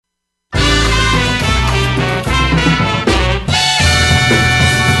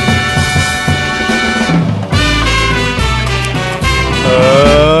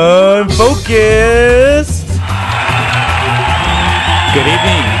Unfocused. Good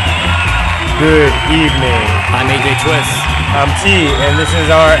evening. Good evening. I'm AJ Twist. I'm T, and this is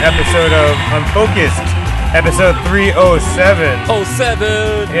our episode of Unfocused, episode 307.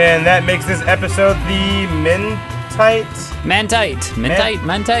 07. And that makes this episode the Mentite. Mentite.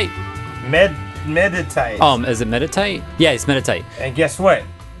 Meditite. Is it Meditite? Yeah, it's Meditite. And guess what?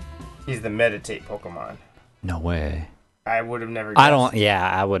 He's the Meditate Pokemon. No way. I would have never guessed.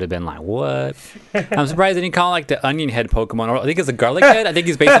 I would have been like, what? I'm surprised they didn't call him like the onion head Pokemon. Or I think it's a garlic head. I think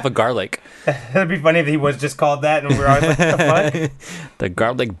he's based off of garlic. That'd be funny if he was just called that and we're always like, what the fuck? The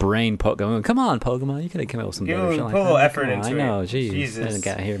garlic brain Pokemon. Come on, Pokemon. You could have come up with some better shit like that. Put a little effort into I it. know, Jesus. And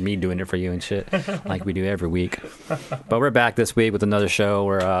got here me doing it for you and shit, like we do every week. But we're back this week with another show.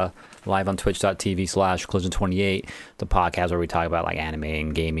 We're live on twitch.tv/collision28, the podcast where we talk about like anime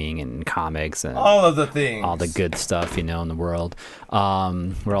and gaming and comics and all of the things, all the good stuff, you know, in the world.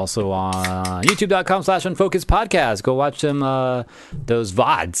 We're also on youtube.com/unfocused podcast. Go watch them, those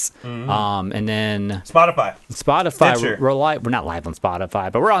VODs. And then Spotify. Stitcher. We're live. We're not live on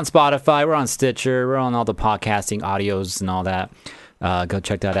Spotify, but we're on Spotify. We're on Stitcher. We're on all the podcasting audios and all that. Go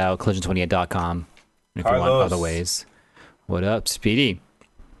check that out. Collision28.com if you want other ways. What up, Speedy?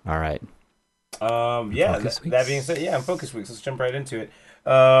 All right. That being said, I'm Focus Weeks. Let's jump right into it.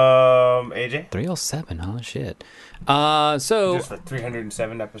 AJ? 307, huh? Shit. So just for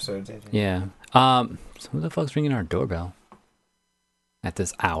 307 episodes, AJ. Yeah. So who the fuck's ringing our doorbell at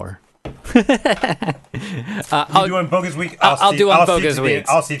this hour? You doing Focus Week? I'll do on Focus Week.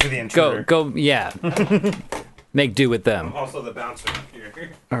 I'll see to the intruder. Go, yeah. Make do with them. I'm also the bouncer here.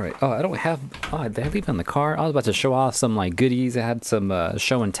 All right. Oh, I don't have. Oh, they have even in the car. I was about to show off some like goodies. I had some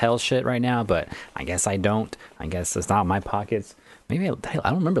show and tell shit right now, but I guess I don't. I guess it's not in my pockets. Maybe I don't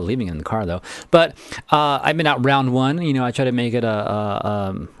remember leaving it in the car though. But I've been out round one. You know, I try to make it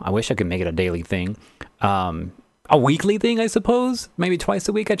I wish I could make it a daily thing. A weekly thing, I suppose. Maybe twice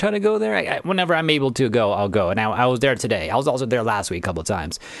a week I try to go there. Whenever I'm able to go, I'll go. And I was there today. I was also there last week a couple of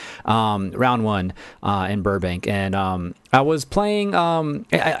times. Round one in Burbank. And I was playing.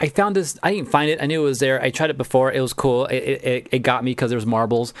 I found this. I didn't find it. I knew it was there. I tried it before. It was cool. It got me because there's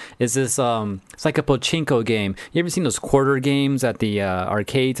marbles. It's this. It's like a pachinko game. You ever seen those quarter games at the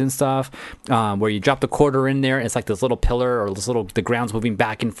arcades and stuff, where you drop the quarter in there? And it's like this little pillar or the ground's moving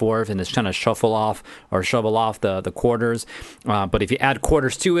back and forth, and it's trying to shovel off the quarters. But if you add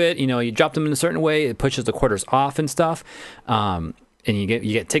quarters to it, you know, you drop them in a certain way, it pushes the quarters off and stuff. And you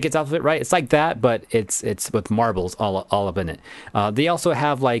get tickets off of it, right? It's like that, but it's with marbles all up in it. They also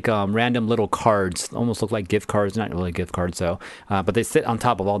have like random little cards, almost look like gift cards, not really gift cards though, but they sit on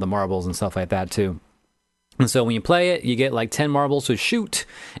top of all the marbles and stuff like that too. And so when you play it, you get like 10 marbles to shoot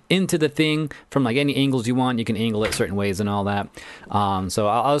into the thing from like any angles you want. You can angle it certain ways and all that. So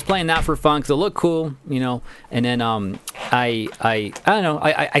I was playing that for fun because it looked cool, you know. And then I don't know.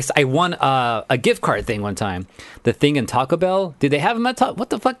 I won a gift card thing one time. The thing in Taco Bell. Did they have them at what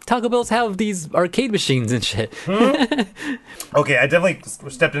the fuck? Taco Bells have these arcade machines and shit. Okay, I definitely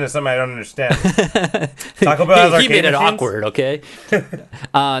stepped into something I don't understand. Taco Bell has arcade machines? He made it awkward, okay?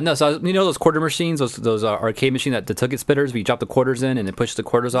 No, so you know those quarter machines, those arcade machine that the ticket spitters where you drop the quarters in and it pushes the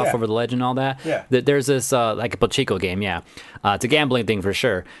quarters off over the ledge and all that. Yeah. There's this like a pachinko game. Yeah. It's a gambling thing for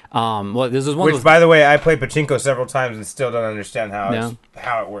sure. Well, this is one. Which, by the way, I played pachinko several times and still don't understand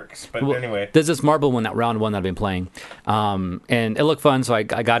how it works. But anyway, there's this marble one, that round one that I've been playing, and it looked fun. So I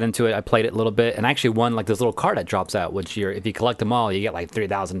got into it. I played it a little bit and I actually won like this little card that drops out. Which if you collect them all, you get like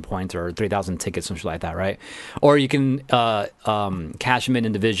 3,000 points or 3,000 tickets, something like that, right? Or you can cash them in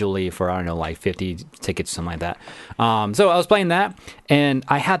individually for I don't know, like 50 tickets, something like that. So I was playing that and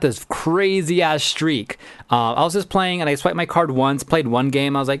I had this crazy ass streak. I was just playing and I swiped my card once, played one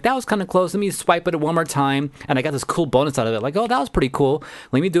game. I was like, that was kind of close. Let me swipe it one more time. And I got this cool bonus out of it. Like, oh, that was pretty cool.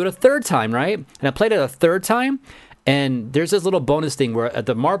 Let me do it a third time, right? And I played it a third time. And there's this little bonus thing where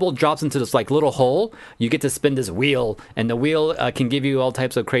the marble drops into this like little hole. You get to spin this wheel, and the wheel can give you all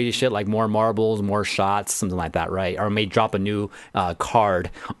types of crazy shit like more marbles, more shots, something like that, right? Or it may drop a new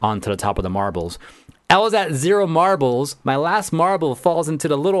card onto the top of the marbles. I was at 0 marbles. My last marble falls into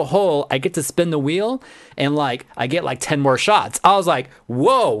the little hole. I get to spin the wheel, and like I get like 10 more shots. I was like,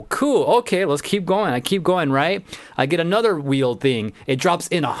 whoa, cool. Okay, let's keep going. I keep going, right? I get another wheel thing. It drops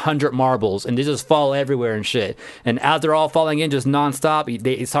in 100 marbles, and they just fall everywhere and shit. And as they're all falling in just nonstop,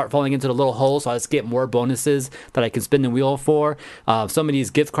 they start falling into the little hole, so I just get more bonuses that I can spin the wheel for. Some of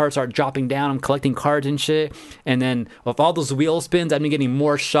these gift cards start dropping down. I'm collecting cards and shit. And then with all those wheel spins, I've been getting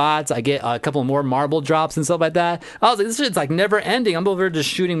more shots. I get a couple more marbles drops and stuff like that. I was like, this shit's like never ending. I'm over just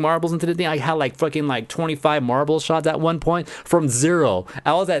shooting marbles into the thing. I had like fucking like 25 marble shots at one point from 0.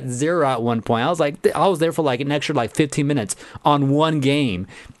 I was at 0 at one point. I was like, I was there for like an extra like 15 minutes on one game.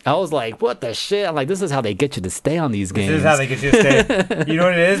 I was like, what the shit? I'm like, this is how they get you to stay on these games. This is how they get you to stay. You know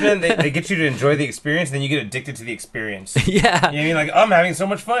what it is, man? They get you to enjoy the experience, and then you get addicted to the experience. Yeah. You know what I mean? Like, I'm having so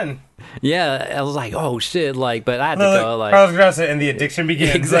much fun. Yeah, I was like, oh shit, like, but I had to Look, go, like, Carlos Grassa and the addiction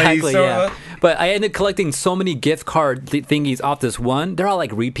begins. exactly, Like, yeah. But I ended up collecting so many gift card thingies off this one. They're all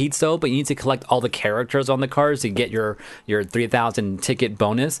like repeats though, but you need to collect all the characters on the cards to get your 3,000 ticket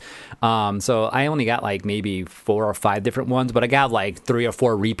bonus. So I only got like maybe 4 or 5 different ones, but I got like 3 or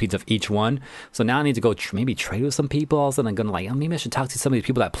 4 repeats of each one. So now I need to go maybe trade with some people. All of a sudden I'm gonna like, oh, maybe I should talk to some of these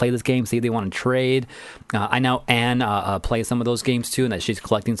people that play this game, see if they want to trade. I know Anne plays some of those games too, and that she's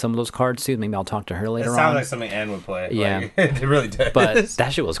collecting some of those cards too. Maybe I'll talk to her later on. It sounds like something Anne would play. Yeah. Like, it really does. But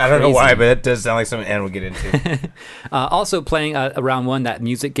that shit was crazy. I don't know why, but it does sound like something Anne would get into. Also playing Round 1, that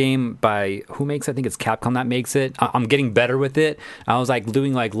music game by, who makes it? I think it's Capcom that makes it. I'm getting better with it. I was like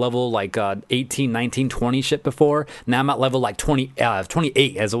doing like level like 18, 19, 20 shit before. Now I'm at level like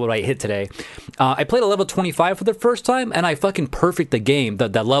 28 as what I hit today. I played a level 25 for the first time, and I fucking perfect the game,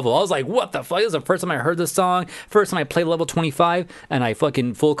 that level. I was like, what the fuck? This is the first time I heard this song. First time I played level 25, and I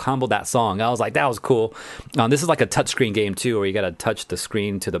fucking full comboed that song. I was like, that was cool. This is like a touchscreen game too, where you gotta touch the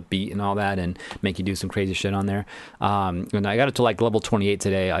screen to the beat and all that, and make you do some crazy shit on there. And I got it to like level 28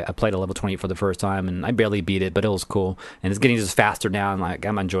 today. I played a level 28 for the first time, and I barely beat it, but it was cool. And it's getting just faster now, and like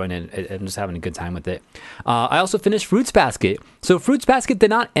I'm enjoying it. I'm just having a good time with it. I also finished Fruits Basket. So Fruits Basket did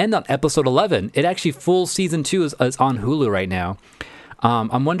not end on episode 11. It actually, full season 2 is on Hulu right now.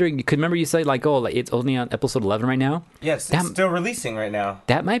 I'm wondering, you could remember you said like, oh, like it's only on episode 11 right now? Yes, it's still releasing right now.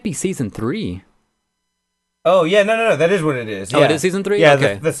 That might be season 3. Oh, yeah, no, that is what it is. Yeah. Oh, it is season 3? Yeah,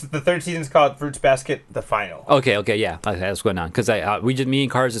 okay. the third season's called Fruits Basket, the final. Okay, yeah. Okay, that's going on. Because me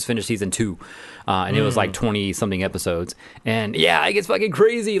and Cars just finished season 2. And it was like 20-something episodes. And yeah, it gets fucking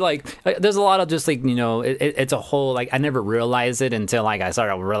crazy. Like, there's a lot of just like, you know, it's a whole, like, I never realized it until like I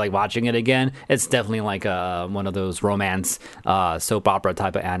started really watching it again. It's definitely like one of those romance soap opera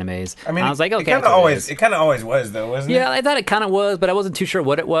type of animes. I mean, I was like, okay. It kind of always was though, wasn't it? Yeah, I thought it kind of was, but I wasn't too sure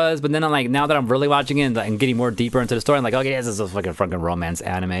what it was. But then I'm like, now that I'm really watching it and getting more deeper into the story, I'm like, okay, this is a fucking romance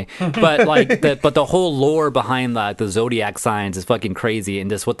anime. But like, the whole lore behind like the zodiac signs is fucking crazy, and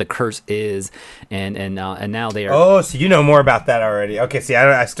just what the curse is, and now they are. Oh, so you know more about that already? Okay, see,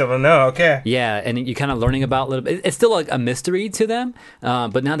 I still don't know. Okay. Yeah, and you kind of learning about a little bit. It's still like a mystery to them,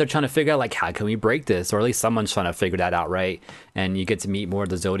 but now they're trying to figure out like, how can we break this, or at least someone's trying to figure that out, right? And you get to meet more of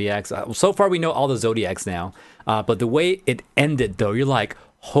the zodiacs. So far, we know all the zodiacs now, but the way it ended, though, you're like,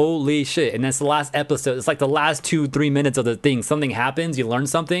 holy shit. And that's the last episode. It's like the last 2-3 minutes of the thing. Something happens, you learn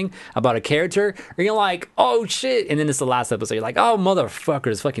something about a character, and you're like, oh shit. And then it's the last episode. You're like, oh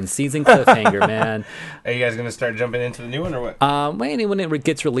motherfuckers, fucking season cliffhanger, man. Are you guys gonna start jumping into the new one or what? When it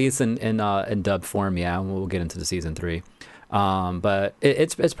gets released in dub form, yeah, we'll get into the season 3. But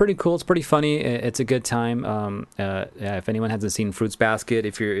it's pretty cool. It's pretty funny. It's a good time. Yeah, if anyone hasn't seen Fruits Basket,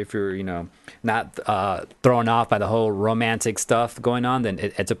 if you're you know, not thrown off by the whole romantic stuff going on, then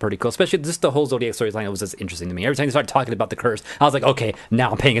it's a pretty cool. Especially just the whole Zodiac storyline. It was just interesting to me. Every time you start talking about the curse, I was like, okay,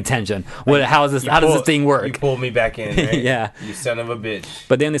 now I'm paying attention. How does this thing work? You pulled me back in, right? Yeah. You son of a bitch.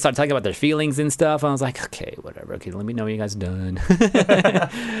 But then they started talking about their feelings and stuff. And I was like, okay, whatever. Okay, let me know when you guys are done.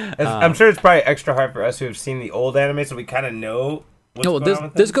 I'm sure it's probably extra hard for us who have seen the old anime, so we kind of know what's going on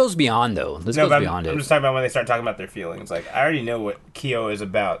with this goes beyond though. This goes beyond it. I'm just talking about when they start talking about their feelings. Like, I already know what Kyo is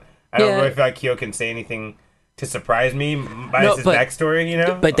about. I don't really feel like Kyo can say anything to surprise me minus his backstory, you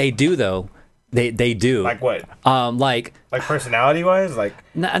know? But they do though. They do. Like what? Like personality wise, like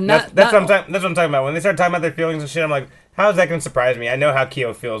that's what I'm talking about. When they start talking about their feelings and shit, I'm like, how is that going to surprise me? I know how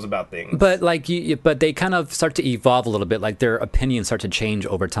Kyo feels about things. But like but they kind of start to evolve a little bit. Like their opinions start to change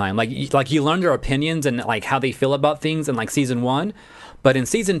over time. Like you learn their opinions and like how they feel about things in like season 1, but in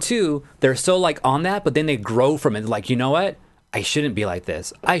season 2 they're so like on that. But then they grow from it. Like, you know what? I shouldn't be like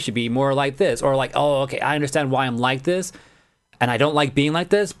this. I should be more like this. Or like, oh, okay, I understand why I'm like this. And I don't like being like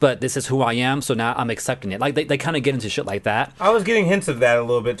this, but this is who I am, so now I'm accepting it. Like, they kind of get into shit like that. I was getting hints of that a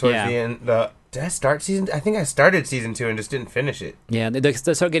little bit towards the end. Did I start season? I think I started season 2 and just didn't finish it. Yeah, they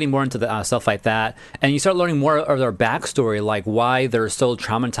start getting more into the stuff like that, and you start learning more of their backstory, like why they're so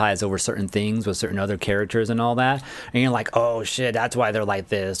traumatized over certain things with certain other characters and all that. And you're like, oh shit, that's why they're like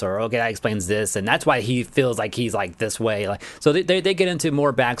this, or okay, that explains this, and that's why he feels like he's like this way. Like, so they get into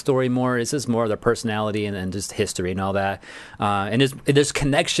more backstory, more. It's just more of their personality and just history and all that. And there's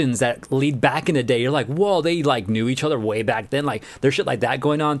connections that lead back in the day. You're like, whoa, they like knew each other way back then. Like there's shit like that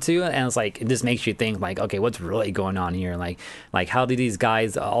going on too, and it's like this. just makes you think like, okay, what's really going on here? Like how do these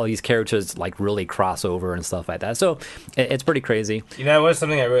guys, all these characters, like really cross over and stuff like that? So it's pretty crazy. You know, it was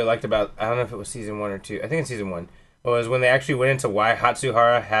something I really liked about. I don't know if it was season 1 or 2. I think it's season 1. Was when they actually went into why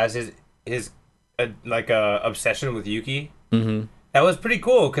Hatsuhara has his obsession with Yuki. Mm-hmm. That was pretty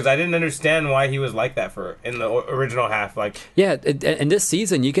cool because I didn't understand why he was like that for in the original half. Like, yeah, in this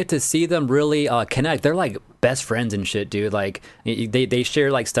season, you get to see them really connect. They're like best friends and shit, dude. Like they share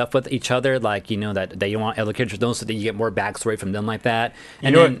like stuff with each other, like, you know, that they want other characters to know, so that you get more backstory from them like that.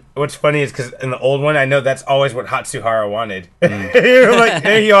 And you know then, what's funny is because in the old one, I know that's always what Hatsuhara wanted. Like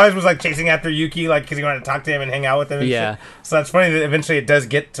he always was like chasing after Yuki, like because he wanted to talk to him and hang out with him. And yeah. shit. So that's funny that eventually it does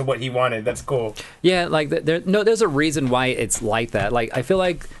get to what he wanted. That's cool. Yeah, like there's a reason why it's like that. Like I feel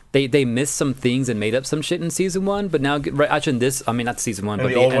like they missed some things and made up some shit in season 1, but now actually in this, I mean not season 1,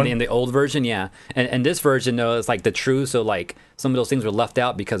 but in the old version, yeah, and this version though it's like the true. So like some of those things were left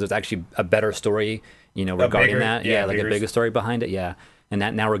out because there's actually a better story, you know, regarding that. Yeah, like a bigger story behind it. Yeah. And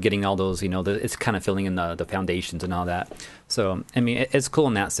that now we're getting all those, you know, it's kind of filling in the foundations and all that. So, I mean, it's cool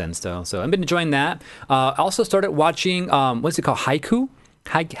in that sense, though. So, I've been enjoying that. I also started watching, what's it called? Haikyuu?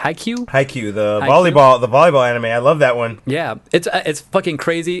 Haikyuu, the volleyball anime. I love that one. Yeah, it's fucking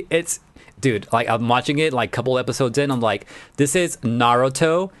crazy. Dude, like, I'm watching it, like, a couple episodes in. I'm like, this is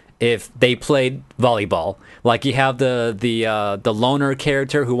Naruto if they played volleyball. Like, you have the loner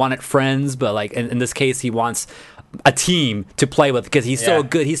character who wanted friends, but, like, in this case, he wants a team to play with because he's so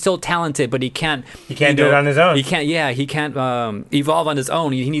good, he's so talented, but he can't do it on his own. He can't evolve on his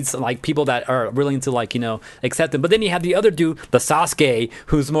own. He needs like people that are willing to, like, you know, accept him. But then you have the other dude, the Sasuke,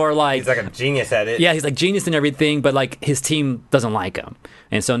 who's more like, he's like a genius at it. Yeah, he's like genius and everything, but like his team doesn't like him,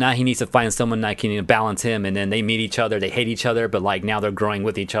 and so now he needs to find someone that can, you know, balance him. And then they meet each other, they hate each other, but like now they're growing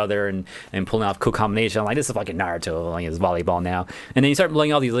with each other and pulling off cool combination. I'm like, this is fucking Naruto, like it's volleyball now. And then you start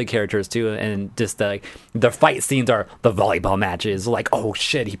playing all these other characters too, and just the fight scenes are the volleyball matches. Like, oh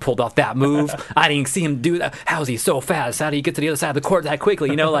shit, he pulled off that move. I didn't see him do that. How is he so fast? How do you get to the other side of the court that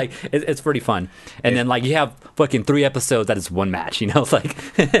quickly? You know, like it's pretty fun. And then like you have fucking 3 episodes that is one match. You know, it's like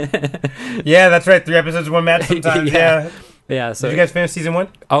yeah, that's right. 3 episodes, one match sometimes. Yeah. So did you guys finish season 1?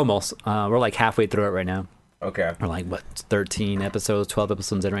 Almost. We're like halfway through it right now. Okay. We're like, what, 13 episodes, 12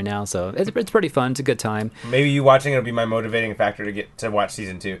 episodes in right now. So it's pretty fun. It's a good time. Maybe you watching it'll be my motivating factor to get to watch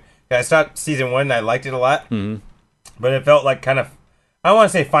season 2. I started season 1 and I liked it a lot. Mm-hmm. But it felt like kind of, I don't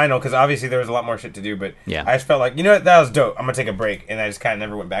want to say final because obviously there was a lot more shit to do. But yeah, I just felt like, you know what, that was dope. I'm going to take a break. And I just kind of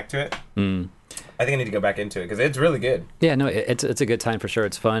never went back to it. Mm. I think I need to go back into it because it's really good. Yeah, no, it's a good time for sure.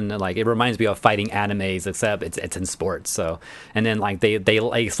 It's fun. Like it reminds me of fighting animes, except it's in sports. So, and then like they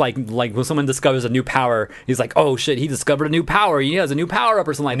like, it's like when someone discovers a new power, he's like, oh shit, he discovered a new power. He has a new power up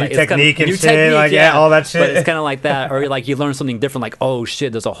or something like new that. Technique it's and shit, like yeah, all that shit. But it's kind of like that, or like you learn something different. Like, oh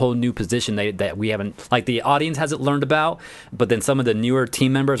shit, there's a whole new position that we haven't, like the audience hasn't learned about, but then some of the newer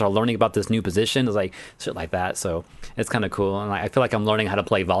team members are learning about this new position. It's like shit like that. So it's kind of cool, and like, I feel like I'm learning how to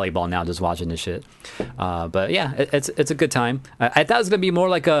play volleyball now just watching this shit. But yeah, it's a good time. I thought it was gonna be more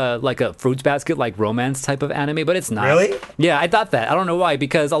like a Fruits Basket, like romance type of anime, but it's not. Really? Yeah, I thought that. I don't know why,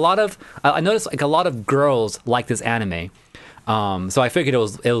 because I noticed like a lot of girls like this anime. So I figured it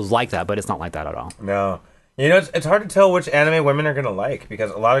was like that, but it's not like that at all. No, you know, it's hard to tell which anime women are gonna like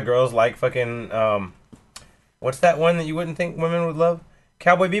because a lot of girls like fucking what's that one that you wouldn't think women would love?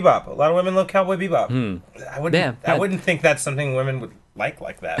 Cowboy Bebop. A lot of women love Cowboy Bebop. I wouldn't think that's something women would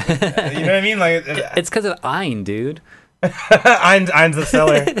like that. You know what I mean? Like it's because of Ein, dude. Ein's the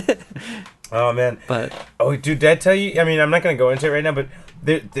seller. Oh man. But dude, did I tell you? I mean, I'm not gonna go into it right now, but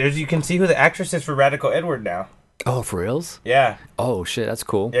there's you can see who the actress is for Radical Edward now. Oh, for reals? Yeah. Oh shit, that's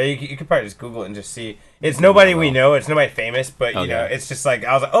cool. Yeah, you could probably just Google it and just see. It's nobody we know. It's nobody famous, but you know, it's just like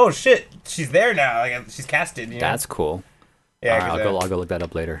I was like, oh shit, she's there now. Like she's casted. You know? That's cool. Yeah, right, I'll go look that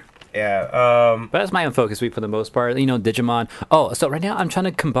up later. Yeah. But that's my own focus week for the most part. You know, Digimon. Oh, so right now I'm trying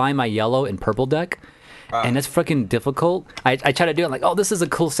to combine my yellow and purple deck. And it's freaking difficult. I try to do it like, oh, this is a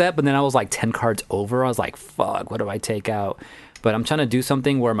cool set, but then I was like 10 cards over. I was like, fuck, what do I take out? But I'm trying to do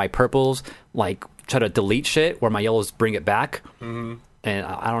something where my purples like try to delete shit, where my yellows bring it back. Mm-hmm. And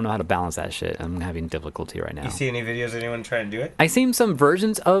I don't know how to balance that shit. I'm having difficulty right now. You see any videos of anyone trying to do it? I've seen some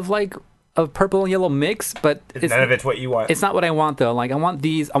versions of like a purple and yellow mix, but none of it's what you want. It's not what I want though. Like I wanted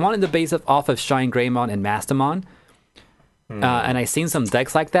to base it off of Shine Greymon and Mastamon. And I seen some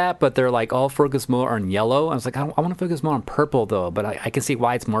decks like that, but they're like all focused more on yellow. I was like, I want to focus more on purple though, but I can see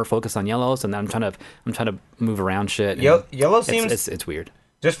why it's more focused on yellows. And then I'm trying to move around shit. Yellow seems it's weird.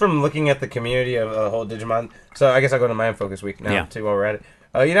 Just from looking at the community of the whole Digimon. So I guess I'll go to my own focus week now too while we're at it.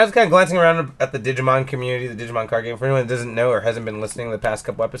 I was kind of glancing around at the Digimon community, the Digimon card game. For anyone that doesn't know or hasn't been listening to the past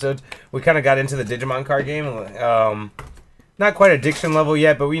couple episodes, we kind of got into the Digimon card game. Not quite addiction level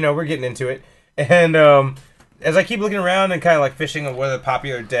yet, but we're getting into it. And as I keep looking around and kind of like fishing on what are the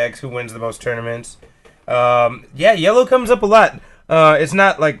popular decks, who wins the most tournaments, yellow comes up a lot. It's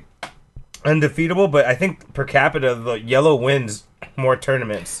not like undefeatable, but I think per capita, the yellow wins more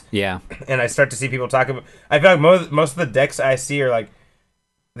tournaments. Yeah. And I start to see people talk about. I feel like most of the decks I see are like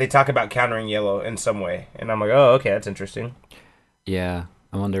they talk about countering yellow in some way, and I'm like, oh, okay, that's interesting. Yeah.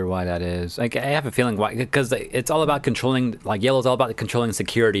 I wonder why that is. Like, I have a feeling why, because it's all about controlling. Like, yellow's all about controlling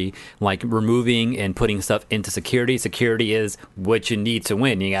security, like removing and putting stuff into security. Security is what you need to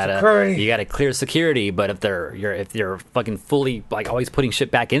win. You gotta clear security. But if you're fucking fully like always putting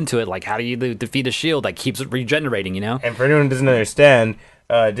shit back into it, like how do you defeat a shield that keeps regenerating? And for anyone who doesn't understand,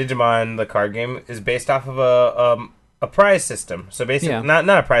 Digimon, the card game, is based off of a prize system. So basically, not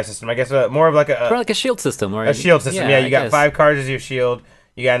a prize system. I guess more of like a shield system. Or a shield system. Yeah, you got guess. 5 cards as your shield.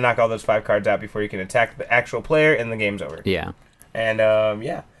 You gotta knock all those 5 cards out before you can attack the actual player, and the game's over. Yeah. And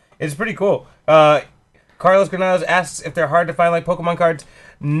it's pretty cool. Carlos Granados asks if they're hard to find like Pokemon cards.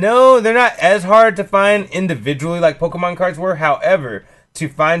 No, they're not as hard to find individually like Pokemon cards were. However, to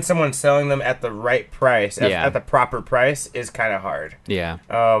find someone selling them at the right price, at the proper price, is kind of hard. Yeah.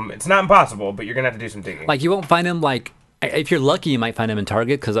 It's not impossible, but you're gonna have to do some digging. Like, you won't find them like. If you're lucky, you might find them in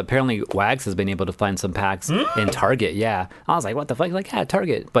Target, because apparently Wags has been able to find some packs in Target. Yeah, I was like, what the fuck? Like, yeah,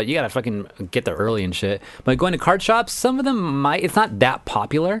 Target, but you gotta fucking get there early and shit. But going to card shops, some of them might. It's not that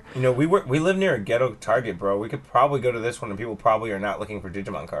popular. We live near a ghetto Target, bro. We could probably go to this one, and people probably are not looking for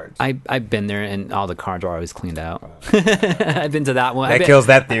Digimon cards. I've been there, and all the cards are always cleaned out. I've been to that one. That kills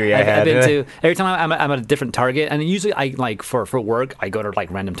that theory. I've been to every time I'm at a different Target, and usually I like for work I go to like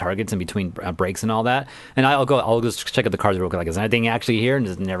random Targets in between breaks and all that, and I'll just check out the cards real quick. Like, is there anything actually here? And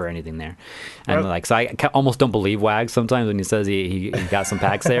there's never anything there. And like, so I almost don't believe Wags sometimes when he says he got some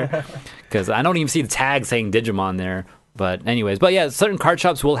packs there, because I don't even see the tag saying Digimon there. But anyways, yeah, certain card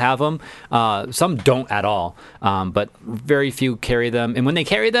shops will have them. Some don't at all, but very few carry them. And when they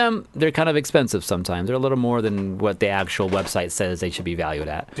carry them, they're kind of expensive sometimes. They're a little more than what the actual website says they should be valued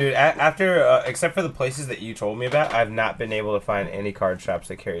at. Dude, after except for the places that you told me about, I've not been able to find any card shops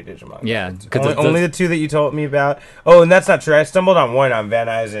that carry Digimon. Yeah, because only the 2 that you told me about. Oh, and that's not true. I stumbled on one on Van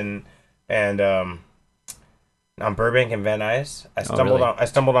Nuys and on Burbank and Van Nuys. I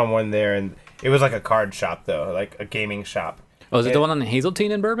stumbled on one there, and it was like a card shop though, like a gaming shop. Oh, is it the one on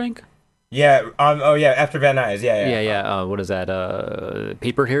Hazeltine in Burbank? Yeah. After Van Nuys. Yeah. What is that?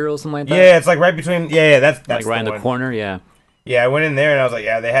 Paper Hero, something like that. Yeah, it's like right between. Yeah. That's like right in the corner. Yeah. Yeah, I went in there and I was like,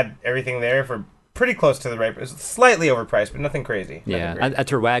 yeah, they had everything there for pretty close to the right. It's slightly overpriced, but nothing crazy. Yeah,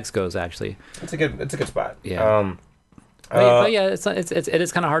 that's where Wags goes actually. It's a good spot. Yeah. But yeah, it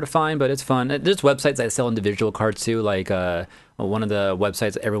is kind of hard to find, but it's fun. There's websites that sell individual cards too, like one of the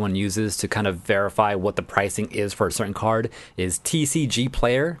websites everyone uses to kind of verify what the pricing is for a certain card is TCG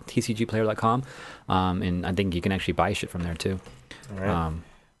Player, tcgplayer.com, and I think you can actually buy shit from there too. All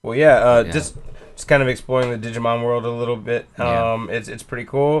right. Just kind of exploring the Digimon world a little bit. It's pretty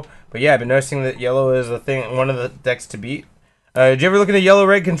cool. But yeah, I've been noticing that yellow is one of the decks to beat. Did you ever look into yellow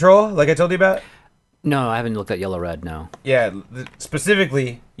red control, like I told you about? No, I haven't looked at yellow red. No. Yeah,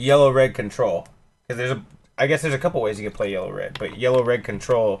 specifically yellow red control, because I guess there's a couple ways you can play yellow red, but yellow red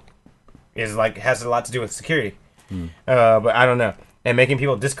control is like has a lot to do with security. But I don't know, and making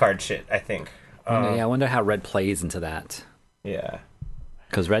people discard shit. I think. I wonder how red plays into that. Yeah.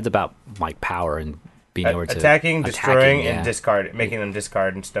 Because red's about like power and being able to attacking, destroying, and discard, making them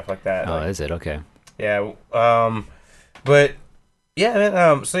discard and stuff like that. Oh, is it okay? Yeah. But. Yeah,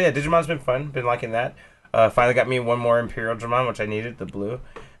 man. So yeah, Digimon's been fun. Been liking that. Finally got me one more Imperial Digimon, which I needed, the blue.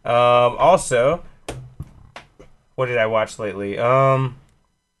 Also, what did I watch lately? Yeah,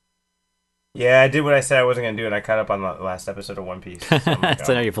 I did what I said I wasn't gonna do, and I caught up on the last episode of One Piece. So,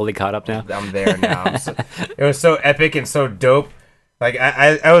 so now you're fully caught up now. I'm there now. It was so epic and so dope. Like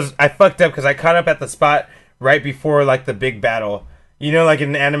I fucked up because I caught up at the spot right before like the big battle. You know, like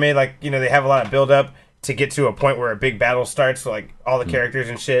in anime, like they have a lot of build up to get to a point where a big battle starts, so like all the characters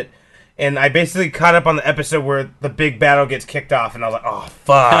and shit. And I basically caught up on the episode where the big battle gets kicked off, and I was like, oh,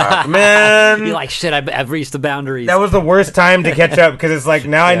 fuck, man. You're like, shit, I've reached the boundaries. That was the worst time to catch up, because it's like,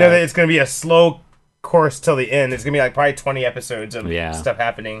 now I know that it's going to be a slow course till the end. It's going to be like probably 20 episodes of stuff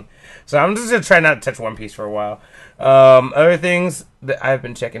happening. So I'm just going to try not to touch One Piece for a while. Other things that I've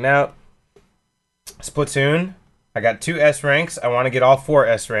been checking out. Splatoon. I got 2 S ranks. I want to get all 4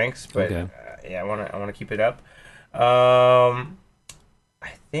 S ranks, but... Okay. I want to keep it up. I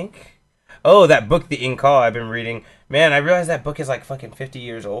think. Oh, that book, The Incal, I've been reading. Man, I realized that book is like fucking 50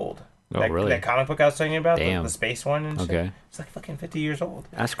 years old. Oh, really? That comic book I was talking about, Damn. the space one and shit. Okay. It's like fucking 50 years old.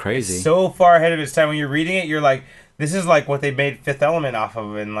 That's crazy. It's so far ahead of its time. When you're reading it, you're like, this is like what they made Fifth Element off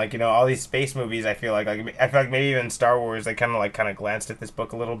of, and like, you know, all these space movies. I feel like maybe even Star Wars, they kind of glanced at this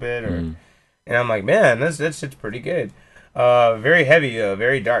book a little bit, and I'm like, man, this shit's pretty good. Very heavy,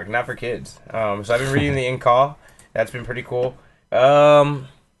 very dark, not for kids. So I've been reading The Incal. That's been pretty cool.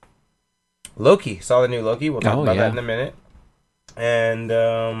 Loki, saw the new Loki. We'll talk about that in a minute. And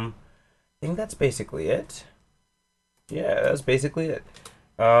I think that's basically it. Yeah, that's basically it.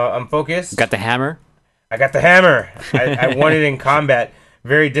 I'm focused. Got the hammer? I got the hammer. I won it in combat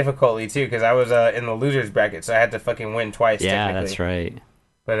very difficultly, too, because I was in the loser's bracket, so I had to fucking win twice, Yeah, that's right.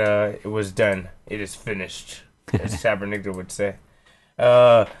 But it was done. It is finished, as Sabernigda would say.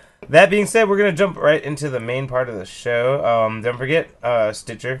 That being said, we're going to jump right into the main part of the show. Don't forget,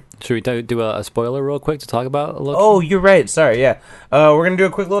 Stitcher. Should we do a spoiler real quick to talk about Loki? Oh, you're right. Sorry, yeah. We're going to do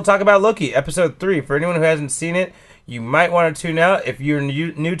a quick little talk about Loki, episode 3. For anyone who hasn't seen it, you might want to tune out. If you're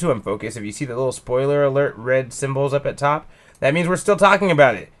new to Unfocus, if you see the little spoiler alert red symbols up at top, that means we're still talking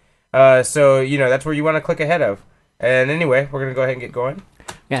about it. So, you know, that's where you want to click ahead of. And anyway, we're going to go ahead and get going.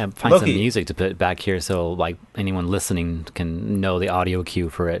 Yeah, find some music to put back here so like anyone listening can know the audio cue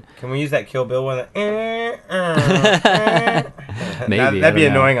for it. Can we use that Kill Bill one? Maybe. That'd be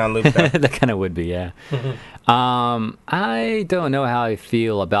annoying on loop, though. That kind of would be, yeah. I don't know how I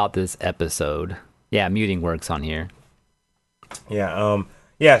feel about this episode. Yeah, muting works on here. Yeah,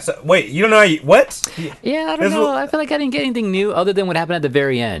 yeah, so wait, you don't know what? Yeah, I don't know. I feel like I didn't get anything new other than what happened at the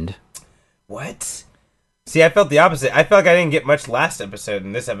very end. What? See, I felt the opposite. I felt like I didn't get much last episode,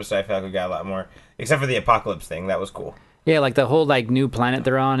 and this episode I felt like we got a lot more. Except for the apocalypse thing. That was cool. Yeah, like the whole like new planet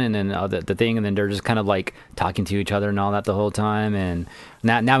they're on, and then the thing, and then they're just kind of like talking to each other and all that the whole time. And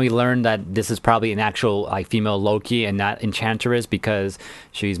now we learned that this is probably an actual like female Loki and not Enchantress because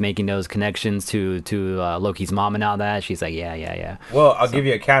she's making those connections to Loki's mom and all that. She's like, yeah. Well, I'll give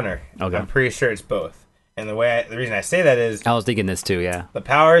you a counter. Okay. I'm pretty sure it's both. And the reason I say that is I was thinking this too. Yeah. The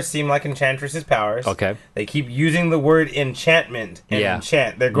powers seem like Enchantress's powers. Okay. They keep using the word enchantment and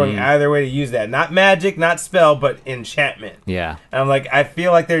enchant. They're going out of their way to use that. Not magic, not spell, but enchantment. Yeah. And I'm like, I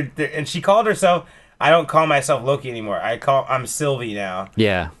feel like they're and she called herself. I don't call myself Loki anymore. I'm Sylvie now.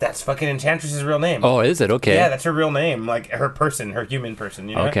 Yeah. That's fucking Enchantress's real name. Oh, is it? Okay. Yeah, that's her real name. Like her human person,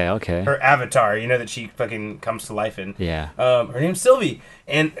 you know? Okay. Her avatar, you know, that she fucking comes to life in. Yeah. Her name's Sylvie.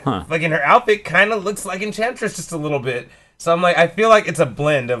 And fucking her outfit kind of looks like Enchantress just a little bit. So I'm like, I feel like it's a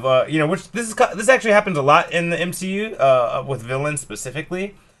blend of, you know, which this actually happens a lot in the MCU, with villains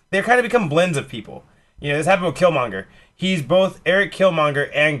specifically. They kind of become blends of people. You know, this happened with Killmonger. He's both Eric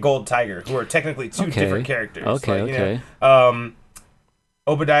Killmonger and Gold Tiger, who are technically two different characters. Okay. You know,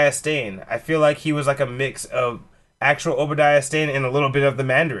 Obadiah Stane. I feel like he was like a mix of actual Obadiah Stane and a little bit of the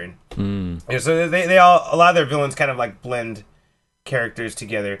Mandarin. So they all, a lot of their villains kind of like blend characters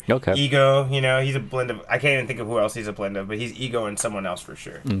together. Okay. Ego, you know, he's a blend of, I can't even think of who else he's a blend of, but he's Ego and someone else for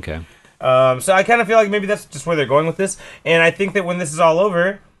sure. Okay. So I kind of feel like maybe that's just where they're going with this. And I think that when this is all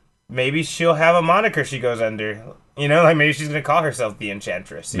over, maybe she'll have a moniker she goes under. You know, like maybe she's going to call herself the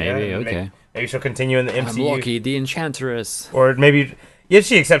Enchantress. Maybe, okay. Maybe she'll continue in the MCU. I'm Loki, the Enchantress. Or maybe,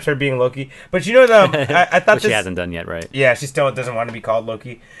 she accepts her being Loki. But you know, I thought she hasn't done yet, right? Yeah, she still doesn't want to be called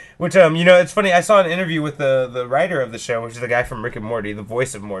Loki. Which, you know, it's funny. I saw an interview with the writer of the show, which is the guy from Rick and Morty, the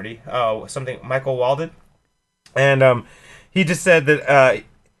voice of Morty. Michael Walden. And he just said that,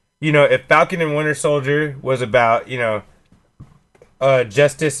 you know, if Falcon and Winter Soldier was about, you know,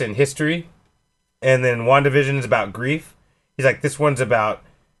 justice and history, and then WandaVision is about grief, he's like, this one's about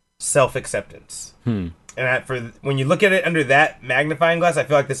self-acceptance. And when you look at it under that magnifying glass, I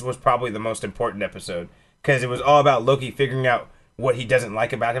feel like this was probably the most important episode, because it was all about Loki figuring out what he doesn't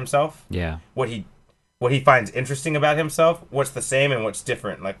like about himself. Yeah. What he finds interesting about himself, what's the same and what's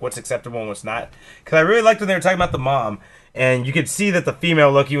different, like what's acceptable and what's not. Because I really liked when they were talking about the mom, and you could see that the female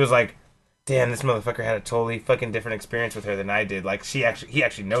Loki was like, damn, this motherfucker had a totally fucking different experience with her than I did. Like, he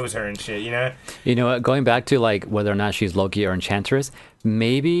actually knows her and shit, you know? You know what? Going back to, like, whether or not she's Loki or Enchantress,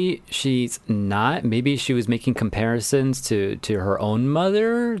 maybe she's not. Maybe she was making comparisons to her own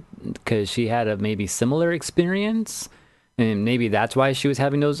mother because she had a maybe similar experience. And maybe that's why she was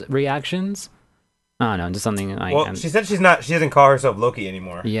having those reactions. I don't know, just something like... Well, she said she doesn't call herself Loki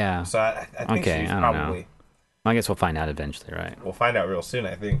anymore. Yeah. So I think she's probably... Know. I guess we'll find out eventually, right? We'll find out real soon,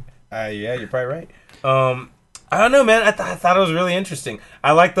 I think. Yeah, you're probably right. I don't know, man. I thought it was really interesting.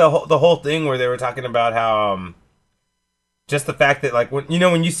 I like the whole thing where they were talking about how just the fact that, like, when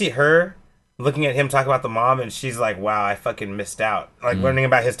you see her looking at him talk about the mom, and she's like, "Wow, I fucking missed out." Like learning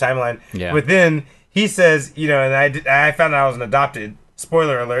about his timeline. Yeah. But then he says, you know, and I found out I was an adopted.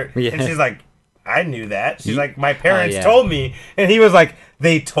 Spoiler alert. Yeah. And she's like, I knew that. She's like, my parents yeah. told me. And he was like,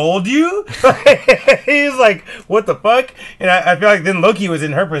 they told you? He's like, what the fuck? And I feel like then Loki was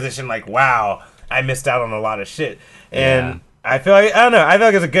in her position, like, wow, I missed out on a lot of shit. And Yeah. I feel like, I don't know, I feel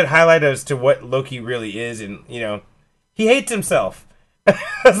like it's a good highlight as to what Loki really is. And, you know, he hates himself.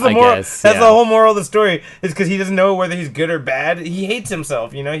 That's the moral. guess, That's yeah. the whole moral of the story. Is because he doesn't know whether he's good or bad. He hates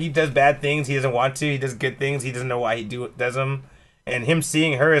himself. You know, he does bad things. He doesn't want to. He does good things. He doesn't know why he does them. And him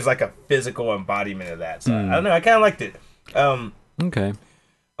seeing her is like a physical embodiment of that. So I don't know. I kind of liked it. Okay.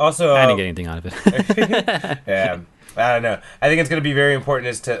 Also, I didn't get anything out of it. yeah, I don't know. I think it's going to be very important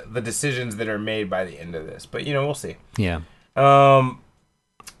as to the decisions that are made by the end of this. But you know, we'll see. Yeah. Oh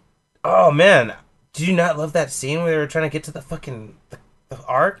man, did you not love that scene where they were trying to get to the fucking the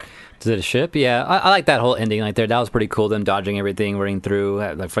ark? Is it a ship? Yeah, I like that whole ending right there. That was pretty cool. Them dodging everything, running through,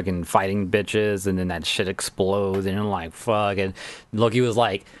 like fucking fighting bitches, and then that shit explodes, and you're like, fuck. And Loki was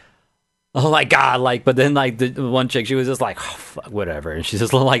like, oh my god, like, but then like the one chick, she was just like, oh, fuck, whatever, and she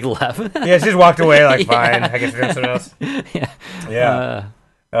just like left. Yeah, she just walked away like, fine. Yeah. I guess we're doing something else. Yeah.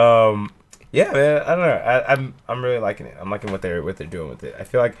 Yeah. Yeah, man. I don't know. I'm really liking it. I'm liking what they're doing with it. I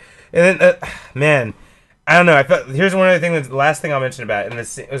feel like, and then, man, I don't know. I felt here's one other thing. That's the last thing I'll mention about it, and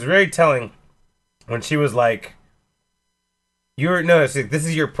this it was very telling when she was like, this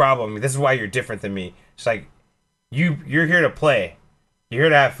is your problem. This is why you're different than me. She's like, you're here to play. You're here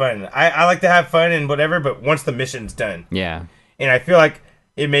to have fun. I like to have fun and whatever, but once the mission's done, Yeah. and I feel like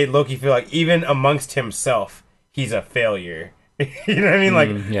it made Loki feel like even amongst himself, he's a failure. You know what I mean? Like,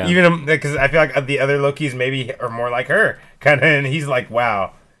 yeah. even because I feel like the other Lokis maybe are more like her, kind of, and he's like,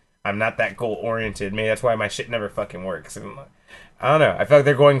 wow, I'm not that goal oriented. Maybe that's why my shit never fucking works. And I don't know. I feel like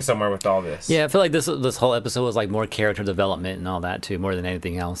they're going somewhere with all this. Yeah, I feel like this whole episode was like more character development and all that too, more than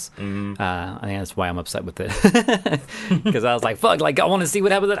anything else. I think that's why I'm upset with it, because I was like, "Fuck!" Like I want to see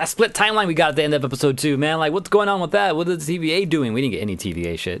what happened to that split timeline we got at the end of episode 2. Man, like what's going on with that? What is the TVA doing? We didn't get any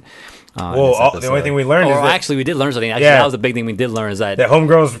TVA shit. Well, the only thing we learned is that actually we did learn something. Actually, Yeah. that was a big thing we did learn is that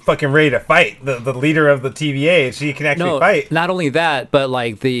Homegirl's fucking ready to fight. The leader of the TVA, she can actually fight. not only that, but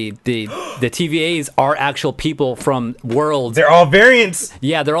like the TVAs are actual people from worlds. They're all variants.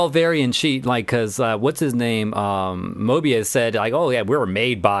 Yeah, they're all variant sheet, like, because what's his name? Mobius said, like, oh, yeah, we were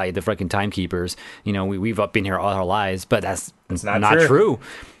made by the freaking timekeepers. You know, we've been here all our lives, but that's not true.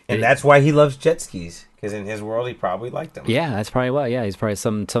 And that's why he loves jet skis, because in his world, he probably liked them. Yeah, that's probably why. Yeah, he's probably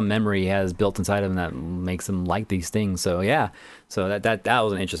some memory he has built inside of him that makes him like these things. So, yeah. So that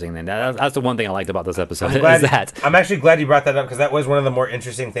was an interesting thing. That's the one thing I liked about this episode. I'm actually glad you brought that up, because that was one of the more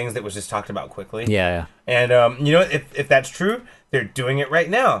interesting things that was just talked about quickly. Yeah. And, you know, if that's true, they're doing it right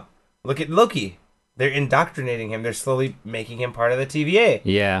now. Look at Loki. They're indoctrinating him. They're slowly making him part of the TVA.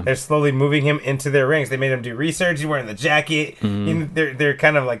 Yeah. They're slowly moving him into their ranks. They made him do research. He's wearing the jacket. They're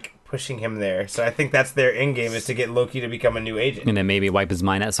kind of like pushing him there. So I think that's their end game, is to get Loki to become a new agent. And then maybe wipe his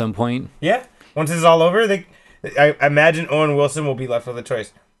mind at some point. Yeah. Once this is all over, I imagine Owen Wilson will be left with a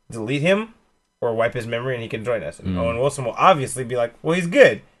choice: delete him or wipe his memory and he can join us. And Owen Wilson will obviously be like, well, he's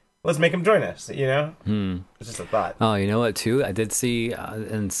good. Let's make him join us, you know? It's just a thought. Oh, you know what, too? I did see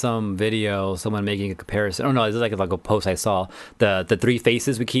in some video someone making a comparison. Oh, no, this is like a post I saw. The three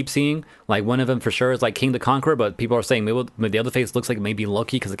faces we keep seeing. Like, one of them for sure is like King the Conqueror, but people are saying maybe the other face looks like maybe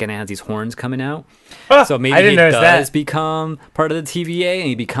Loki because it kind of has these horns coming out. So maybe he does become part of the TVA and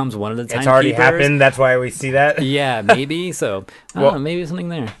he becomes one of the timekeepers. It's already happened. That's why we see that. Yeah, maybe. So, I don't know, maybe something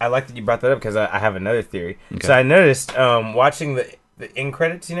there. I like that you brought that up, because I have another theory. Okay. So I noticed watching the end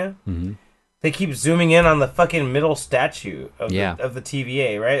credits, you know, they keep zooming in on the fucking middle statue of the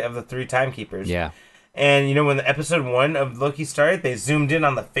TVA, right? Of the three timekeepers. Yeah. And you know, when the episode 1 of Loki started, they zoomed in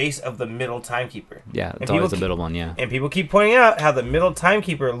on the face of the middle timekeeper. Yeah, it's always the middle one, yeah. And people keep pointing out how the middle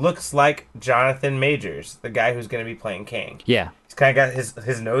timekeeper looks like Jonathan Majors, the guy who's going to be playing Kang. Yeah. He's kind of got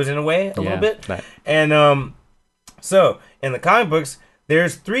his nose in a way, a little bit. Right. And so, in the comic books,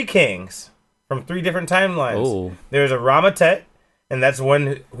 there's 3 Kangs from 3 different timelines. Oh. There's a Rama-Tut, and that's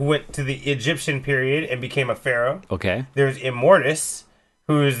one who went to the Egyptian period and became a pharaoh. Okay. There's Immortus,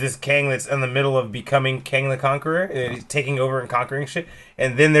 who is this Kang that's in the middle of becoming Kang the Conqueror, and he's taking over and conquering shit.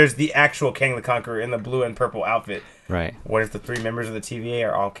 And then there's the actual Kang the Conqueror in the blue and purple outfit. Right. What if the 3 members of the TVA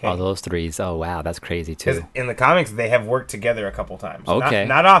are all Kang? Oh, those 3s. Oh, wow, that's crazy, too. Because in the comics, they have worked together a couple times. Okay.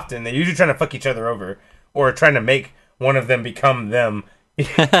 Not often. They're usually trying to fuck each other over, or trying to make one of them become them.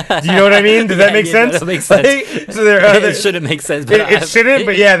 Do you know what I mean? Does that make sense? That makes sense. Like, so there are other, It shouldn't make sense. But it shouldn't,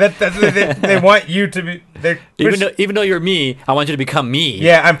 but yeah, they want you to be. Even though you're me, I want you to become me.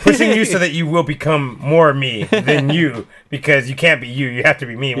 Yeah, I'm pushing you so that you will become more me than you, because you can't be you. You have to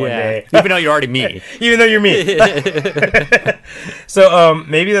be me one day. Even though you're already me. Even though you're me. So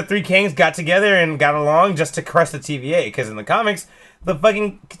maybe the three Kangs got together and got along just to crush the TVA, because in the comics, the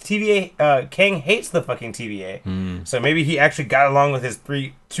fucking TVA Kang hates the fucking TVA. So maybe he actually got along with his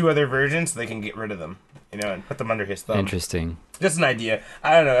two other versions so they can get rid of them, and put them under his thumb. Interesting. Just an idea.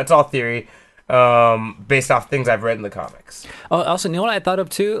 I don't know. It's all theory, based off things I've read in the comics. Oh, also, you know what I thought of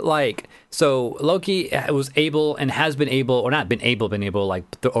too? Like, so Loki was able and has been able, or not been able, like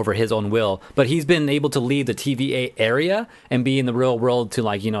over his own will, but he's been able to leave the TVA area and be in the real world to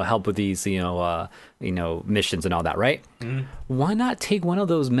like, help with these, missions and all that, right? Mm-hmm. Why not take one of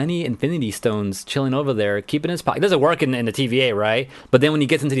those many Infinity Stones chilling over there, keep it in his pocket? It doesn't work in the TVA, right? But then when he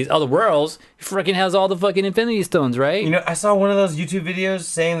gets into these other worlds, he freaking has all the fucking Infinity Stones, right? I saw one of those YouTube videos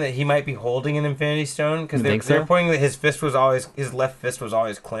saying that he might be holding an Infinity Stone, because they're pointing that his left fist was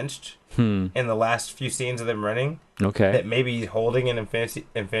always clenched in the last few scenes of them running. Okay. That maybe he's holding an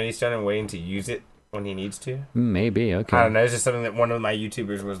Infinity Stone and waiting to use it when he needs to. Maybe, okay. I don't know. It's just something that one of my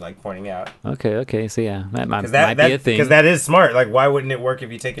YouTubers was like pointing out. Okay. So yeah, that might be a thing. Because that is smart. Like, why wouldn't it work if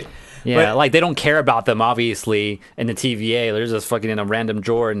you take it? Yeah, like they don't care about them obviously in the TVA. They're just fucking in a random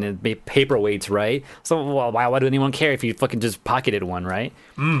drawer and paperweights, right? So why would anyone care if you fucking just pocketed one, right?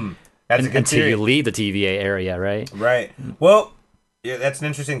 That's a good until theory. You leave the TVA area, right? Right. Well, yeah, that's an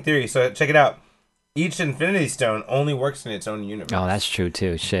interesting theory. So check it out. Each Infinity Stone only works in its own universe. Oh, that's true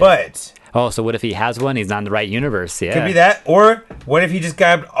too. Shit. But so what if he has one? He's not in the right universe. Yeah, could be that. Or what if he just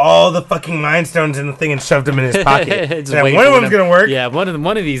grabbed all the fucking Mind Stones in the thing and shoved them in his pocket? Now, one of them's gonna work. Yeah, one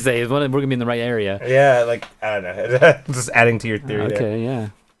of these days, we're gonna be in the right area. Yeah, like I don't know. Just adding to your theory. Okay, yeah.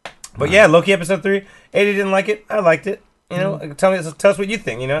 But yeah, Loki episode 3. 80 didn't like it. I liked it. Tell us what you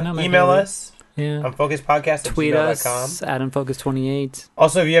think. Email us. Yeah. Unfocusedpodcast@gmail.com. Tweet us at Unfocused28.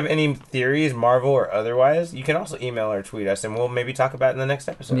 Also, if you have any theories, Marvel or otherwise, you can also email or tweet us, and we'll maybe talk about it in the next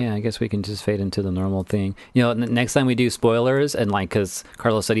episode. Yeah, I guess we can just fade into the normal thing. Next time we do spoilers, and because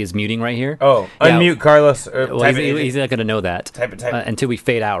Carlos said he's muting right here. Oh, unmute Carlos. He's not going to know that. Type it. Until we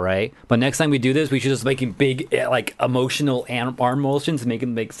fade out, right? But next time we do this, we should just make big, emotional arm motions, make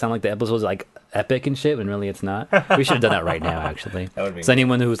it sound like the episode's epic and shit, when really it's not. We should have done that right now, actually. That would be so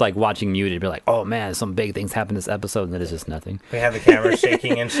anyone who's watching muted be like, oh man, some big things happened this episode, and then it's just nothing. We have the camera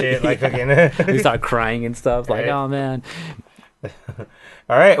shaking and shit, we start crying and stuff, right. Oh man.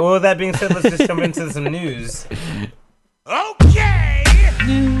 All right, well, with that being said, let's just jump into some news. Okay!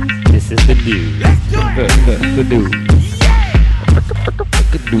 This is the news. Let's do it!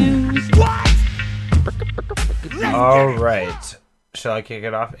 The news. What? All right. Shall I kick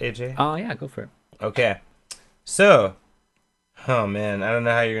it off, AJ? Oh, yeah, go for it. Okay. So, oh man, I don't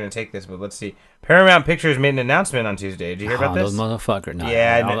know how you're going to take this, but let's see. Paramount Pictures made an announcement on Tuesday. Did you hear about this? Those motherfuckers. No,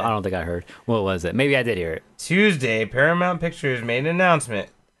 yeah, I don't think I heard. What was it? Maybe I did hear it. Tuesday, Paramount Pictures made an announcement.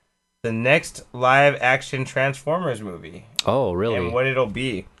 The next live-action Transformers movie. Oh, really? And what it'll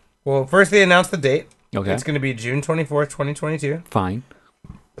be. Well, first they announced the date. Okay. It's going to be June 24th, 2022. Fine.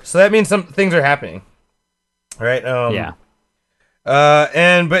 So that means some things are happening. All right? Yeah. But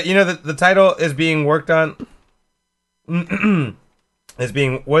the title is being worked on. was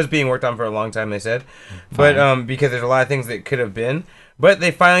being worked on for a long time, they said. Fine. But because there's a lot of things that could have been. But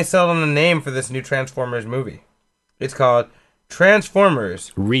they finally settled on a name for this new Transformers movie. It's called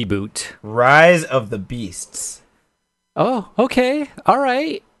Transformers Reboot. Rise of the Beasts. Oh, okay. All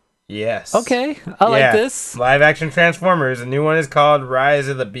right. Yes. Okay. I like this. Live action Transformers. The new one is called Rise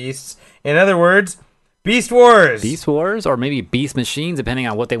of the Beasts. In other words, Beast Wars. Beast Wars, or maybe Beast Machines, depending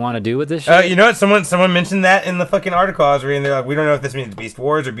on what they want to do with this shit. You know what? Someone mentioned that in the fucking article I was reading. They're like, we don't know if this means Beast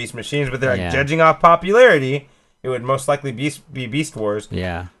Wars or Beast Machines, but they're like, judging off popularity, it would most likely be Beast Wars.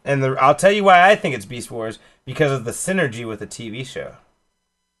 Yeah. And I'll tell you why I think it's Beast Wars, because of the synergy with the TV show,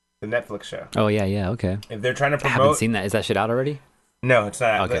 the Netflix show. Oh yeah, okay. If they're trying to promote, I haven't seen that. Is that shit out already? No, it's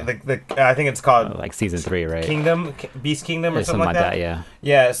not. Okay. I think it's called like season 3, right? Kingdom, Beast Kingdom, or something like that. Yeah.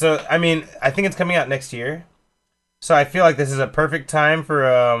 Yeah. So I mean, I think it's coming out next year. So I feel like this is a perfect time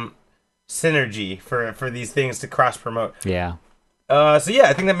for synergy for these things to cross promote. Yeah. So yeah,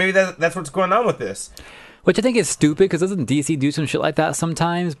 I think that maybe that's what's going on with this. Which I think is stupid, because doesn't DC do some shit like that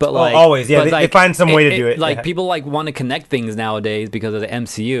sometimes? But always, yeah. They find some way to do it. Like people want to connect things nowadays because of the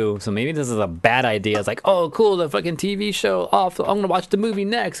MCU. So maybe this is a bad idea. It's like, oh, cool, the fucking TV show off. I'm gonna watch the movie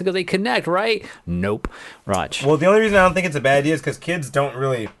next because they connect, right? Nope. Watch. Well, the only reason I don't think it's a bad idea is because kids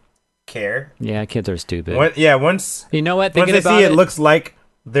care. Yeah, kids are stupid. Once You know what? once Thinking they about see it looks like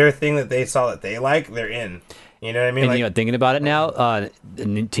their thing that they saw that they like, they're in. You know what I mean? And Like, you know, thinking about it now,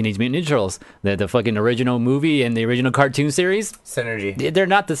 Teenage Mutant Ninja Turtles, the fucking original movie and the original cartoon series, synergy. they're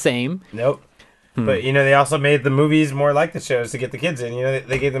not the same. Nope. But you know, they also made the movies more like the shows to get the kids in. You know,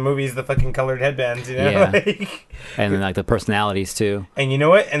 they gave the movies the fucking colored headbands. You know, Yeah. Like- And then like the personalities too. and you know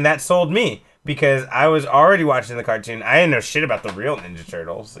what? And that sold me because I was already watching the cartoon. I didn't know shit about the real Ninja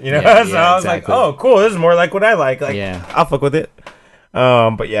Turtles. You know, Yeah, so yeah, I was exactly. like, oh, cool. This is more like what I like. Like, Yeah. I'll fuck with it.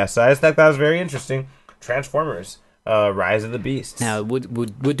 But yeah, so I just thought that was very interesting. Transformers. Rise of the Beasts. Now,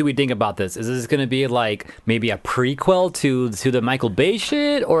 what do we think about this? Is this going to be like maybe a prequel to the Michael Bay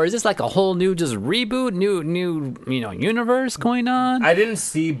shit, or is this like a whole new just reboot, new universe going on? I didn't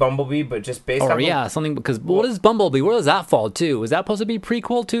see Bumblebee, but just based Or on yeah, something because what is Bumblebee? Where does that fall too? Is that supposed to be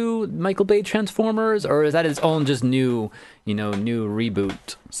prequel to Michael Bay Transformers, or is that its own just new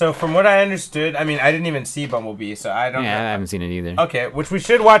reboot? So from what I understood, I mean, I didn't even see Bumblebee, so I don't Yeah, I know. haven't seen it either. Okay, which we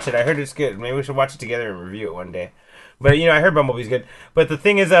should watch it. I heard it's good. Maybe we should watch it together and review it one day. But you know, I heard Bumblebee's good. But the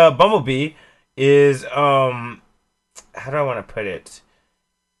thing is, Bumblebee is how do I want to put it?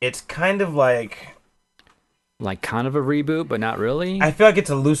 It's kind of like Like kind of a reboot, but not really. I feel like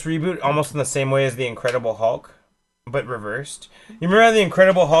it's a loose reboot, almost in the same way as the Incredible Hulk, but reversed. You remember the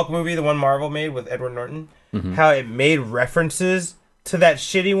Incredible Hulk movie, the one Marvel made with Edward Norton? How it made references to that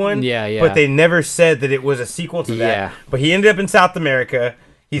shitty one? Yeah, yeah. But they never said that it was a sequel to that. Yeah. But he ended up in South America.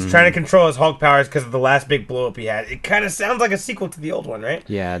 He's trying to control his Hulk powers because of the last big blow up he had. It kind of sounds like a sequel to the old one, right?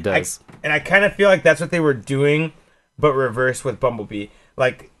 Yeah, it does. And I kind of feel like that's what they were doing, but reversed with Bumblebee.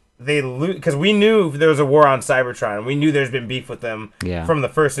 Like, they lose because we knew there was a war on Cybertron. We knew there's been beef with them Yeah. from the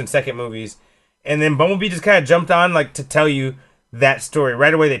first and second movies. And then Bumblebee just kind of jumped on, like, to tell you that story.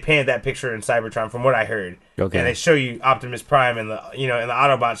 Right away, they painted that picture in Cybertron from what I heard. Okay. And they show you Optimus Prime and the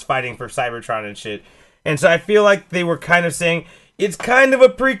Autobots fighting for Cybertron and shit. And so I feel like they were kind of saying, it's kind of a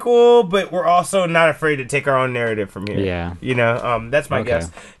prequel, but we're also not afraid to take our own narrative from here. Yeah. You know, that's my Okay. guess.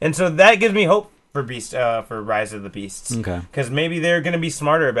 And so that gives me hope for for Rise of the Beasts. Okay. Because maybe they're going to be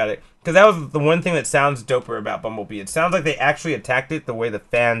smarter about it. Because that was the one thing that sounds doper about Bumblebee. It sounds like they actually attacked it the way the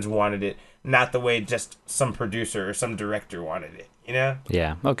fans wanted it, not the way just some producer or some director wanted it. You know?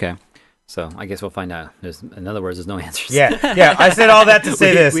 Yeah. Okay. So I guess we'll find out. In other words, there's no answers. Yeah. I said all that to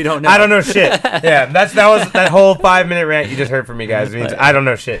say this. we don't know. I don't know shit. Yeah, that whole 5-minute rant you just heard from me, guys. It means I don't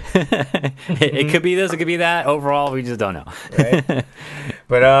know shit. it could be this. It could be that. Overall, we just don't know. Right?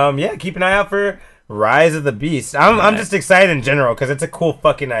 But yeah, keep an eye out for Rise of the Beast. I'm just excited in general because it's a cool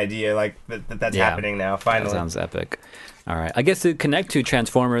fucking idea. Like that's Yeah. happening now. That Finally. sounds epic. All right. I guess to connect to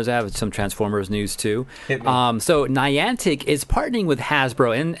Transformers, I have some Transformers news too. Hit me. So Niantic is partnering with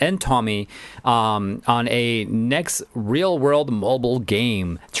Hasbro and Tommy on a next real-world mobile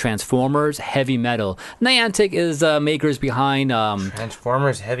game, Transformers Heavy Metal. Niantic is makers behind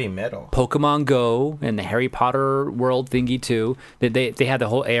Transformers Heavy Metal. Pokemon Go and the Harry Potter world thingy too. They had the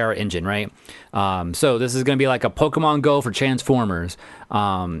whole AR engine, right? So this is going to be like a Pokemon Go for Transformers.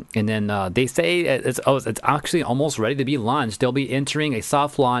 And then they say it's actually almost ready to be launched. They'll be entering a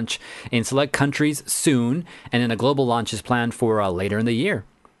soft launch in select countries soon, and then a global launch is planned for later in the year.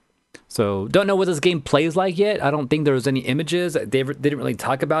 So don't know what this game plays like yet. I don't think there was any images. They didn't really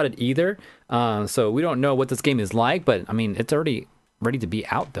talk about it either. So we don't know what this game is like, but I mean, it's already ready to be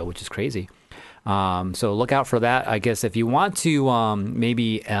out though, which is crazy. So look out for that. I guess if you want to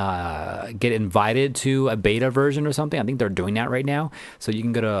maybe get invited to a beta version or something, I think they're doing that right now. So you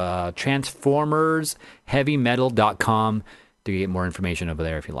can go to transformersheavymetal.com to get more information over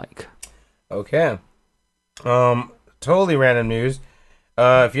there if you like. Okay. Totally random news.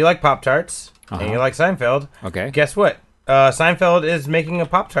 If you like Pop-Tarts and you like Seinfeld, Okay. guess what? Seinfeld is making a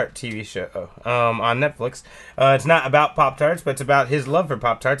Pop-Tart TV show on Netflix. It's not about Pop-Tarts, but it's about his love for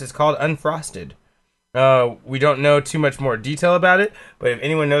Pop-Tarts. It's called Unfrosted. We don't know too much more detail about it, but if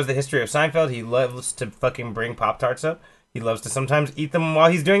anyone knows the history of Seinfeld, he loves to fucking bring Pop-Tarts up. He loves to sometimes eat them while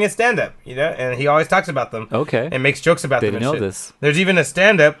he's doing his stand-up, you know, and he always talks about them. Okay. And makes jokes about them Didn't and know shit. this. There's even a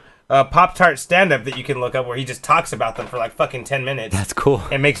stand-up, Pop-Tart stand-up that you can look up where he just talks about them for like fucking 10 minutes. That's cool.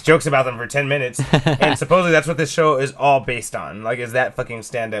 And makes jokes about them for 10 minutes. And supposedly that's what this show is all based on. Like, is that fucking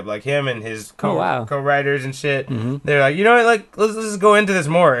stand-up. Like, him and his wow. co-writers and shit. They're like, you know what, like, let's just go into this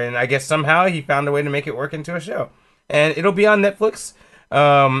more. And I guess somehow he found a way to make it work into a show. And it'll be on Netflix.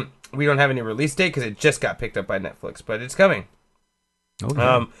 We don't have any release date because it just got picked up by Netflix. But it's coming.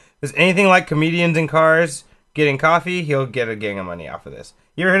 Okay. If there's anything like Comedians in Cars, getting coffee, he'll get a gang of money off of this.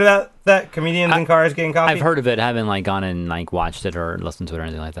 You ever heard of that comedians in cars getting coffee? I've heard of it. I haven't like gone and like watched it or listened to it or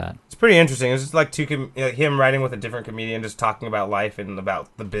anything like that. It's pretty interesting. It's just like him riding with a different comedian, just talking about life and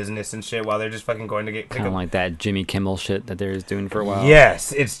about the business and shit while they're just fucking going to get Kind of like that Jimmy Kimmel shit that they're doing for a while.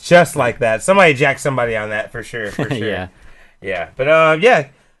 Yes, it's just like that. Somebody jacked somebody on that for sure. For sure. Yeah. But yeah,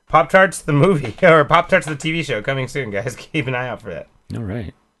 Pop-Tarts the movie or Pop-Tarts the TV show coming soon, guys. Keep an eye out for that. All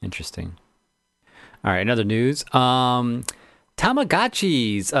right. Interesting. All right. Another news.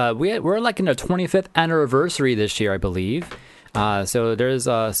 Tamagotchis. We're like in our 25th anniversary this year, I believe. So there's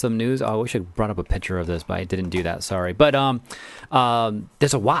some news. I wish I brought up a picture of this, but I didn't do that. Sorry. But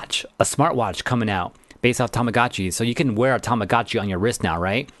there's a smartwatch coming out based off Tamagotchi. So you can wear a Tamagotchi on your wrist now,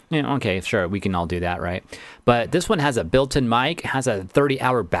 right? Yeah, okay, sure. We can all do that, right? But this one has a built-in mic, has a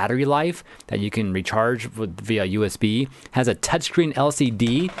 30-hour battery life that you can recharge via USB, has a touchscreen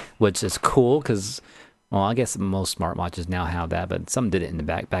LCD, which is cool because... Well, I guess most smartwatches now have that, but some did it in the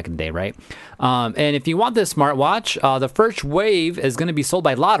back in the day, right? And if you want this smartwatch, the first wave is going to be sold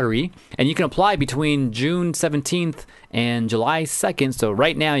by lottery, and you can apply between June 17th and July 2nd. So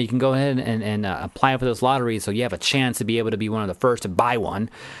right now, you can go ahead and apply for this lottery, so you have a chance to be able to be one of the first to buy one.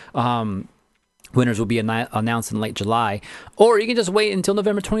 Winners will be announced in late July, or you can just wait until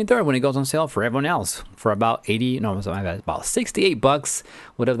November 23rd when it goes on sale for everyone else for about about $68,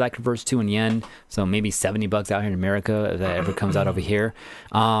 whatever that converts to in yen. So maybe $70 out here in America if that ever comes out over here.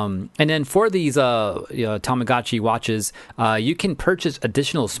 And then for these Tamagotchi watches, you can purchase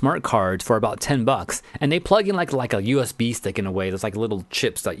additional smart cards for about $10, and they plug in like a USB stick in a way. There's like little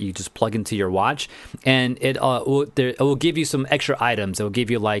chips that you just plug into your watch, and it will give you some extra items. It will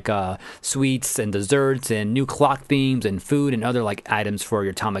give you like sweets and desserts and new clock themes and food and other like items for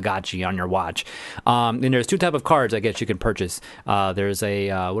your Tamagotchi on your watch. And there's two type of cards I guess you can purchase. There's a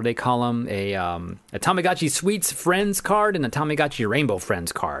what do they call them? A Tamagotchi Sweets Friends card and a Tamagotchi Rainbow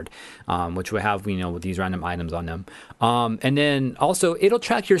Friends card, which will have with these random items on them. And then also it'll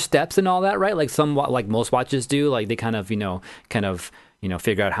track your steps and all that, right? Like most watches do. Like they kind of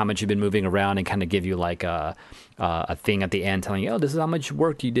figure out how much you've been moving around and kind of give you like a thing at the end telling you, oh, this is how much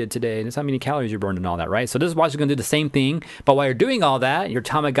work you did today. This is how many calories you burned and all that, right? So this watch is going to do the same thing. But while you're doing all that, your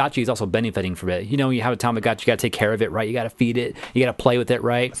Tamagotchi is also benefiting from it. You have a Tamagotchi, you got to take care of it, right? You got to feed it. You got to play with it,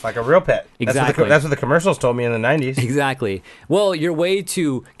 right? It's like a real pet. Exactly. That's what the commercials told me in the 90s. Exactly. Well, your way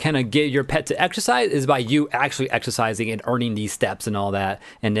to kind of get your pet to exercise is by you actually exercising and earning these steps and all that.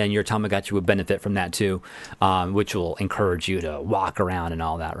 And then your Tamagotchi will benefit from that too, which will encourage you to walk around and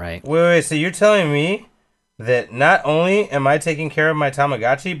all that, right? Wait. So you're telling me that not only am I taking care of my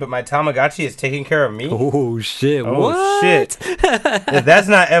Tamagotchi, but my Tamagotchi is taking care of me? Oh, shit. Oh, what? shit. If that's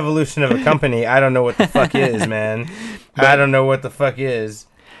not evolution of a company, I don't know what the fuck is, man. I don't know what the fuck is.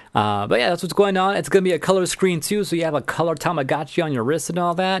 But yeah, that's what's going on. It's going to be a color screen too, so you have a color Tamagotchi on your wrist and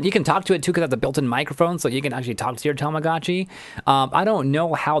all that. You can talk to it too because it has a built-in microphone, so you can actually talk to your Tamagotchi. I don't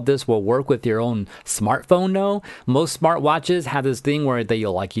know how this will work with your own smartphone though. Most smartwatches have this thing where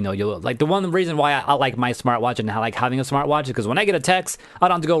you'll like the one reason why I like my smartwatch and I like having a smartwatch is because when I get a text, I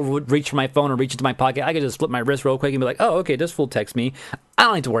don't have to go reach for my phone or reach into my pocket. I can just flip my wrist real quick and be like, oh, okay, this fool text me. I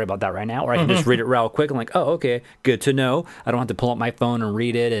don't need to worry about that right now, or I can just read it real quick. I'm like, oh, okay, good to know. I don't have to pull up my phone and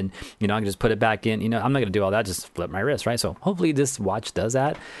read it, and I can just put it back in. I'm not gonna do all that. Just flip my wrist, right? So hopefully this watch does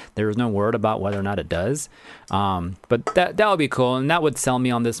that. There is no word about whether or not it does, but that would be cool, and that would sell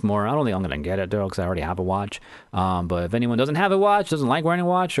me on this more. I don't think I'm gonna get it though, because I already have a watch. But if anyone doesn't have a watch, doesn't like wearing a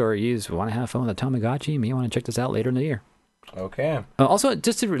watch, or you just want to have fun with a Tamagotchi, you want to check this out later in the year. Okay. Also,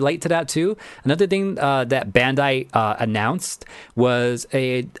 just to relate to that too, another thing that Bandai announced was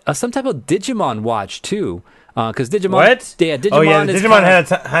some type of Digimon watch too. Because Digimon, what? Yeah, Digimon. Oh yeah, Digimon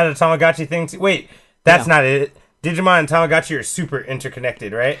had a Tamagotchi thing too. Wait, that's not it. Digimon and Tamagotchi are super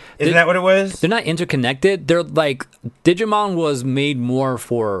interconnected, right? Isn't that what it was? They're not interconnected. They're like Digimon was made more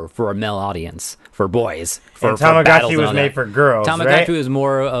for a male audience, for boys. And Tamagotchi was made for girls, Tamagotchi right? was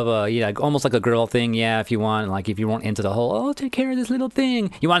more of a almost like a girl thing. Yeah, if you weren't into the whole take care of this little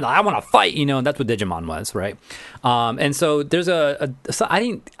thing, I want to fight. That's what Digimon was, right? And so there's I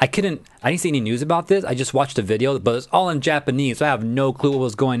didn't see any news about this. I just watched the video, but it's all in Japanese, so I have no clue what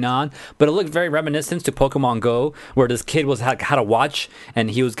was going on. But it looked very reminiscent to Pokemon Go, where this kid had a watch and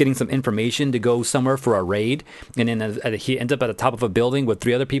he was getting some information to go somewhere for a raid, and then he ended up at the top of a building with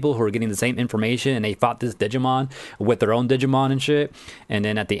 3 other people who were getting the same information, and they fought this Digimon with their own Digimon and shit. And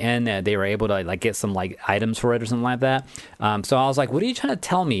then at the end, they were able to get some items for it or something like that. So I was like, what are you trying to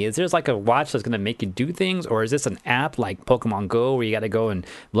tell me? Is there a watch that's going to make you do things, or is this an app like Pokemon Go where you got to go and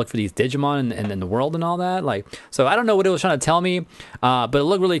look for these Digimon and in the world and all that? So I don't know what it was trying to tell me, but it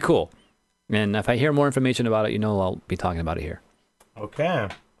looked really cool. And if I hear more information about it, I'll be talking about it here. Okay.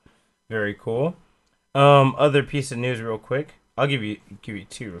 Very cool. Other piece of news real quick. I'll give you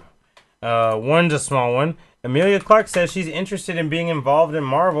two. One's a small one. Emilia Clarke says she's interested in being involved in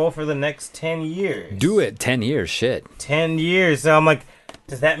Marvel for the next 10 years. Do it. 10 years. Shit. 10 years. So I'm like,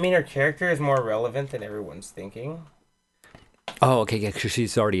 does that mean her character is more relevant than everyone's thinking? Oh, okay. Yeah, because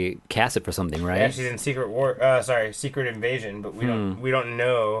she's already casted for something, right? Yeah, she's in Secret Invasion, but we don't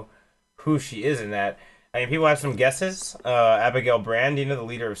know who she is in that. I mean, people have some guesses. Abigail Brand, the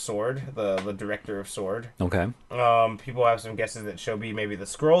leader of Sword, the director of Sword. Okay. People have some guesses that she'll be maybe the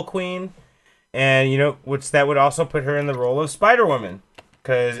Skrull Queen, and which that would also put her in the role of Spider-Woman,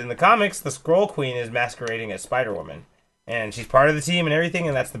 because in the comics, the Skrull Queen is masquerading as Spider-Woman, and she's part of the team and everything,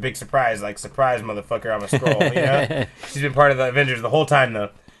 and that's the big surprise. Like, surprise, motherfucker, I'm a Skrull. She's been part of the Avengers the whole time though,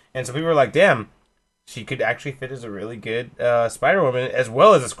 and so people were like, damn, she could actually fit as a really good Spider-Woman as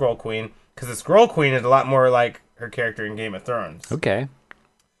well as a Skrull Queen. Because the Skrull Queen is a lot more like her character in Game of Thrones. Okay.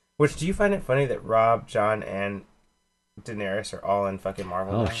 Which, do you find it funny that Rob, Jon, and Daenerys are all in fucking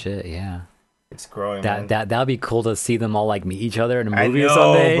Marvel Oh, now? shit, yeah. It's growing, man. That'd be cool to see them all, like, meet each other in a movie I know, or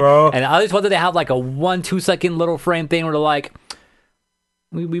something. Bro. And I just wanted to have, like, a 1-2 second little frame thing where they're like,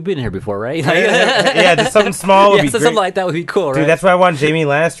 we've been here before, right? Yeah, just something small would Yeah, be so great. something like that would be cool, right? Dude, that's why I want Jamie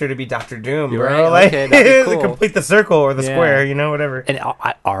Lannister to be Doctor Doom, You're bro. right. Like, Okay, that'd be to cool. complete the circle or the Yeah. square, whatever. And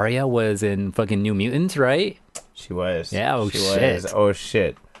Arya was in fucking New Mutants, right? She was. Yeah, oh, she shit. Was. Oh,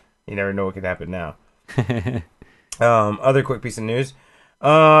 shit. You never know what could happen now. Other quick piece of news.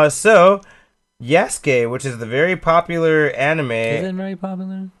 So, Yasuke, which is the very popular anime. Is it very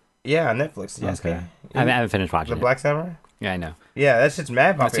popular? Yeah, on Netflix. Yasuke. Okay. I haven't finished watching The it. Black Samurai? Yeah, I know. Yeah, that shit's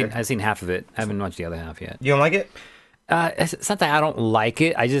mad popular. I've seen half of it. I haven't watched the other half yet. You don't like it? It's not that I don't like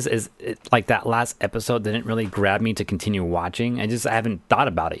it. I just like that last episode didn't really grab me to continue watching. I haven't thought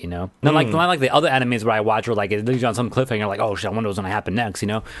about it, Not like the other animes where I watch where like it leaves you on some cliffhanger, like, oh shit, I wonder what's gonna happen next,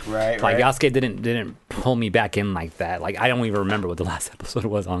 Right. Like Yasuke didn't pull me back in like that. Like I don't even remember what the last episode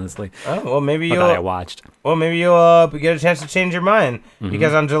was, honestly. Oh, well, maybe But that I watched. Well, maybe you'll get a chance to change your mind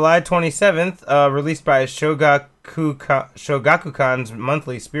because on July 27th, released by Shogakukan's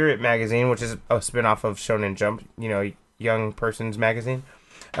monthly Spirit magazine, which is a spin-off of Shonen Jump, young person's magazine.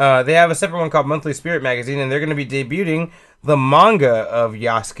 They have a separate one called Monthly Spirit magazine, and they're going to be debuting the manga of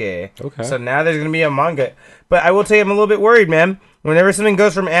Yasuke. Okay. So now there's going to be a manga. But I will tell you, I'm a little bit worried, man. Whenever something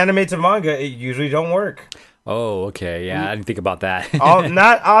goes from anime to manga, it usually don't work. Oh, okay. Yeah, I didn't think about that.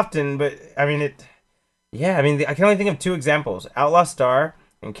 Not often, but I mean it. Yeah, I mean I can only think of two examples: Outlaw Star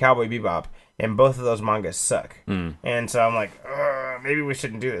and Cowboy Bebop, and both of those mangas suck. And so I'm like, maybe we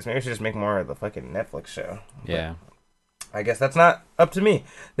shouldn't do this. Maybe we should just make more of the fucking Netflix show. Yeah. I guess that's not up to me.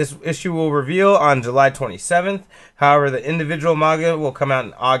 This issue will reveal on July 27th. However, the individual manga will come out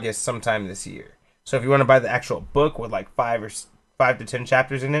in August sometime this year. So if you want to buy the actual book with like 5 to 10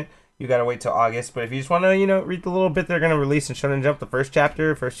 chapters in it, you gotta wait till August. But if you just want to, read the little bit they're gonna release in Shonen Jump, the first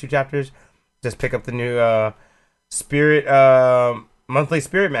 2 chapters, just pick up the new Spirit monthly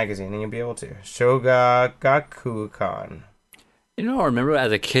Spirit magazine, and you'll be able to. Shogakukan. What I remember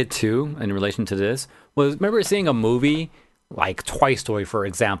as a kid too, in relation to this, was remember seeing a movie like Toy Story, for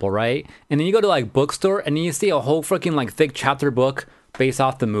example, right? And then you go to like bookstore and then you see a whole freaking like thick chapter book based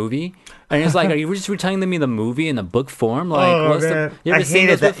off the movie, and it's like, are you just retelling me the movie in the book form? Like, what's man. the? You ever I seen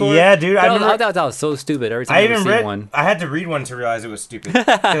hated this that. before? Yeah, dude. I thought that was so stupid. Every time I I even see read one. I had to read one to realize it was stupid.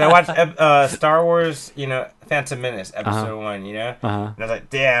 Because I watched Star Wars, Phantom Menace episode 1, And I was like,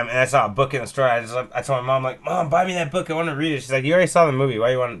 damn. And I saw a book in the store. I told my mom, like, Mom, buy me that book. I want to read it. She's like, you already saw the movie.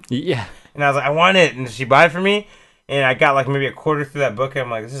 Why you want it? Yeah. And I was like, I want it. And she bought it for me. And I got like maybe a quarter through that book, and I'm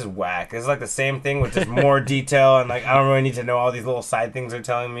like, this is whack. This is like the same thing with just more detail, and like I don't really need to know all these little side things they're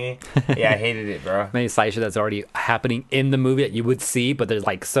telling me. Yeah, I hated it, bro. Many side shit that's already happening in the movie that you would see, but there's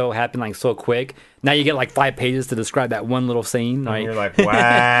like so quick. Now you get like 5 pages to describe that one little scene. And you're like,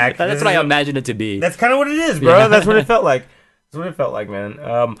 whack. That's what I imagine it to be. That's kind of what it is, bro. Yeah. That's what it felt like. That's what it felt like, man.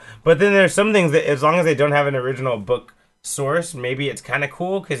 But then there's some things that, as long as they don't have an original book source, maybe it's kind of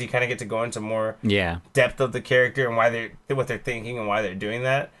cool because you kind of get to go into more depth of the character and what they're thinking and why they're doing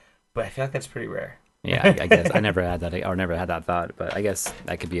that. But I feel like that's pretty rare. Yeah, I guess I never had that thought, but I guess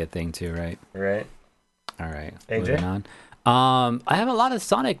that could be a thing too, right? Right. All right. AJ? Moving on. I have a lot of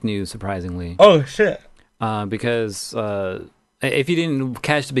Sonic news, surprisingly. Oh shit. Because if you didn't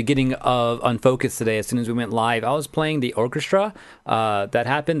catch the beginning of Unfocused today, as soon as we went live, I was playing the orchestra that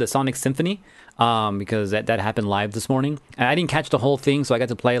happened, the Sonic Symphony, because that happened live this morning. And I didn't catch the whole thing, so I got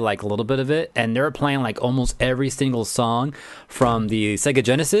to play like a little bit of it. And they were playing like almost every single song from the Sega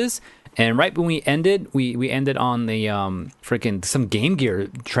Genesis. And right when we ended, we ended on the freaking some Game Gear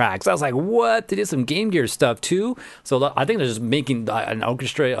tracks. I was like, what? They did some Game Gear stuff too? So I think they're just making an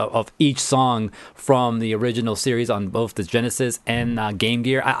orchestra of each song from the original series on both the Genesis and Game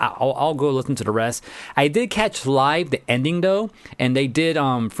Gear. I'll go listen to the rest. I did catch live the ending though, and they did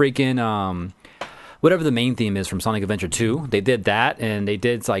whatever the main theme is from Sonic Adventure 2. They did that, and they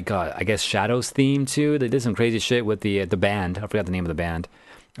did like I guess Shadow's theme too. They did some crazy shit with the band. I forgot the name of the band.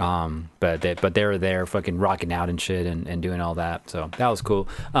 But they were there fucking rocking out and shit and doing all that, so that was cool.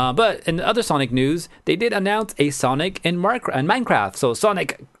 But in other Sonic news, they did announce a Sonic in Minecraft. So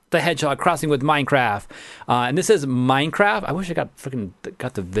Sonic the Hedgehog crossing with Minecraft, and this is Minecraft. I wish I got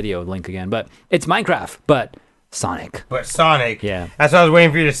the video link again, but it's Minecraft, but Sonic. But Sonic. Yeah. That's what I was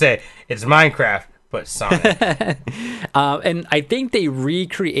waiting for you to say. It's Minecraft, but Sonic. And I think they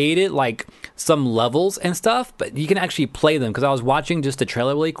recreated like some levels and stuff, but you can actually play them, because I was watching just the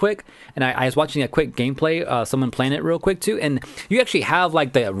trailer really quick, and I was watching a quick gameplay, someone playing it real quick too, and you actually have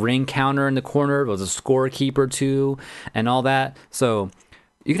like the ring counter in the corner. There's a scorekeeper too, and all that. So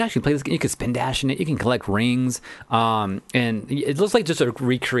you can actually play this game. You can spin dash in it. You can collect rings. And it looks like just a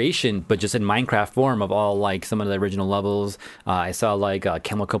recreation, but just in Minecraft form of all like some of the original levels. I saw like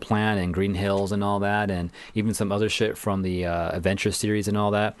Chemical Plant and Green Hills and all that, and even some other shit from the Adventure series and all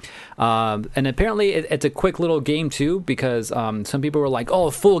that. And apparently it's a quick little game too, because some people were like,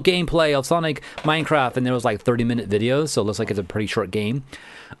 oh, full gameplay of Sonic Minecraft, and there was like 30-minute videos, so it looks like it's a pretty short game.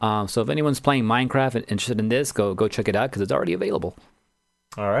 So if anyone's playing Minecraft and interested in this, go check it out, because it's already available.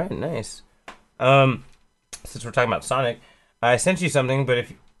 All right, nice. Since we're talking about Sonic, I sent you something, but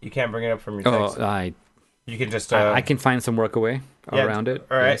if you can't bring it up from your text, you can just... I can find some workaway around it.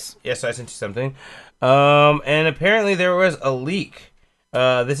 All right. Yes, I sent you something. And apparently there was a leak.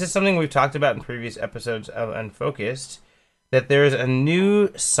 This is something we've talked about in previous episodes of Unfocused, that there is a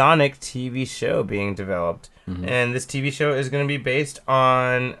new Sonic TV show being developed. Mm-hmm. And this TV show is going to be based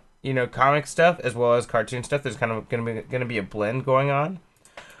on, comic stuff as well as cartoon stuff. There's kind of going to be a blend going on.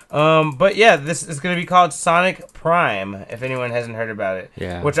 But yeah, this is going to be called Sonic Prime, if anyone hasn't heard about it.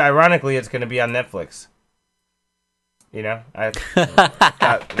 Yeah. Which, ironically, it's going to be on Netflix. I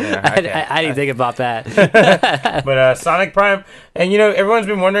didn't think about that. But Sonic Prime, and everyone's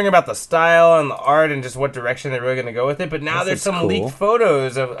been wondering about the style and the art and just what direction they're really going to go with it. But now there's some leaked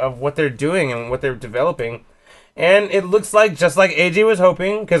photos of what they're doing and what they're developing. And it looks like, just like AJ was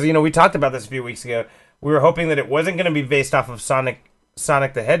hoping, because, we talked about this a few weeks ago, we were hoping that it wasn't going to be based off of Sonic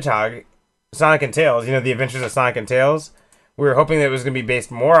the Hedgehog, Sonic and Tails, the Adventures of Sonic and Tails. We were hoping that it was going to be based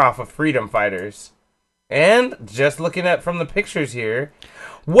more off of Freedom Fighters. And just looking at from the pictures here,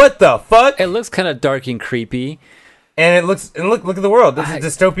 what the fuck? It looks kind of dark and creepy. And look at the world. This is a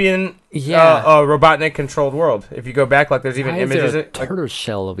dystopian, Robotnik controlled world. If you go back, like there's even images. Is there a turtle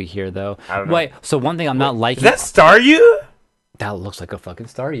shell over here though? I don't know. Wait, so one thing I'm not liking. Is that Staryu? That looks like a fucking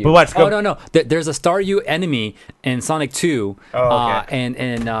Staryu. But watch, no. There's a Staryu enemy in Sonic 2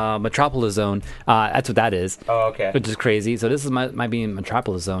 and Metropolis Zone. That's what that is. Oh, okay. Which is crazy. So this might be in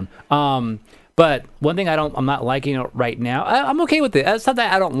Metropolis Zone. But one thing I'm not liking right now. I'm okay with it. It's not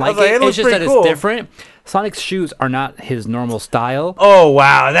that I don't like it. It's just that it's different. Sonic's shoes are not his normal style. Oh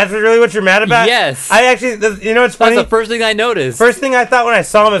wow, that's really what you're mad about? Yes. I actually, it's funny. That's the first thing I noticed. First thing I thought when I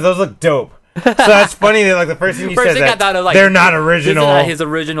saw them is those look dope. So that's funny that the first thing you said that I thought, they're not original. This is not his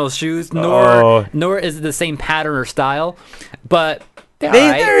original shoes, nor is it the same pattern or style. But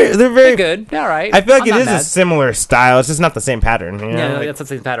they're very good. They're all right. I feel like it is a similar style. It's just not the same pattern. That's the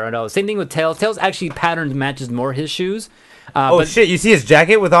same pattern. I know. Same thing with Tails. Tails actually pattern matches more his shoes. But shit! You see his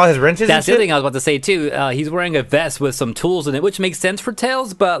jacket with all his wrenches. That's the thing I was about to say too. He's wearing a vest with some tools in it, which makes sense for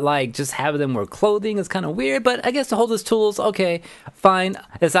Tails. But just having them wear clothing is kind of weird. But I guess to hold his tools, okay, fine.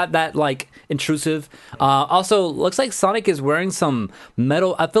 It's not that intrusive. Also, looks like Sonic is wearing some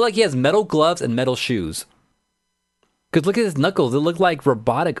metal. I feel like he has metal gloves and metal shoes. Cause look at his knuckles; they look like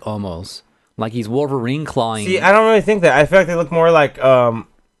robotic almost, like he's Wolverine clawing. See, I don't really think that. I feel like they look more like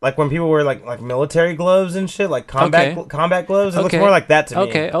like when people wear like military gloves and shit, like combat Okay. combat gloves. It looks Okay. more like that to me.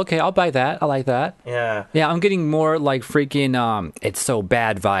 Okay, I'll buy that. I like that. Yeah. Yeah, I'm getting more like freaking it's so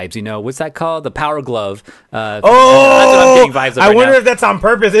bad vibes, you know. What's that called? The power glove. That's what I'm getting vibes of I right wonder now. if that's on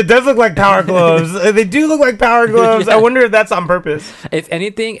purpose. It does look like power gloves. They do look like power gloves. Yeah. I wonder if that's on purpose. If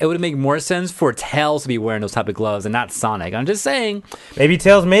anything, it would make more sense for Tails to be wearing those type of gloves and not Sonic. I'm just saying. Maybe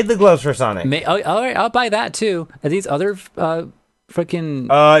Tails made the gloves for Sonic. All right, I'll buy that too. Are these other freaking?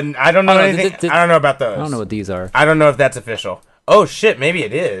 I don't know Oh, no, anything. I don't know about those. I don't know what these are. I don't know if that's official. Oh shit, maybe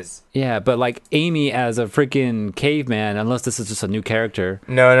it is. Yeah, but like Amy as a freaking caveman, unless this is just a new character.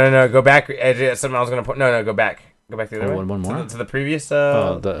 No. Go back. Something I was gonna put. No. Go back. Go back the other Oh, way. one more? To the previous.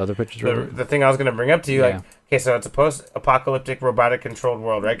 Oh, the other pictures. the thing I was gonna bring up to you. Like, Yeah. okay, so it's a post-apocalyptic robotic-controlled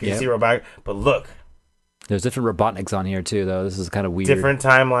world, right? 'Cause you Yep. see robotic, but look, There's different Robotniks on here too, though. This is kind of weird. different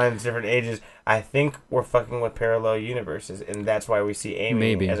timelines, different ages. I think we're fucking with parallel universes, and that's why we see Amy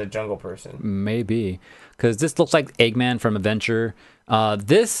Maybe. as a jungle person. Maybe. Because this looks like Eggman from Adventure.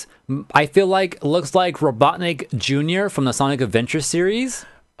 This, I feel like, looks like Robotnik Jr. from the Sonic Adventure series.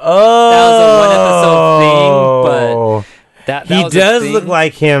 Oh, That was a one-episode thing, but that he was a does thing. look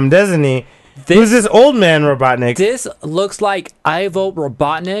like him, doesn't he? Who's this old man Robotnik? This looks like Ivo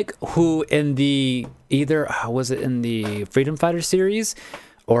Robotnik, who in the was it in the Freedom Fighter series,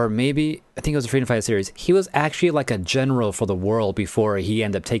 or maybe I think it was the Freedom Fighter series. He was actually like a general for the world before he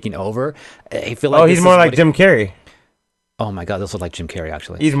ended up taking over. I feel like Oh, he's more like Jim Carrey. Oh my god, this looks like Jim Carrey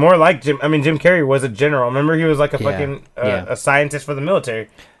actually. He's more like Jim. I mean, Jim Carrey was a general. Remember, he was like a Yeah, fucking yeah. a scientist for the military.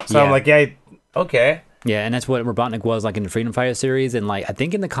 So Yeah. I'm like, yeah, okay. Yeah, and that's what Robotnik was like in the Freedom Fighter series, and like I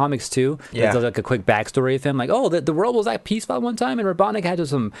think in the comics too. Yeah. There's like a quick backstory of him, like, oh, the world was like peaceful at one time, and Robotnik had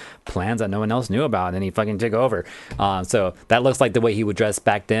just some plans that no one else knew about, and he fucking took over. So that looks like the way he would dress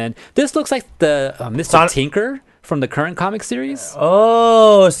back then. This looks like the Mr. Tinker from the current comic series.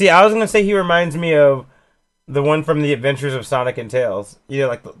 Oh, see, I was gonna say he reminds me of the one from the Adventures of Sonic and Tails. You know,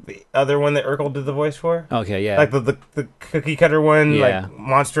 like the other one that Urkel did the voice for. Okay, yeah. Like the cookie cutter one, Yeah. like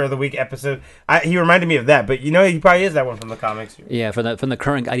Monster of the Week episode. He reminded me of that, but you know, he probably is that one from the comics. Yeah, from the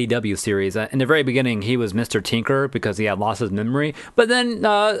current IDW series. In the very beginning, he was Mr. Tinker because he had lost his memory. But then,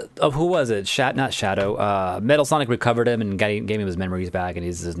 who was it? Not Shadow. Metal Sonic recovered him and gave him his memories back, and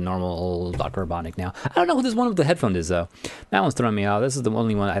he's his normal old Dr. Robotnik now. I don't know who this one with the headphone is, though. That one's throwing me out. This is the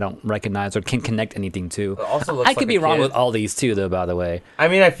only one I don't recognize or can connect anything to. Also looks I could like be a wrong kid. with all these, too, though, by the way. I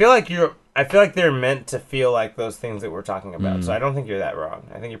mean, I feel like they're meant to feel like those things that we're talking about. Mm. So I don't think you're that wrong.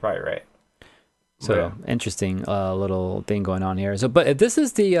 I think you're probably right. So, interesting little thing going on here. So, but if this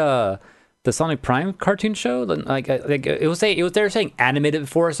is the Sonic Prime cartoon show, then like it was they were saying animated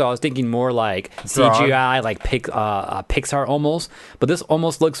before, so I was thinking more like Drawn. CGI, like Pixar almost. But this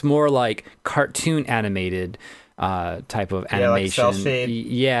almost looks more like cartoon animated type of Yeah, like animation. cell shade.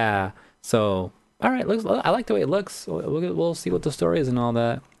 Yeah. So, all right, I like the way it looks. We'll see what the story is and all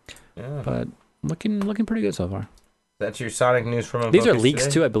that. Yeah. But looking pretty good so far. That's your Sonic news from These are Unfocused leaks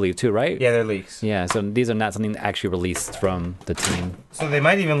today? too, I believe, too, right? Yeah, they're leaks. Yeah, so these are not something actually released from the team. So they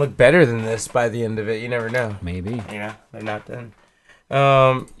might even look better than this by the end of it. You never know. Maybe. Yeah, they're not done.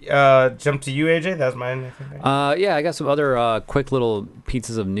 Jump to you, AJ. That was mine. I think, right? Yeah, I got some other quick little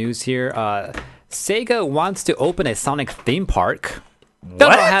pieces of news here. Sega wants to open a Sonic theme park.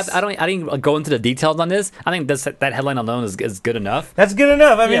 I didn't go into the details on this. I think that headline alone is good enough. That's good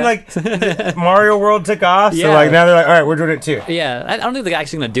enough. I mean, Yeah. like Mario World took off, so Yeah. like now they're like, all right, we're doing it too. Yeah, I don't think they're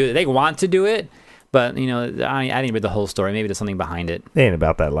actually going to do it. They want to do it, but you know, I didn't read the whole story. Maybe there's something behind it. They ain't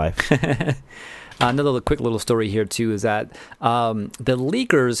about that life. Another quick little story here too is that the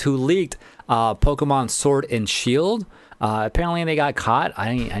leakers who leaked Pokemon Sword and Shield, apparently they got caught.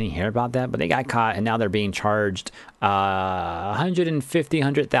 I didn't hear about that, but they got caught, and now they're being charged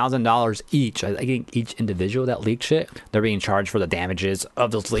 $100,000 each. I think each individual that leaked shit, they're being charged for the damages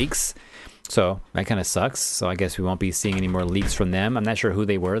of those leaks. So that kind of sucks. So I guess we won't be seeing any more leaks from them. I'm not sure who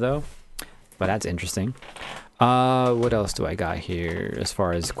they were though, but that's interesting. What else do I got here as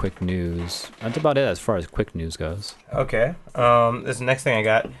far as quick news? That's about it as far as quick news goes. Okay. This next thing I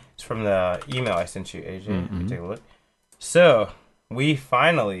got is from the email I sent you, AJ. Take a look. So we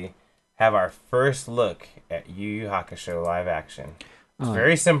finally have our first look at Yu Yu Hakusho live action. It's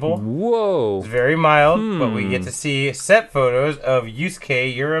very simple. Whoa. It's very mild, but we get to see set photos of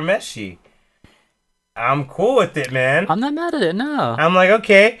Yusuke Urameshi. I'm cool with it, man. I'm not mad at it, no. I'm like,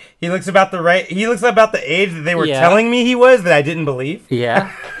 okay, he looks about the age that they were Yeah. telling me he was that I didn't believe.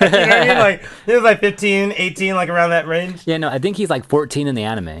 Yeah. You know what I mean? Like, he was like 15, 18, like around that range. Yeah, no, I think he's like 14 in the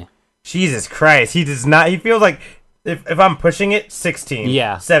anime. Jesus Christ, he does not. He feels like if I'm pushing it, 16.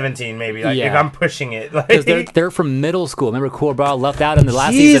 Yeah. 17 maybe. Like if Yeah. I'm pushing it, like Because they're from middle school. Remember, Cool Bra left out in the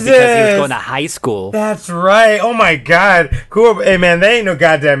last season because he was Jesus. going to high school. That's right. Oh my God. Cool. Hey man, they ain't no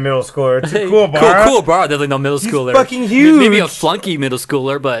goddamn middle schooler. It's a cool bar. Cool Bra, definitely no middle schooler. fucking huge. Maybe a flunky middle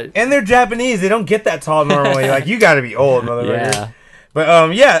schooler, but And they're Japanese. They don't get that tall normally. Like you got to be old, motherfucker. yeah.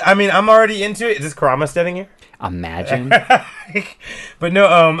 But yeah. I mean, I'm already into it. Is this Kurama standing here? Imagine. But no.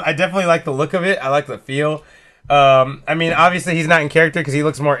 I definitely like the look of it. I like the feel. I mean, obviously he's not in character because he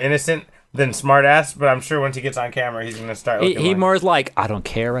looks more innocent than smartass. But I'm sure once he gets on camera, he's gonna start. He Looking more is like, I don't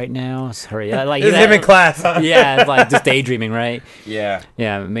care right now. Sorry, like It's him in class. Huh? Yeah, it's like just daydreaming, right? Yeah.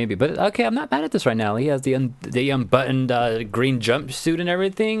 Yeah, maybe. But okay, I'm not mad at this right now. He has the unbuttoned green jumpsuit and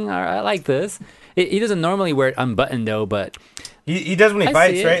everything. I like this. He doesn't normally wear it unbuttoned though, but He does when he I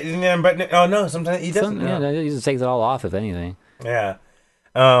fights, see it. right? Isn't he unbuttoned? Oh no, sometimes he doesn't. yeah, he just takes it all off if anything. Yeah.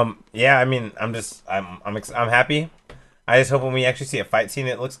 Yeah. I mean, I'm happy. I just hope when we actually see a fight scene,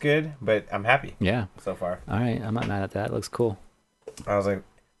 it looks good. But I'm happy Yeah. so far. All right, I'm not mad at that. It looks cool. I was like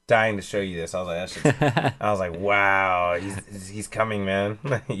dying to show you this. I was like, that's just, I was like, wow, he's coming, man.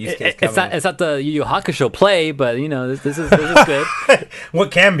 Yusuke's coming. It's not the Yu Yu Hakusho play, but you know this is good.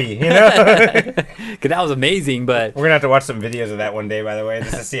 What can be, you know? 'Cause that was amazing, but We're gonna have to watch some videos of that one day, by the way,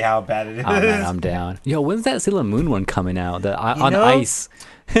 just to see how bad it is. oh man, I'm down. Yo, when's that Sailor Moon one coming out? On know? ice.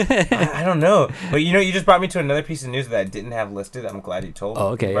 I don't know, but you know, you just brought me to another piece of news that I didn't have listed. I'm glad you told me. Oh,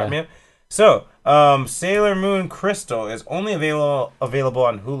 okay, You brought yeah. me up. So, Sailor Moon Crystal is only available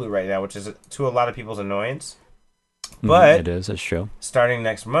on Hulu right now, which is to a lot of people's annoyance. But it is. That's true. starting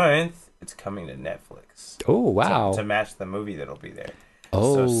next month, it's coming to Netflix. Oh wow. To match the movie that'll be there.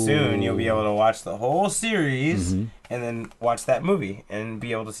 Oh. So soon you'll be able to watch the whole series Mm-hmm. and then watch that movie and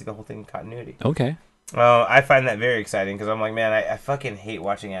be able to see the whole thing in continuity. Okay. I find that very exciting because I'm like, man, I fucking hate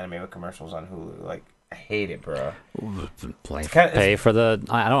watching anime with commercials on Hulu. Like, I hate it, bro. Pay for the.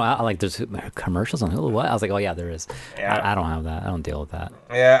 I like there's commercials on Hulu. What? I was like, oh yeah, there is. Yeah. I don't have that. I don't deal with that.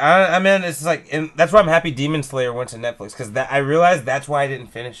 Yeah, I mean, it's like, and that's why I'm happy Demon Slayer went to Netflix because I realized that's why I didn't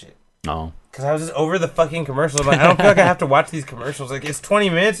finish it. Oh. Because I was just over the fucking commercials. I'm like, I don't feel like I have to watch these commercials. Like, it's 20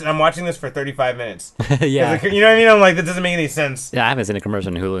 minutes and I'm watching this for 35 minutes. Yeah. Like, you know what I mean? I'm like, that doesn't make any sense. Yeah, I haven't seen a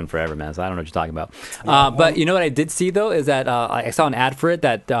commercial on Hulu in forever, man. So I don't know what you're talking about. But you know what I did see though is that I saw an ad for it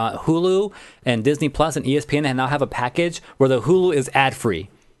that Hulu and Disney Plus and ESPN now have a package where the Hulu is ad free.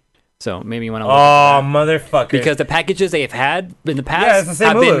 So maybe you want to look Oh, at that. motherfucker. Because the packages they've had in the past Yeah, it's the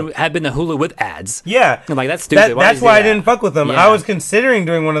same Hulu. have been the Hulu with ads. Yeah. I'm like, that's stupid. That's why I didn't fuck with them. Yeah. I was considering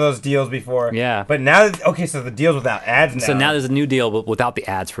doing one of those deals before. Yeah. But now, okay, so the deal's without ads now. So now there's a new deal without the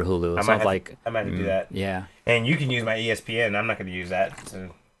ads for Hulu. I So might I'm have like, I might have to do that. yeah. And you can use my ESPN. I'm not going to use that. So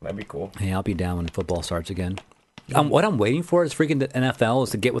that'd be cool. Hey, I'll be down when football starts again. What I'm waiting for is freaking the NFL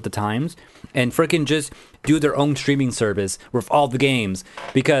is to get with the times and freaking just do their own streaming service with all the games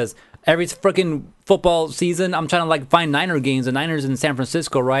because every freaking football season, I'm trying to like find Niner games. The Niners in San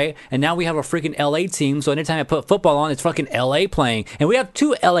Francisco, right? And now we have a freaking LA team. So anytime I put football on, it's fucking LA playing. And we have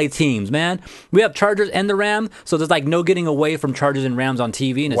two LA teams, man. We have Chargers and the Rams. So there's like no getting away from Chargers and Rams on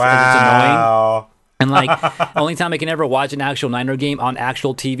TV, and it's annoying. Wow. And like, only time I can ever watch an actual Niner game on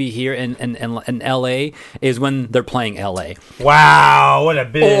actual TV here in LA is when they're playing LA. Wow. What a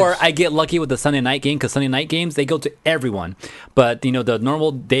bitch. Or I get lucky with the Sunday night game because Sunday night games, they go to everyone. But, you know, the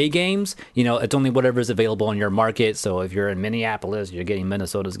normal day games, you know, it's only whatever's available in your market. So if you're in Minneapolis, you're getting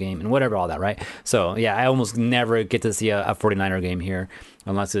Minnesota's game and whatever, all that, right? So, yeah, I almost never get to see a 49er game here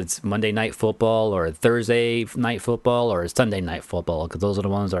unless it's Monday night football or Thursday night football or Sunday night football because those are the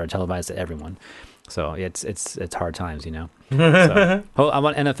ones that are televised to everyone. So it's hard times, you know. So I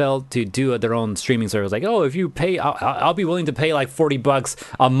want NFL to do their own streaming service. Like, oh, if you pay, I'll be willing to pay like $40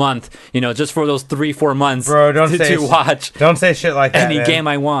 a month, you know, just for those 3-4 months, Bro, to watch Don't say shit like that. any man. game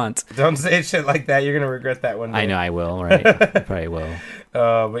I want. Don't say shit like that. You're gonna regret that one day. I know I will, right? I probably will.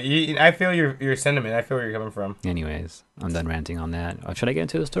 But I feel your sentiment. I feel where you're coming from. Anyways, I'm done ranting on that. Should I get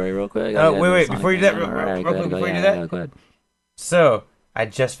into the story real quick? Wait. Before you do that, real quick, before you do that. Go ahead. So I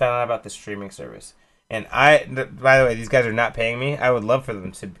just found out about the streaming service. And by the way, these guys are not paying me. I would love for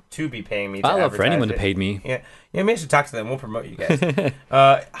them to be paying me. I'd love for advertise anyone it. to pay me. Yeah, maybe I should talk to them. We'll promote you guys.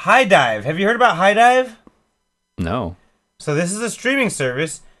 High Dive. Have you heard about High Dive? No. So this is a streaming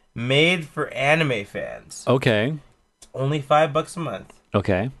service made for anime fans. Okay. It's only $5 a month.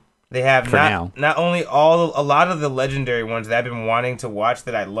 Okay. They have For now. not only a lot of the legendary ones that I've been wanting to watch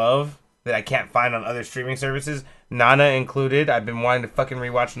that I love that I can't find on other streaming services, Nana included. I've been wanting to fucking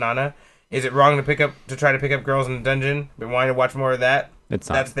rewatch Nana. Is it wrong to try to pick up Girls in the Dungeon? Been wanting to watch more of that. It's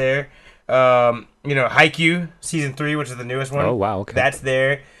not. That's there. You know, Haikyuu season 3, which is the newest one. Oh, wow, okay. That's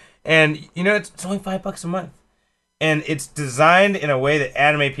there, and you know it's only $5 a month, and it's designed in a way that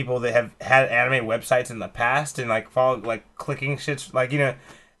anime people that have had anime websites in the past and like follow like clicking shits like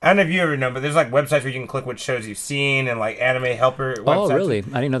I don't know if you ever know, but there's like websites where you can click what shows you've seen and like anime helper websites. Oh, really?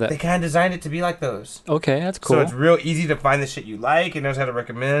 I didn't know They that. kind of designed it to be like those. Okay, that's cool. So it's real easy to find the shit you like. It knows how to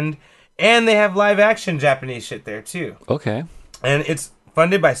recommend. And they have live action Japanese shit there too. Okay. And it's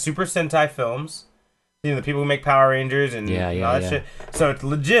funded by Super Sentai Films. The people who make Power Rangers and all that shit. So it's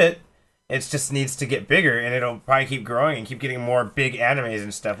legit. It just needs to get bigger, and it'll probably keep growing and keep getting more big animes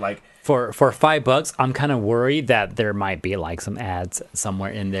and stuff. Like For $5, I'm kind of worried that there might be like some ads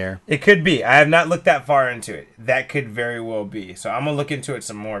somewhere in there. it could be. I have not looked that far into it. That could very well be. So I'm gonna look into it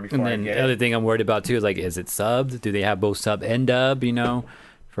some more before And I then get the other it. thing I'm worried about too is like, is it subbed? Do they have both sub and dub? You know,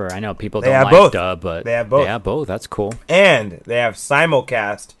 for I know people They don't have like both. dub, but They have both. They have both. That's cool. And they have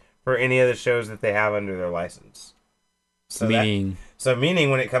simulcast for any of the shows that they have under their license. So Meaning,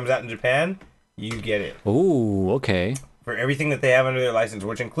 meaning when it comes out in Japan, you get it ooh, okay, for everything that they have under their license,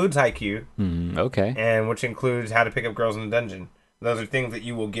 which includes Haikyuu okay. and which includes How to Pick Up Girls in the Dungeon. Those are things that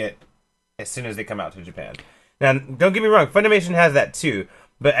you will get as soon as they come out to Japan. Now, don't get me wrong, Funimation has that too,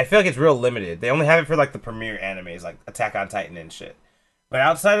 but I feel like it's real limited. They only have it for like the premier animes, like Attack on Titan and shit. But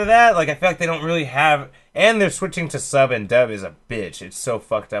outside of that, like I feel like they don't really have, and they're switching to sub and dub is a bitch. It's so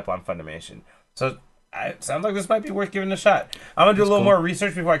fucked up on Funimation. So it sounds like this might be worth giving a shot. I'm gonna do a little more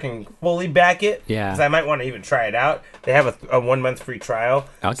research before I can fully back it. Yeah. Because I might want to even try it out. They have a 1 month free trial.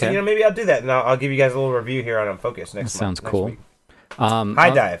 Okay. So maybe I'll do that, and I'll give you guys a little review here on Unfocus next month. Sounds next cool. week.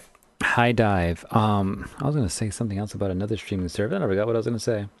 High Dive. High Dive. I was gonna say something else about another streaming service. I forgot what I was gonna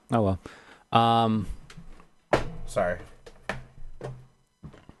say. Oh well. Sorry.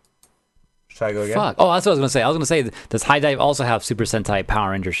 Should I go again? Fuck. Oh, that's what I was gonna say. I was gonna say, does High Dive also have Super Sentai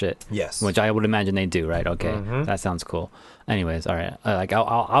Power Ranger shit? Yes. Which I would imagine they do, right? Okay, that sounds cool. Anyways, all right.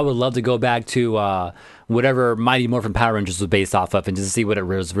 I would love to go back to whatever Mighty Morphin Power Rangers was based off of, and just see what it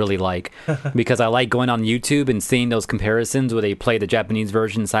was really like, because I like going on YouTube and seeing those comparisons where they play the Japanese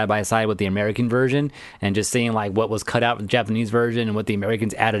version side by side with the American version, and just seeing like what was cut out of the Japanese version and what the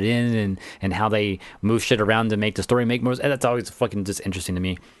Americans added in, and how they move shit around to make the story make more. And that's always fucking just interesting to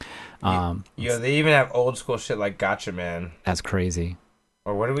me. Yo, they even have old school shit like Gotcha Man. That's crazy.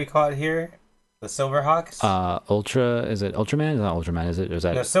 Or what do we call it here? The Silverhawks? Ultra, is it Ultraman? It's not Ultraman, is it? Or is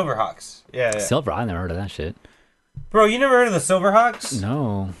that No, Silverhawks. Yeah. Silver? I never heard of that shit. Bro, you never heard of the Silverhawks?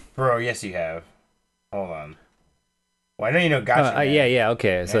 No. Bro, yes you have. Hold on. Well, I know you know Gotcha Man. Yeah,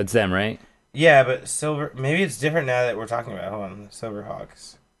 okay. So it's them, right? Yeah, but maybe it's different now that we're talking about it. Hold on. The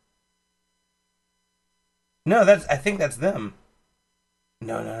Silverhawks. No, I think that's them.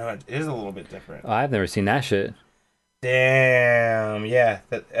 No, it is a little bit different. Oh, I've never seen that shit. Damn, yeah.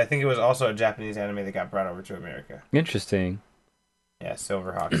 I think it was also a Japanese anime that got brought over to America. Interesting. Yeah,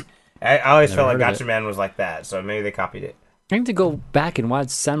 Silverhawks. I always Never felt like heard of Gotcha Man was like that, so maybe they copied it. I need to go back and watch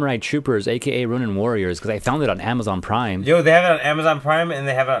Samurai Troopers, aka Ronin Warriors, because I found it on Amazon Prime. Yo, they have it on Amazon Prime and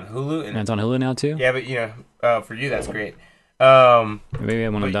they have it on Hulu. And it's on Hulu now too? Yeah, but for you that's great. Maybe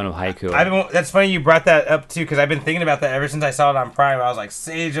when I'm done with Haiku. That's funny you brought that up too, because I've been thinking about that ever since I saw it on Prime. I was like,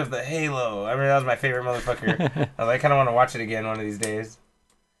 Sage of the Halo. I mean, that was my favorite motherfucker. I was like, I kind of want to watch it again one of these days.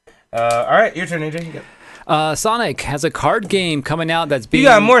 All right, your turn, AJ. You go. Sonic has a card game coming out that's being... You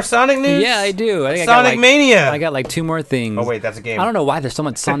got more Sonic news? Yeah, I do. I think Sonic Mania. I got like 2 more things. Oh wait, that's a game. I don't know why there's so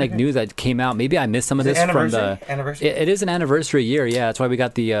much Sonic news that came out. Maybe I missed some of this from the anniversary. It is an anniversary year. Yeah, that's why we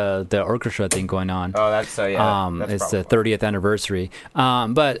got the orchestra thing going on. Oh, that's yeah. That's it's the probably 30th anniversary.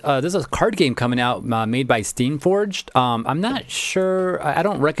 But there's a card game coming out made by Steamforged. I'm not sure. I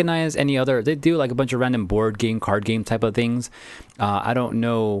don't recognize any other. They do like a bunch of random board game, card game type of things. I don't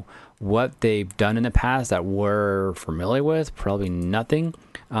know what they've done in the past that we're familiar with. Probably nothing.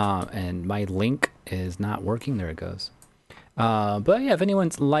 And my link is not working. There it goes. But yeah, if anyone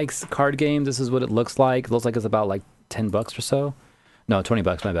likes card games, this is what it looks like. It looks like it's about like $10 or so. No,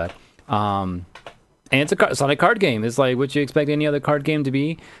 $20, my bad. And it's a Sonic card game. It's like what you expect any other card game to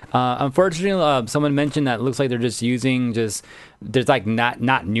be. Unfortunately, someone mentioned that it looks like they're just using there's like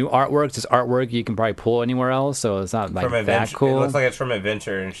not new artwork, just artwork you can probably pull anywhere else. So it's not like that cool. It looks like it's from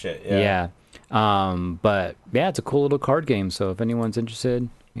Adventure and shit. Yeah. But yeah, it's a cool little card game. So if anyone's interested,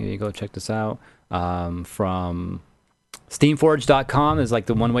 you go check this out. From Steamforge.com is like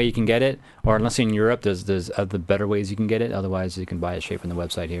the one way you can get it. Or unless you're in Europe, there's other better ways you can get it. Otherwise, you can buy it straight from the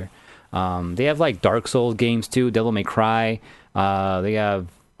website here. They have like Dark Souls games too, Devil May Cry. They have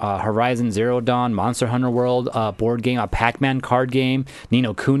Horizon Zero Dawn, Monster Hunter World board game, a Pac-Man card game, Ni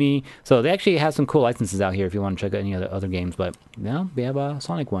no Kuni. So they actually have some cool licenses out here if you want to check out any other games. But no, we have a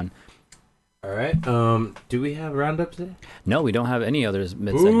Sonic one. All right. Do we have roundup today? No, we don't have any others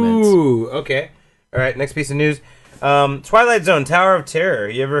mid segments. Ooh, okay. All right. Next piece of news. Twilight Zone, Tower of Terror.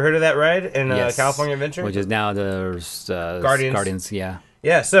 You ever heard of that ride in Yes. California Adventure? Which is now the Guardians. Yeah.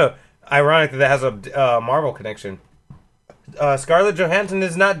 Yeah, so ironic that has a Marvel connection. Scarlett Johansson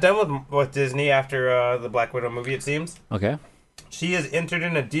is not done with Disney after the Black Widow movie, it seems. Okay. She has entered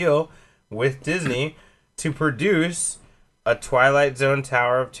in a deal with Disney to produce a Twilight Zone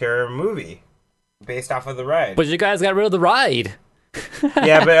Tower of Terror movie based off of the ride. But you guys got rid of the ride.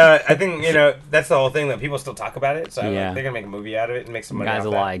 Yeah, but I think, that's the whole thing, that people still talk about it, so Yeah. they're going to make a movie out of it and make some You money guys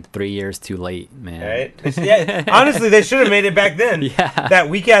off are that. like 3 years too late, man. Right? Yeah, honestly, they should have made it back then. Yeah. That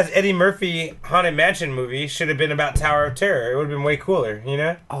weak ass Eddie Murphy Haunted Mansion movie should have been about Tower of Terror. It would have been way cooler,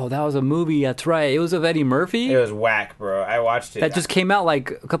 Oh, that was a movie. That's right. It was of Eddie Murphy. It was whack, bro. I watched it. That just came out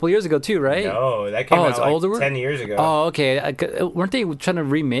like a couple years ago too, right? No, that came Oh, out it's like older? 10 years ago. Oh, okay. Weren't they trying to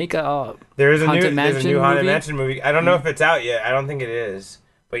remake? there's a Haunted new Haunted movie? Mansion movie. I don't know if it's out yet. I don't think it is.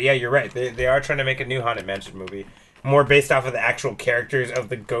 But yeah, you're right. They are trying to make a new Haunted Mansion movie. More based off of the actual characters of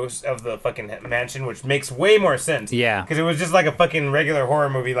the ghosts of the fucking mansion, which makes way more sense. Yeah. Because it was just like a fucking regular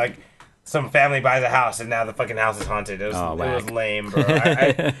horror movie, like some family buys a house and now the fucking house is haunted. It was whack. lame, bro.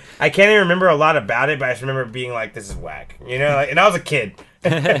 I can't even remember a lot about it, but I just remember being like, this is whack. And I was a kid.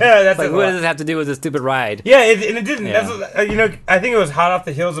 That's Like, a what lot. does this have to do with this stupid ride? Yeah, and it didn't. Yeah. That's what, I think it was hot off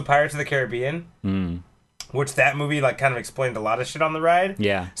the heels of Pirates of the Caribbean, which that movie like kind of explained a lot of shit on the ride.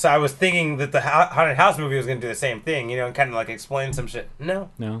 Yeah. So I was thinking that the Haunted House movie was going to do the same thing, and kind of like explain some shit. No,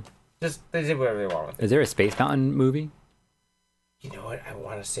 No. just they did whatever they want with it. Is there a Space Mountain movie? You know what? I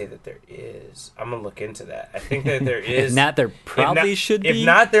want to say that there is. I'm gonna look into that. I think that there is. If not, there If probably not- should be. If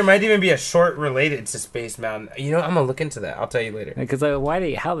not, there might even be a short related to Space Mountain. I'm gonna look into that. I'll tell you later. Because how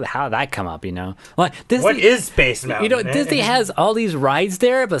did that come up? Like Disney. What is Space Mountain? Disney has all these rides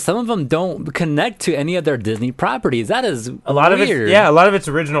there, but some of them don't connect to any of their Disney properties. That is a lot weird. of it's a lot of it's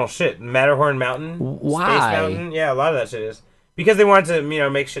original shit. Matterhorn Mountain, Why? Space Mountain, yeah, a lot of that shit is because they wanted to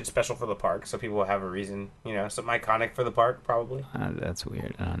make shit special for the park, so people will have a reason, something iconic for the park, probably. That's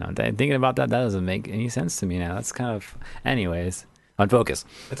weird. I don't know. Thinking about that doesn't make any sense to me now. That's kind of. Anyways, unfocus.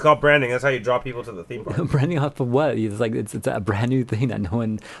 It's called branding. That's how you draw people to the theme park. Branding off of what? It's like it's a brand new thing that no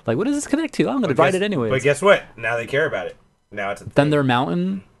one like. What does this connect to? I'm gonna ride it anyways. But guess what? Now they care about it. Now it's a thing. Thunder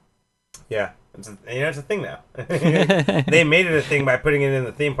Mountain. Yeah, it's a thing now. They made it a thing by putting it in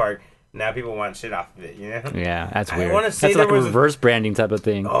the theme park. Now people want shit off of it, Yeah, that's I weird. wanna say That's there like a was a- reverse branding type of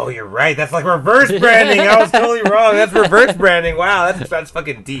thing. Oh, you're right. That's like reverse branding. I was totally wrong. That's reverse branding. Wow, that's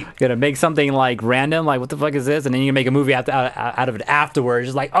fucking deep. Gonna make something like random, like what the fuck is this, and then you make a movie out of it afterwards.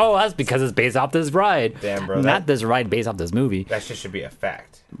 Just like, oh, that's because it's based off this ride. Damn, bro, Not this ride based off this movie. That shit should be a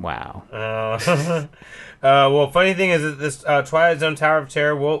fact. Wow. Well, funny thing is that this Twilight Zone Tower of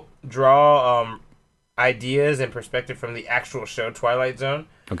Terror will draw ideas and perspective from the actual show Twilight Zone.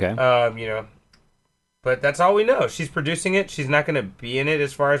 Okay. But that's all we know. She's producing it. She's not going to be in it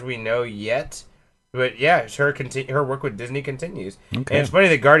as far as we know yet. But yeah, her work with Disney continues. Okay. And it's funny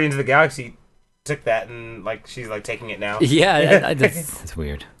that Guardians of the Galaxy took that and she's taking it now. Yeah, that's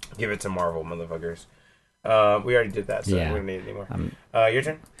weird. Give it to Marvel, motherfuckers. We already did that, so Yeah. we don't need it anymore. Your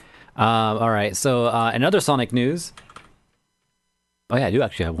turn. All right. So another Sonic news. Oh yeah, I do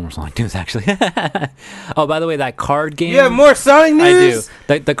actually have one more Sonic news actually. Oh, by the way, that card game. You have more Sonic news?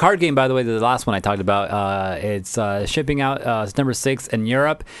 I do. The card game, by the way, the last one I talked about, it's shipping out September 6th in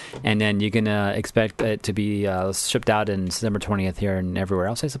Europe, and then you can expect it to be shipped out in September 20th here and everywhere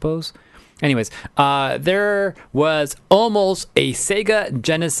else, I suppose. Anyways, there was almost a Sega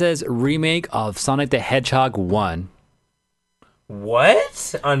Genesis remake of Sonic the Hedgehog 1.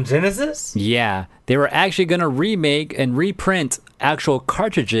 What? On Genesis? Yeah, they were actually going to remake and reprint actual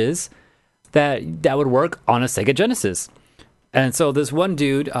cartridges that would work on a Sega Genesis. And so this one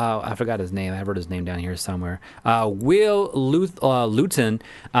dude, I forgot his name. I wrote his name down here somewhere. Will Luton.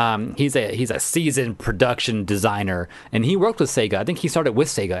 He's a seasoned production designer, and he worked with Sega. I think he started with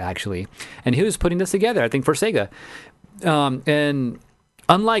Sega actually, and he was putting this together. I think for Sega, and.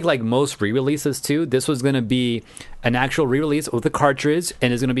 Unlike most re-releases too, this was going to be an actual re-release with a cartridge,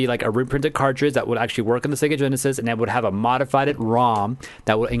 and it's going to be like a reprinted cartridge that would actually work on the Sega Genesis, and that would have a modified ROM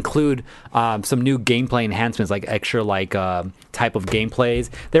that would include some new gameplay enhancements, like extra type of gameplays.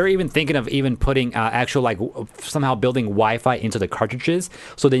 They were even thinking of even putting actual somehow building Wi-Fi into the cartridges,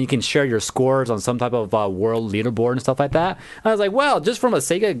 so then you can share your scores on some type of world leaderboard and stuff like that. And I was like, well, just from a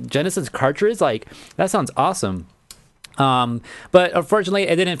Sega Genesis cartridge, that sounds awesome. But unfortunately,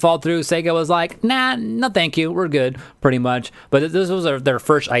 it didn't fall through. Sega was like, nah, no thank you, we're good, pretty much. But this was their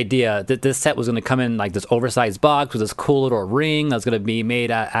first idea, that this set was going to come in like this oversized box with this cool little ring that's going to be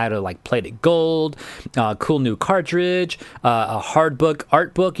made out of like plated gold, cool new cartridge, a hard book,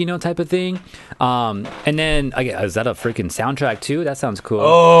 art book, type of thing. And then, is that a freaking soundtrack too? That sounds cool.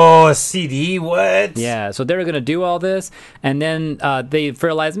 Oh, a CD? What? Yeah, so they were going to do all this, and then they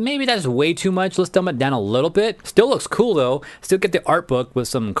realized maybe that's way too much. Let's dumb it down a little bit. Still looks cool, though. Still get the art book with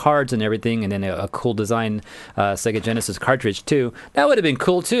some cards and everything, and then a cool design Sega Genesis cartridge, too. That would have been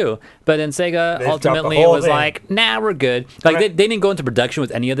cool, too. But then Sega ultimately was like, nah, we're good. Like, they didn't go into production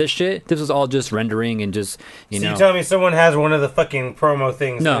with any of this shit. This was all just rendering and just, So you telling me someone has one of the fucking promo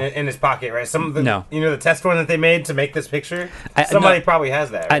things No. in his pocket, right? No. The test one that they made to make this picture? Somebody probably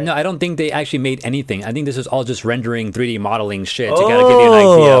has that, right? I don't think they actually made anything. I think this was all just rendering 3D modeling shit to kind of give you an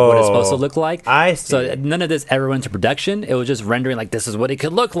idea of what it's supposed to look like. I see. So none of this ever went to production. It was just rendering like this is what it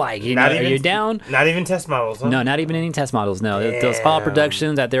could look like. Are you down? Not even test models, huh? No, not even any test models. No, it was all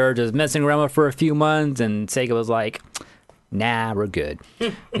productions that they were just messing around with for a few months, and Sega was like, nah, we're good.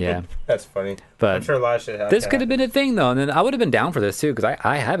 Yeah. That's funny. But I'm sure a lot of shit happened. This could have been a thing, though, and then I would have been down for this, too, because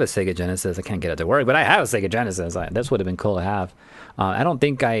I have a Sega Genesis. I can't get it to work, but I have a Sega Genesis. This would have been cool to have. I don't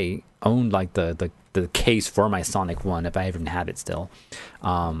think I owned, like, the case for my Sonic 1, if I even had it still.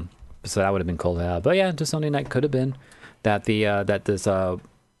 So that would have been cool to have. But, yeah, just something that could have been that this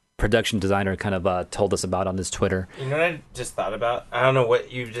production designer kind of told us about on this Twitter. You know what I just thought about? I don't know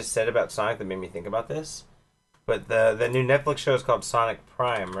what you just said about Sonic that made me think about this, but the new Netflix show is called Sonic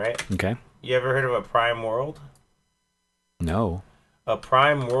Prime, right? Okay. You ever heard of a Prime World? No. A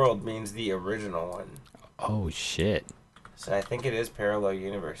Prime World means the original one. Oh, shit. So I think it is parallel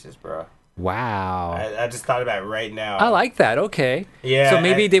universes, bro. Wow. I just thought about it right now. I like that. Okay. Yeah. So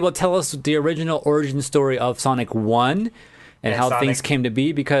maybe they will tell us the original origin story of Sonic 1 and how Sonic things came to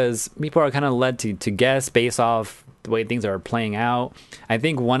be, because people are kind of led to guess based off the way things are playing out. I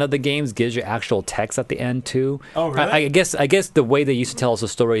think one of the games gives you actual text at the end too. Oh, really? I guess the way they used to tell us the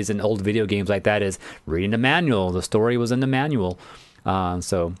stories in old video games like that is reading the manual. The story was in the manual.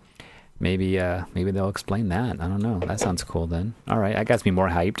 So maybe they'll explain that. I don't know. That sounds cool then. All right, I got me more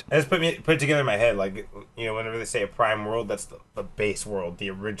hyped. I just put it together in my head, like, whenever they say a Prime World, that's the base world, the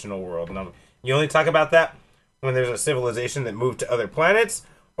original world. And you only talk about that when there's a civilization that moved to other planets,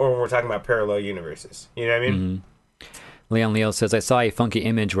 or when we're talking about parallel universes. You know what I mean? Mm-hmm. Leon Leo says, I saw a funky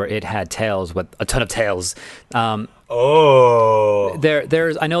image where it had tails, with a ton of tails. Oh.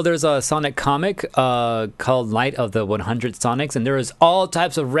 I know there's a Sonic comic called Light of the 100 Sonics, and there is all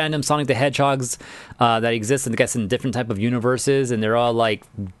types of random Sonic the Hedgehogs that exist, and I guess in different type of universes, and they're all like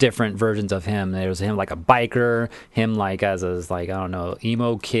different versions of him. There's him like a biker, him like as a I don't know,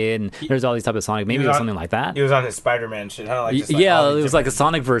 emo kid, and there's all these type of Sonic. Maybe it was something like that. He was on his Spider-Man shit, huh? Like, yeah, it was like a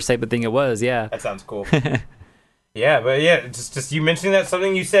Sonic verse type of thing. It was, yeah. That sounds cool. Yeah, but yeah, just you mentioning that,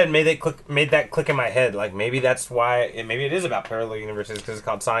 something you said made that click in my head. Like, maybe that's why maybe it is about parallel universes, because it's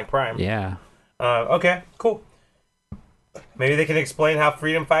called Sonic Prime. Yeah. Okay, cool. Maybe they can explain how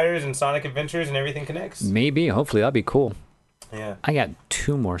Freedom Fighters and Sonic Adventures and everything connects. Maybe. Hopefully, that'd be cool. Yeah. I got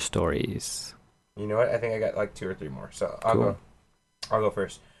 2 more stories. You know what? I think I got like 2 or 3 more. So I'll Cool. go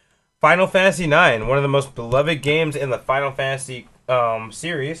first. Final Fantasy IX, one of the most beloved games in the Final Fantasy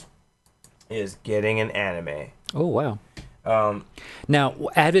series, is getting an anime. Oh, wow. Now,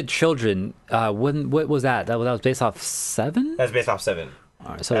 Avid Children, what was that? That was based off 7? That's based off 7.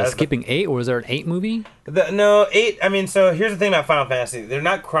 All right, so that's skipping 8, or was there an 8 movie? No, 8. I mean, so here's the thing about Final Fantasy: they're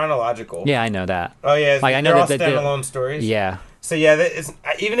not chronological. Yeah, I know that. Oh yeah, Like, I know they're all that standalone stories. Yeah. So yeah,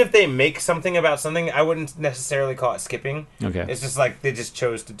 even if they make something about something, I wouldn't necessarily call it skipping. Okay. It's just like they just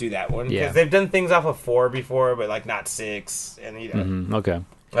chose to do that one because Yeah. they've done things off of 4 before, but like not 6, and Okay.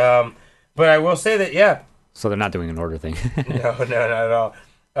 But I will say that yeah. So they're not doing an order thing. No, not at all.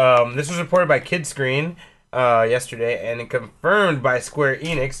 This was reported by Kidscreen yesterday, and confirmed by Square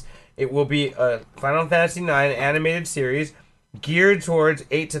Enix. It will be a Final Fantasy IX animated series geared towards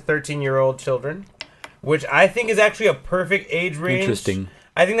 8 to 13-year-old children, which I think is actually a perfect age range. Interesting.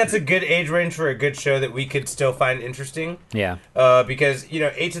 I think that's a good age range for a good show that we could still find interesting. Yeah. Because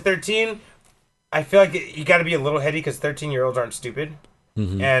 8 to 13, I feel like you got to be a little heady because 13-year-olds aren't stupid.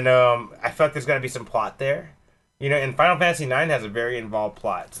 Mm-hmm. And I feel like there's got to be some plot there. And Final Fantasy IX has a very involved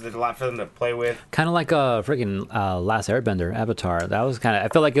plot, so there's a lot for them to play with. Kind of like a freaking Last Airbender, Avatar. That was kind of. I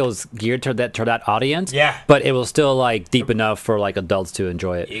feel like it was geared toward that audience. Yeah. But it was still like deep enough for like adults to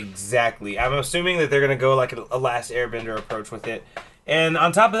enjoy it. Exactly. I'm assuming that they're gonna go like a Last Airbender approach with it, And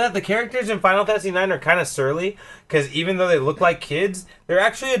on top of that, the characters in Final Fantasy IX are kind of surly because even though they look like kids, they're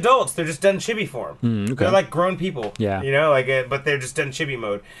actually adults. They're just done chibi form. Okay. They're like grown people. Yeah. You know, but they're just done chibi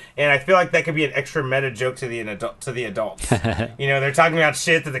mode. And I feel like that could be an extra meta joke to the adults. You know, they're talking about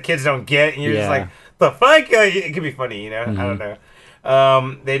shit that the kids don't get, and you're just like, the fuck? It could be funny. You know, I don't know.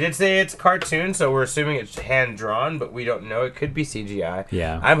 They did say it's cartoon, so we're assuming it's hand drawn, but we don't know. It could be CGI.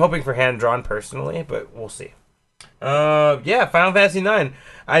 Yeah. I'm hoping for hand drawn personally, but we'll see. Yeah, Final Fantasy IX.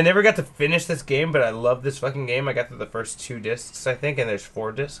 I never got to finish this game, but I love this fucking game. I got through the first 2 discs, I think, and there's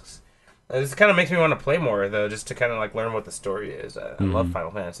 4 discs. This kind of makes me want to play more, though, just to kind of like learn what the story is. I love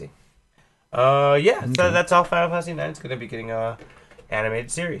Final Fantasy. Yeah, so that's all Final Fantasy IX is going to be getting a animated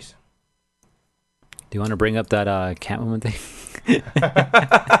series. Do you want to bring up that Catwoman thing?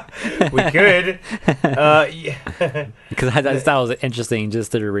 We could. Yeah. Because I just thought it was interesting,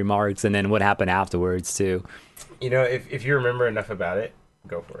 just the remarks and then what happened afterwards too. You know, if you remember enough about it,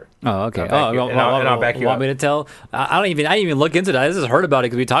 go for it. Oh, okay. I'll back you want up. me to tell? I didn't even look into that. I just heard about it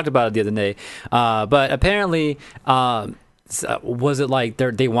because we talked about it the other day. But apparently, was it like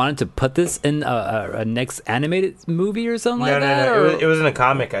they wanted to put this in a next animated movie or something like that? No. It was in a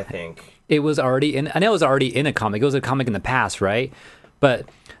comic, I think. It was already in. I know it was already in a comic. It was a comic in the past, right? But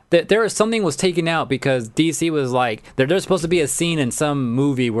there was something was taken out because DC was like there's supposed to be a scene in some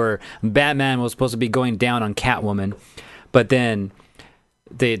movie where Batman was supposed to be going down on Catwoman, but then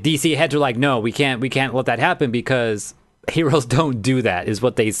the DC heads were like, no, we can't let that happen because heroes don't do that, is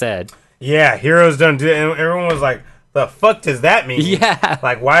what they said. Yeah, heroes don't do it. And everyone was like, the fuck does that mean? Yeah.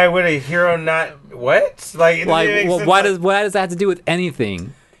 Like, why would a hero not... What? Like, well, why does that have to do with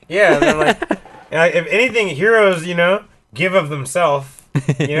anything? Yeah, and then like, if anything, heroes, you know, give of themselves,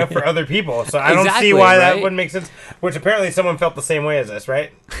 you know, for other people. So I don't see why that wouldn't make sense. Which apparently someone felt the same way as us,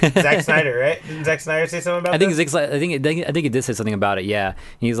 right? Zack Snyder, right? Didn't Zack Snyder say something about this? I think he did say something about it. Yeah,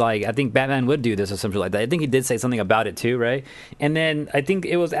 he's like, I think Batman would do this or something like that. I think he did say something about it too, right? And then I think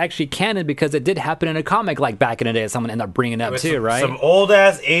it was actually canon because it did happen in a comic like back in the day. Someone ended up bringing it up too, right? Some old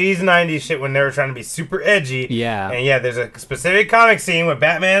ass 80s, 90s shit when they were trying to be super edgy. Yeah. And yeah, there's a specific comic scene with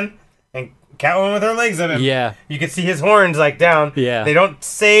Batman and Catwoman with her legs in him. Yeah. You can see his horns like down. Yeah. They don't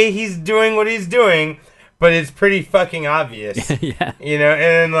say he's doing what he's doing, but it's pretty fucking obvious. Yeah. You know,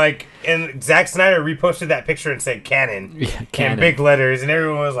 and Zack Snyder reposted that picture and said canon. Yeah, canon. In big letters, and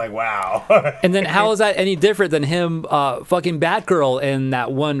everyone was like, wow. And then how is that any different than him fucking Batgirl in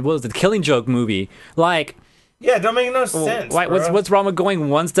that one, what was it, Killing Joke movie? Like, yeah, it don't make no sense. What's wrong with going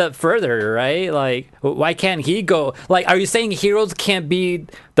one step further, right? Like, why can't he go? Like, are you saying heroes can't be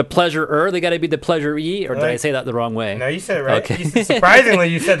the pleasurer? They got to be the pleasuree? Or did I say that the wrong way? No, you said it right. Okay. Surprisingly,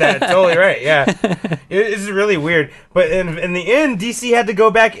 you said that totally right. Yeah, it's really weird. But in the end, DC had to go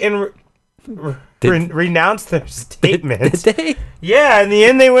back and renounce their statement. Did they? Yeah, in the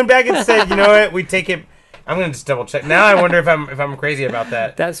end, they went back and said, you know what, we take it. I'm gonna just double check. Now I wonder if I'm crazy about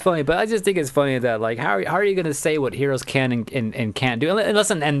that. That's funny, but I just think it's funny that like how are you gonna say what heroes can and can't do? Unless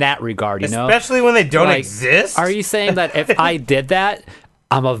in that regard, you know, especially when they don't like, exist. Are you saying that if I did that,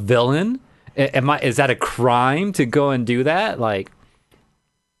 I'm a villain? Is that a crime to go and do that? Like,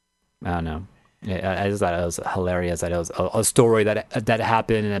 I don't know. I just thought it was hilarious that it was a story that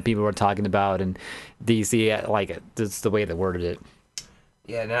happened and that people were talking about, and DC like that's the way they worded it.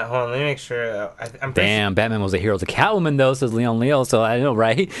 Yeah, now hold on. Let me make sure. I'm Damn, Batman was a hero to Catwoman though, says Leon Leo. So I know,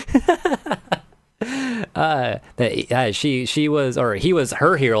 right? She was, or he was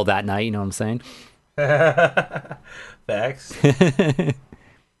her hero that night. You know what I'm saying? Facts.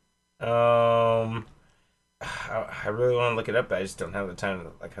 I really want to look it up, but I just don't have the time to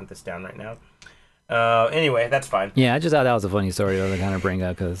like hunt this down right now. Anyway, that's fine. Yeah, I just thought that was a funny story to kind of bring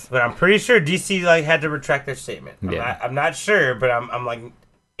up but I'm pretty sure DC like had to retract their statement. Yeah. I'm not sure, but I'm like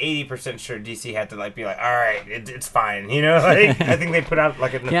 80% sure DC had to like be like, all right, it's fine, you know. Like I think they put out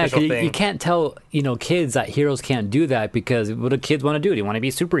like an official thing. You can't tell kids that heroes can't do that because what do kids want to do? They want to be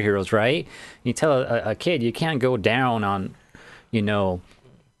superheroes, right? You tell a kid you can't go down on,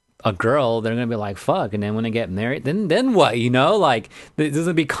 a girl, they're gonna be like fuck, and then when they get married, then what? Like there's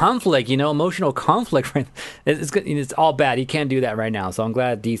gonna be conflict, emotional conflict. Right? It's all bad. You can't do that right now. So I'm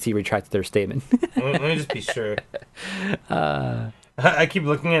glad DC retracted their statement. Let me just be sure. I keep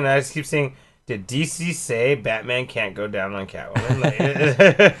looking and I just keep saying, did DC say Batman can't go down on Catwoman? Like,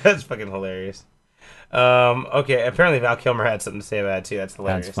 that's fucking hilarious. Okay, apparently Val Kilmer had something to say about it too. That's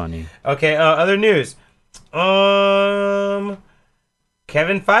hilarious. That's funny. Okay, other news.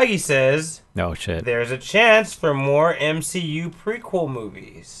 Kevin Feige says no shit. There's a chance for more MCU prequel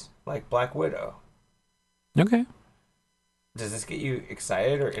movies like Black Widow. Okay. Does this get you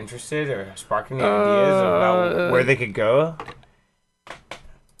excited or interested or sparking any ideas about where they could go?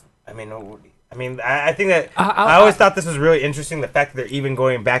 I think that I always thought this was really interesting. The fact that they're even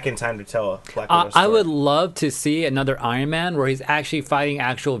going back in time to tell Black Widow's story. I would love to see another Iron Man where he's actually fighting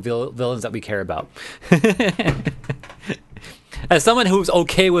actual villains that we care about. As someone who's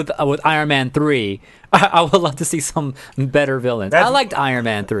okay with Iron Man 3, I would love to see some better villains. I liked Iron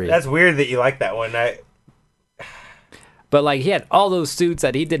Man 3. That's weird that you like that one. But like he had all those suits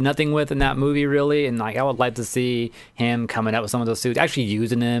that he did nothing with in that movie, really, and like I would like to see him coming up with some of those suits, actually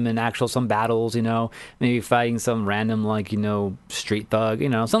using them in some battles, maybe fighting some random street thug,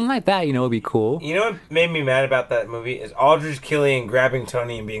 something like that, would be cool. You know what made me mad about that movie is Aldrich Killian grabbing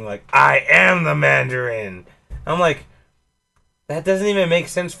Tony and being like, "I am the Mandarin." I'm like, that doesn't even make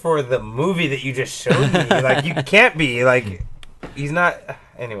sense for the movie that you just showed me. Like, you can't be like, he's not.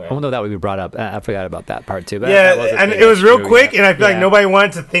 Anyway, I wonder if that would be brought up. I forgot about that part too. But yeah, and it was real true, quick, yeah. and I feel like nobody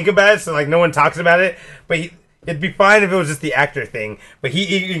wanted to think about it, so like no one talks about it. But it'd be fine if it was just the actor thing. But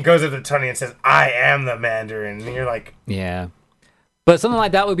he goes up to Tony and says, "I am the Mandarin," and you're like, yeah. But something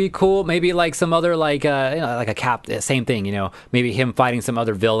like that would be cool. Maybe like some other like a cap, same thing. Maybe him fighting some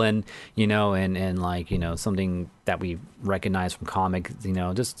other villain. And like something that we recognize from comics.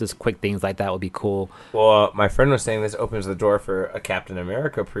 Just quick things like that would be cool. Well, my friend was saying this opens the door for a Captain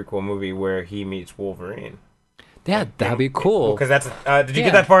America prequel movie where he meets Wolverine. Yeah, that'd be cool. Because that's. Did you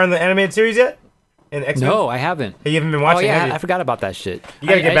get that far in the animated series yet? In X-Men? No, I haven't. You haven't been watching. Oh yeah, have you? I forgot about that shit. You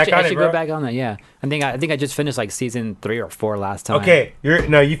gotta get back on it, I should bro. go back on that. Yeah, I think I just finished like season 3 or 4 last time. Okay,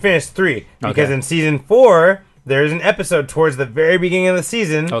 you finished 3 because Okay. in season 4 there's an episode towards the very beginning of the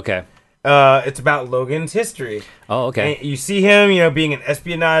season. Okay. It's about Logan's history. Oh, okay. And you see him, being an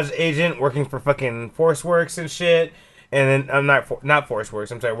espionage agent, working for fucking ForceWorks and shit. And then I'm not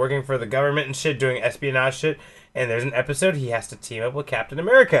ForceWorks. I'm sorry, working for the government and shit, doing espionage shit. And there's an episode he has to team up with Captain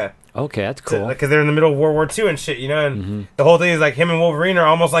America. Okay, that's cool. Because they're in the middle of World War II and shit, And the whole thing is like him and Wolverine are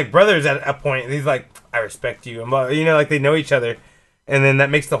almost like brothers at a point. He's like, "I respect you," and like they know each other. And then that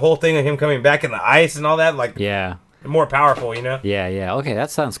makes the whole thing of him coming back in the ice and all that like Yeah. more powerful, Yeah. Okay,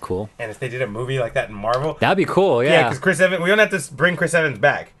 that sounds cool. And if they did a movie like that in Marvel, That'd be cool. yeah, Yeah. because Chris Evans, we don't have to bring Chris Evans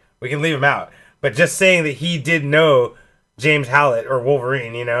back. We can leave him out. But just saying that he did know James Howlett or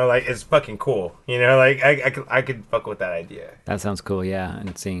Wolverine, is fucking cool. I could fuck with that idea. That sounds cool. Yeah,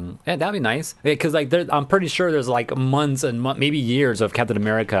 and seeing that'd be nice. Because I'm pretty sure there's like months and maybe years of Captain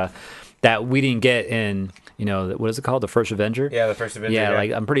America that we didn't get in. What is it called? The First Avenger? Yeah, the First Avenger. Yeah,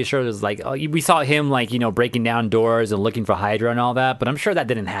 like I'm pretty sure there's like we saw him like breaking down doors and looking for Hydra and all that, but I'm sure that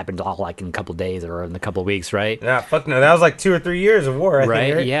didn't happen all like in a couple days or in a couple weeks, right? Nah, fuck no. That was like 2 or 3 years of war, I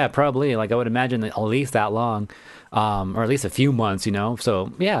think, right? Yeah, probably. Like I would imagine that at least that long, or at least a few months,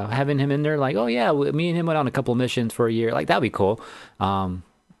 So yeah, having him in there, like, oh yeah, me and him went on a couple missions for a year, like that'd be cool.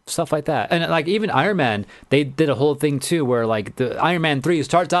 Stuff like that. And like even Iron Man, they did a whole thing too where like the Iron Man 3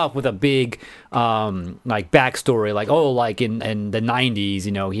 starts off with a big like backstory, like like in the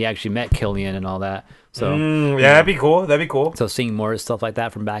 90s, he actually met Killian and all that. So that'd be cool. So seeing more stuff like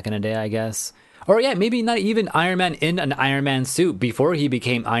that from back in the day, I guess. Or yeah, maybe not even Iron Man in an Iron Man suit before he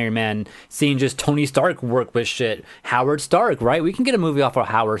became Iron Man, seeing just Tony Stark work with shit. Howard Stark, right? We can get a movie off of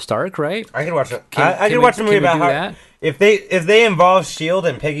Howard Stark, right? I can watch it. I can watch a movie about that. If they involve Shield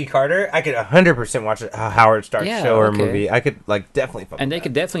and Peggy Carter, I could 100% watch a Howard Stark show or movie. I could like definitely. And they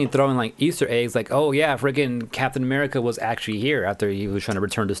could definitely throw in like Easter eggs, like oh yeah, freaking Captain America was actually here after he was trying to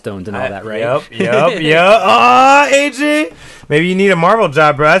return to stones and all that, right? Yep. Oh, AJ, maybe you need a Marvel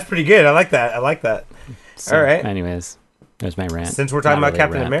job, bro. That's pretty good. I like that. So, all right. Anyways, there's my rant. Since we're talking Not about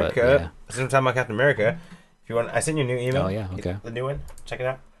really Captain a rant, America, if you want, I sent you a new email. Oh yeah, okay. The new one. Check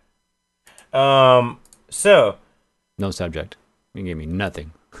it out. So. No subject. You gave me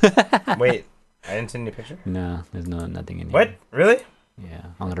nothing. Wait, I didn't send you a picture? No, there's nothing in here. What? Really? Yeah,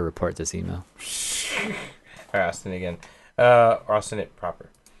 I'm gonna report this email. Alright, I'll send it again. Or I'll send it proper.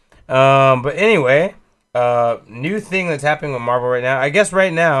 But anyway, new thing that's happening with Marvel right now. I guess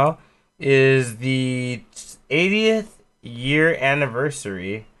right now is the 80th year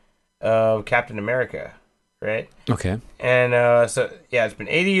anniversary of Captain America, right? Okay. And so yeah, it's been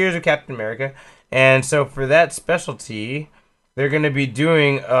 80 years of Captain America. And so for that specialty, they're going to be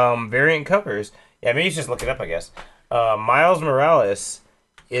doing variant covers. Yeah, maybe you should just look it up, I guess. Miles Morales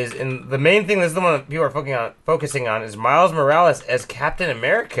is in the main thing. This is the one that people are focusing on is Miles Morales as Captain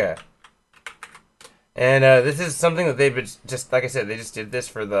America. And this is something that they've been just like I said, they just did this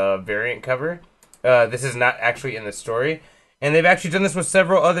for the variant cover. This is not actually in the story, and they've actually done this with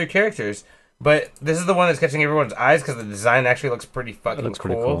several other characters. But this is the one that's catching everyone's eyes because the design actually looks pretty fucking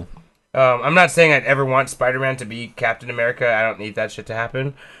cool. I'm not saying I'd ever want Spider-Man to be Captain America. I don't need that shit to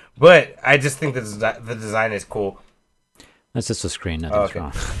happen. But I just think the design is cool. That's just a screen. Nothing's okay.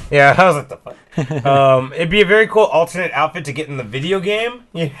 wrong. Yeah, I was like, the fuck. It'd be a very cool alternate outfit to get in the video game.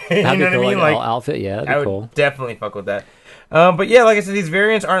 You know That'd what be I cool. mean? Like, Like, outfit. Yeah, that'd I be would cool. definitely fuck with that. But yeah, like I said, these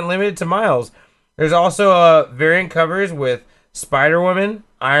variants aren't limited to Miles. There's also variant covers with Spider-Woman,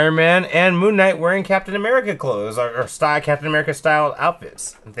 Iron Man, and Moon Knight wearing Captain America clothes or style Captain America style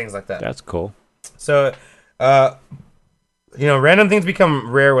outfits and things like that. That's cool. So, random things become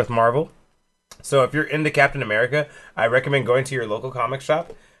rare with Marvel. So if you're into Captain America, I recommend going to your local comic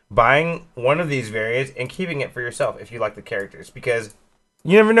shop, buying one of these variants, and keeping it for yourself if you like the characters, because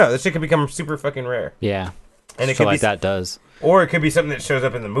you never know. This shit could become super fucking rare. Yeah. And it Shit could like be, that does. or it could be something that shows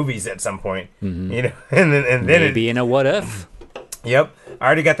up in the movies at some point. Mm-hmm. You know, and then Maybe in a what if. Yep. I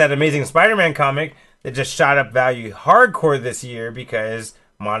already got that Amazing Spider-Man comic that just shot up value hardcore this year because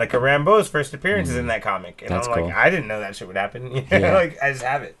Monica Rambeau's first appearance is in that comic. And That's I'm like, cool. I didn't know that shit would happen. Yeah. Like, I just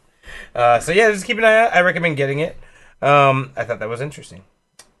have it. So yeah, just keep an eye out. I recommend getting it. I thought that was interesting.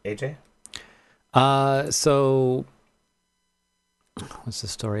 AJ? So what's the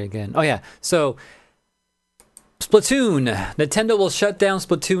story again? Oh yeah. So Splatoon. Nintendo will shut down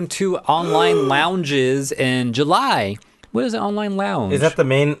Splatoon 2 online lounges in July. What is an online lounge? Is that the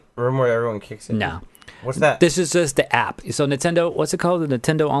main room where everyone kicks in? No. What's that? This is just the app. So Nintendo, what's it called? The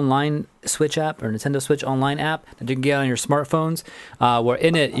Nintendo Online Switch app or Nintendo Switch Online app that you can get on your smartphones. Where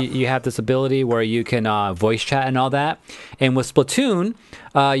in it you have this ability where you can voice chat and all that. And with Splatoon,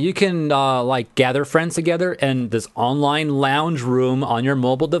 you can like gather friends together in this online lounge room on your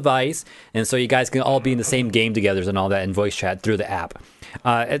mobile device, and so you guys can all be in the same game together and all that and voice chat through the app.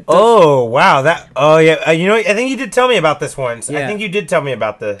 Oh wow! You know, I think you did tell me about this once. I Yeah. think you did tell me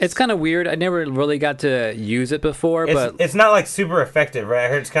about this. It's kind of weird. I never really got to use it before, but It's not like super effective, right? I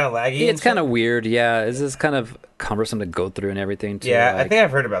heard it's kind of laggy. it's kind of weird. Yeah, it's just kind of cumbersome to go through and everything. Too. Yeah, I Like, think I've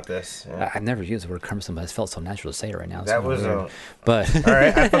heard about this. Yeah. I've never used the word cumbersome, but it felt so natural to say it right now. It's That kinda was weird. But all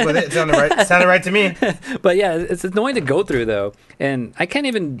right. I fuck with it. It sounded right to me. but yeah, it's annoying to go through though, and I can't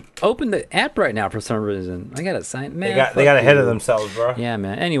even open the app right now for some reason. I gotta sign. Man, They got fuck ahead of you. themselves, bro. Yeah,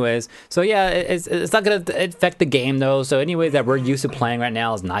 man. Anyways, so yeah, it's not gonna affect the game though. So anyway, that we're used to playing right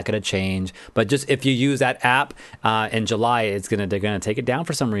now is not gonna change. But just if you use that app in July, they're gonna take it down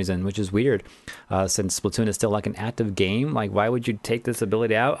for some reason, which is weird. Since Splatoon is still like an active game, like why would you take this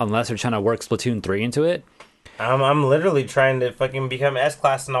ability out unless they're trying to work Splatoon 3 into it? I'm literally trying to fucking become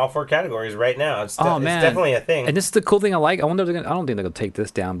S-class in all 4 categories right now. It's Oh, man. it's definitely a thing. And this is the cool thing I like. I wonder if they're gonna, I don't think they're gonna take this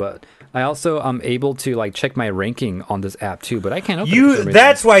down, but I also am able to like check my ranking on this app too. But I can't open it for some reason.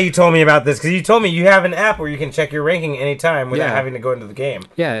 That's why you told me about this, because you told me you have an app where you can check your ranking anytime without Yeah. having to go into the game.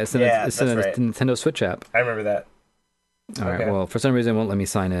 Yeah, it's in, Yeah, it's in that's the right. Nintendo Switch app. I remember that. All right. Okay. Well, for some reason, it won't let me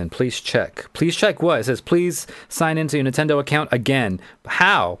sign in. Please check. Please check what? It says, please sign into your Nintendo account again.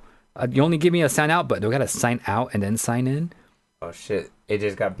 How? You only give me a sign out button. Do I got to sign out and then sign in? Oh shit! It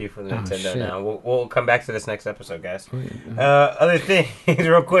just got beef with Nintendo shit. now. We'll come back to this next episode, guys. Other things,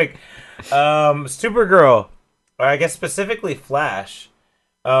 real quick. Supergirl, or I guess specifically Flash.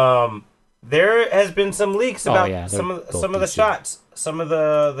 There has been some leaks about yeah, they're some of both the DC. shots, some of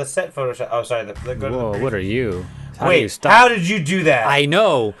the set Photoshop. Oh, sorry. Whoa, what are you? How do you Wait, stop? how did you do that? I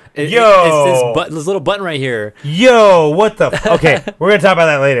know. Yo. It's this little button right here. Yo, what the? Okay, we're gonna talk about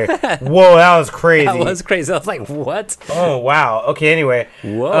that later. Whoa, that was crazy. That was crazy. I was like, what? Oh wow. Okay. Anyway.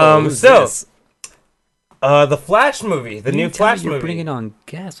 Whoa. who's So this? the Flash movie, the You new tell me Flash you're movie. bringing on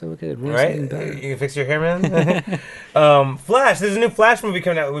gas. So we could run Right? something better. You can fix your hair, man. Flash. There's a new Flash movie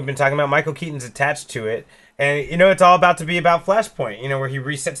coming out. We've been talking about. Michael Keaton's attached to it, and you know it's all about to be about Flashpoint. You know where he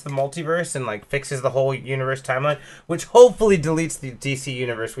resets the multiverse and like fixes the whole universe timeline, which hopefully deletes the DC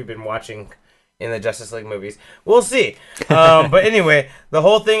universe we've been watching in the Justice League movies. We'll see. But anyway, the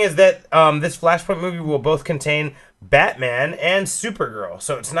whole thing is that this Flashpoint movie will both contain Batman and Supergirl,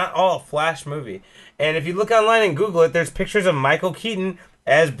 so it's not all a Flash movie. And if you look online and Google it, there's pictures of Michael Keaton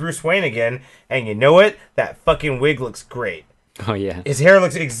as Bruce Wayne again, and you know what? That fucking wig looks great. Oh, yeah. His hair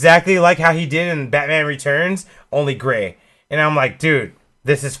looks exactly like how he did in Batman Returns, only gray. And I'm like, dude,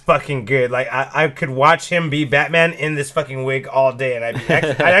 this is fucking good. Like, I could watch him be Batman in this fucking wig all day, and I'd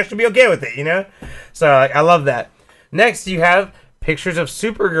actually be okay with it, you know? So, like, I love that. Next, you have pictures of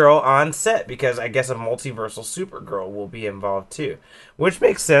Supergirl on set, because I guess a multiversal Supergirl will be involved too. Which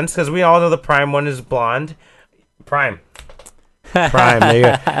makes sense, because we all know the Prime one is blonde. Prime, there you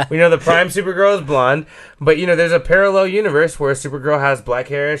go. We know the Prime Supergirl is blonde, but you know there's a parallel universe where Supergirl has black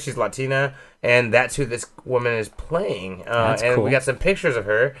hair, she's Latina, and that's who this woman is playing. That's and cool. we got some pictures of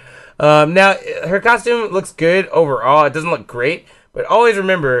her. Now her costume looks good overall. It doesn't look great, but always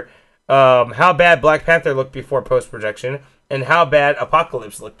remember how bad Black Panther looked before post-production, and how bad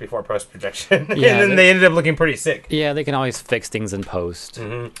Apocalypse looked before post-projection. Yeah, and then they ended up looking pretty sick. Yeah, they can always fix things in post.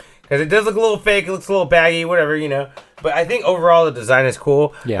 Because it does look a little fake, it looks a little baggy, whatever, you know. But I think overall the design is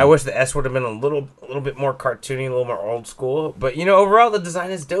cool. Yeah. I wish the S would have been a little bit more cartoony, a little more old school. But, you know, overall the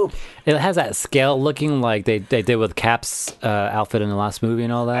design is dope. It has that scale looking like they did with Cap's outfit in the last movie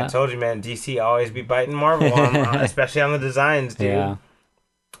and all I that. told you, man, DC always be biting Marvel, especially on the designs, dude. Yeah.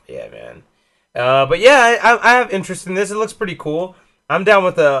 Yeah, man. But yeah, I have interest in this. It looks pretty cool. I'm down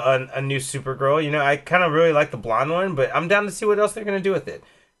with a new Supergirl. You know, I kind of really like the blonde one, but I'm down to see what else they're going to do with it.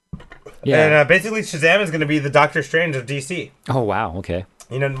 Yeah. And basically, Shazam is going to be the Doctor Strange of DC. Oh, wow. Okay.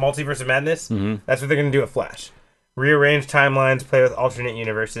 You know, Multiverse of Madness? That's what they're going to do with Flash. Rearrange timelines, play with alternate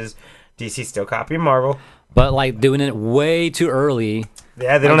universes. DC still copying Marvel. But, like, doing it way too early.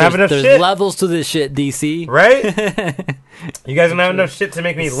 Yeah, they don't have enough there's shit. levels to this shit, DC. Right? You guys don't have enough shit to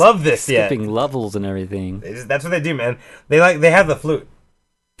make me love this yet. Skipping levels and everything. That's what they do, man. They have the flute.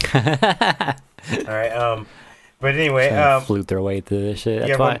 All right. But anyway, Flute their way through this shit. That's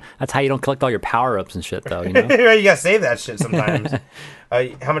yeah, why. well- That's how you don't collect all your power ups and shit, though. You know. you gotta save that shit sometimes.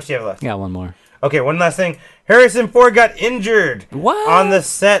 How much do you have left? Got one more. Okay, one last thing. Harrison Ford got injured What? on the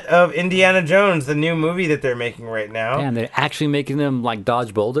set of Indiana Jones, the new movie that they're making right now. Damn, they're actually making them like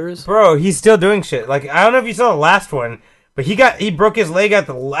dodge boulders. Bro, he's still doing shit. Like, I don't know if you saw the last one, but he broke his leg at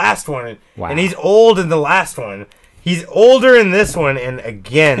the last one, Wow. and he's old in the last one. He's older in this one, and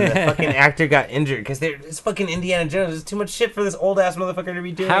again, the fucking actor got injured because it's fucking Indiana Jones. There's too much shit for this old ass motherfucker to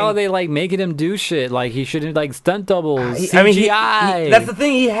be doing. How are they like making him do shit? Like he shouldn't like stunt doubles. CGI. I mean, that's the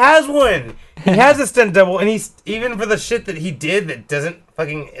thing. He has one. He has a stunt double, and he's even for the shit that he did that doesn't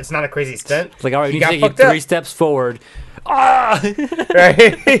fucking. It's not a crazy stunt. It's like, all right, he you got take it fucked 3 up. steps forward. Ah!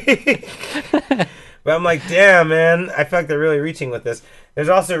 Right? But I'm like, damn, man. I feel like they're really reaching with this. There's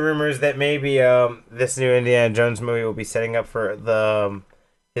also rumors that maybe this new Indiana Jones movie will be setting up for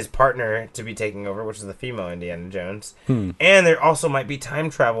his partner to be taking over, which is the female Indiana Jones. And there also might be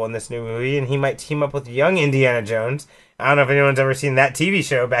time travel in this new movie, and he might team up with young Indiana Jones. I don't know if anyone's ever seen that TV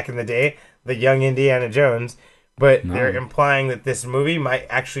show back in the day, The Young Indiana Jones. But they're implying that this movie might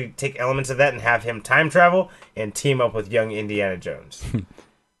actually take elements of that and have him time travel and team up with young Indiana Jones.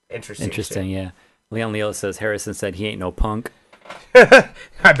 Interesting. Interesting, yeah. Leon Leo says Harrison said he ain't no punk,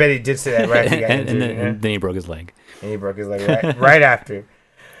 I bet he did say that right after he got and, injured. and then he broke his leg. And he broke his leg right after.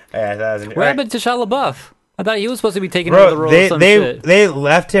 Yeah, that was What happened to Shia LaBeouf? I thought he was supposed to be taking Bro, over the role of some shit. they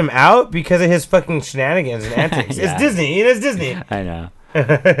left him out because of his fucking shenanigans and antics. Yeah. It's Disney. You know, it's Disney. I know.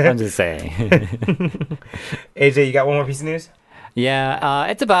 I'm just saying. AJ, you got one more piece of news? Yeah,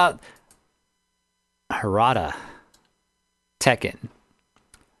 it's about Harada Tekken.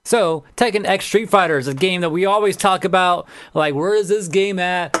 So, Tekken X Street Fighter is a game that we always talk about. Like, where is this game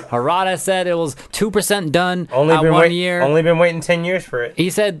at? Harada said it was 2% done at 1 year. Only been waiting 10 years for it. He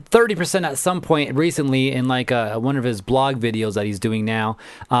said 30% at some point recently in like one of his blog videos that he's doing now.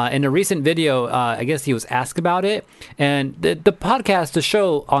 In a recent video, I guess he was asked about it. And the podcast, the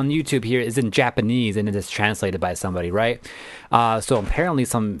show on YouTube here is in Japanese and it is translated by somebody, right? So apparently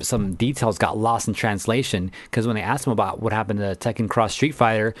some details got lost in translation because when they asked him about what happened to Tekken Cross Street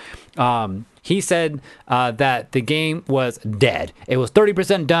Fighter, he said that the game was dead. It was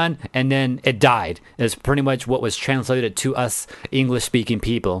 30% done and then it died. It's pretty much what was translated to us English-speaking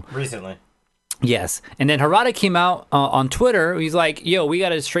people. Recently. Yes. And then Harada came out on Twitter. He's like, yo, we got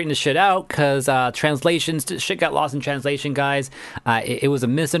to straighten this shit out because translations, shit got lost in translation, guys. It was a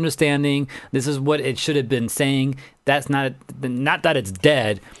misunderstanding. This is what it should have been saying. That's not that it's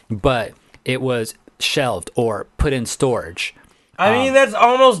dead, but it was shelved or put in storage. I mean, that's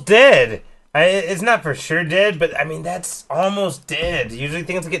almost dead. It's not for sure dead, but I mean, that's almost dead. Usually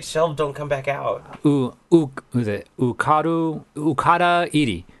things that get shelved don't come back out. Who's it? Ukada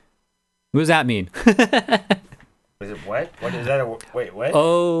Iri. What does that mean? Is it what? What is that? Wait, what?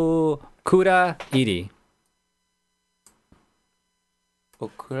 Oh, Kura Iri.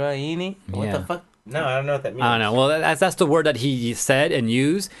 Okuraini? What Yeah. the fuck? No, I don't know what that means. I don't know. Well, that's the word that he said and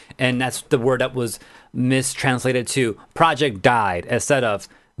used, and that's the word that was mistranslated to project died instead of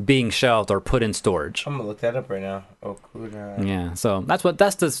being shelved or put in storage. I'm gonna look that up right now. Okura. Yeah, so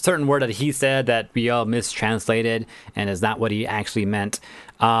that's the certain word that he said that we all mistranslated and is not what he actually meant.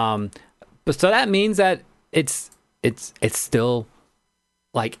 But so that means that it's still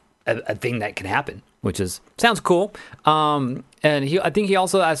like a thing that can happen, which sounds cool. And I think he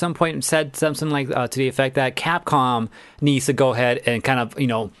also at some point said something like to the effect that Capcom needs to go ahead and kind of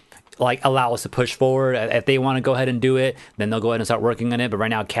like allow us to push forward. If they want to go ahead and do it, then they'll go ahead and start working on it. But right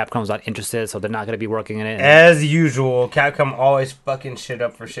now Capcom's not interested, so they're not going to be working on it. As usual, Capcom always fucking shit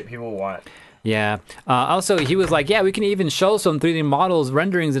up for shit people want. Yeah. Also, he was like, yeah, we can even show some 3D models,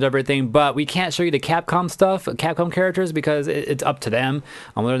 renderings, and everything, but we can't show you the Capcom stuff, Capcom characters, because it's up to them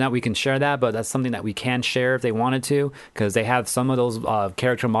on whether or not we can share that. But that's something that we can share if they wanted to, because they have some of those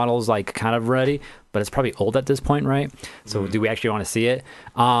character models like kind of ready. But it's probably old at this point, right? So do we actually want to see it?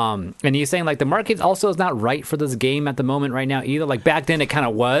 And he's saying like the market also is not right for this game at the moment right now either. Like back then it kind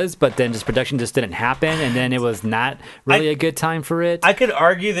of was, but then just production just didn't happen, and then it was not really a good time for it. I could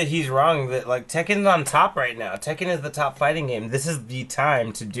argue that he's wrong. That like Tekken's on top right now. Tekken is the top fighting game. This is the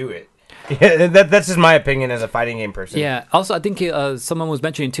time to do it. Yeah, that's just my opinion as a fighting game person. Yeah. Also, I think someone was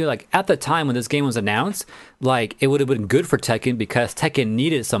mentioning too, like at the time when this game was announced, like it would have been good for Tekken because Tekken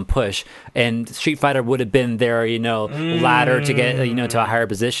needed some push, and Street Fighter would have been their, ladder to get, to a higher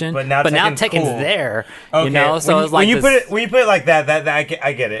position. But now Tekken's Tekken's cool. there, Okay. So it's like when you put it like that, I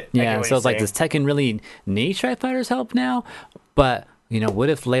get it. I yeah. get what So you're it's like, saying. does Tekken really need Street Fighter's help now? But what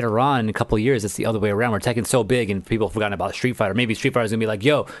if later on in a couple of years it's the other way around where Tekken's so big and people have forgotten about Street Fighter? Maybe Street Fighter's gonna be like,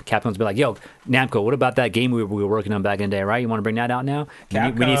 yo, Capcom's be like, yo, Namco, what about that game we were working on back in the day, right? You want to bring that out now? We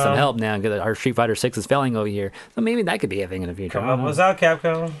need some help now because our Street Fighter 6 is failing over here. So maybe that could be a thing in the future. Come up with out,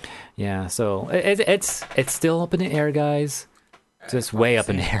 Capcom. Yeah, so it's still up in the air, guys. Just way up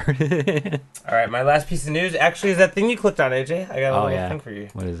in the air. All right, my last piece of news actually is that thing you clicked on, AJ. I got a little yeah. thing for you.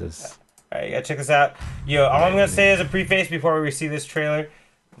 What is this? All right, you gotta check this out. Yo, all I'm gonna say as a preface before we see this trailer,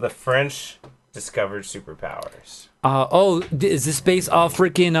 the French discovered superpowers. Is this based off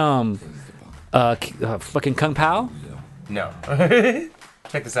freaking fucking Kung Pao? No.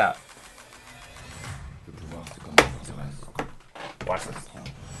 Check this out. Watch this.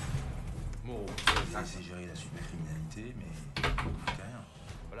 Bon, c'est gérer la supercriminalité, mais c'est rien.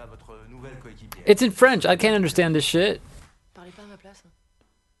 Voilà votre nouvelle coéquipière. It's in French. I can't understand this shit. Parlez pas à ma place.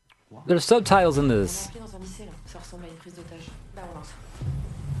 There's subtitles in this. On est dans un lycée là, ça ressemble à une prise d'otage. Bah on lance.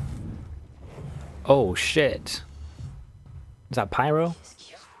 Oh shit. Is that pyro?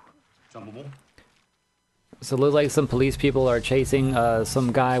 So it looks like some police people are chasing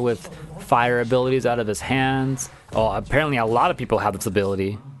some guy with fire abilities out of his hands. Oh, apparently a lot of people have this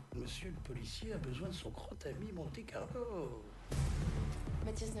ability. Monsieur le policier a besoin de son grand ami Monte Carlo.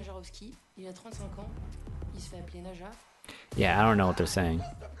 Mathias Najarowski, il a 35 ans, il se fait appeler Naja. Yeah, I don't know what they're saying.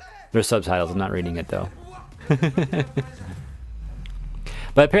 There's subtitles. I'm not reading it though.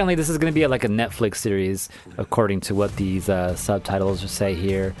 But apparently this is going to be like a Netflix series, according to what these subtitles say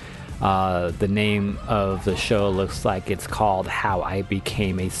here. The name of the show looks like it's called How I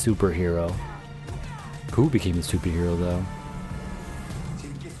Became a Superhero. Who became a superhero, though?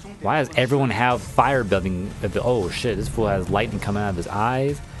 Why does everyone have fire building? Oh, shit, this fool has lightning coming out of his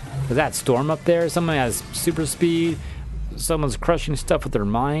eyes. Is that Storm up there? Someone has super speed. Someone's crushing stuff with their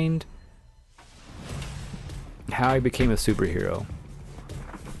mind. How I Became a Superhero.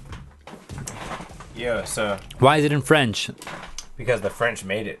 Yeah, so Why is it in French? because the French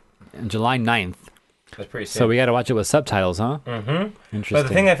made it. July 9th. That's pretty sick. So we got to watch it with subtitles, huh? Mm-hmm. Interesting. But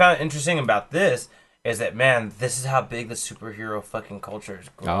the thing I found interesting about this is that, man, this is how big the superhero fucking culture is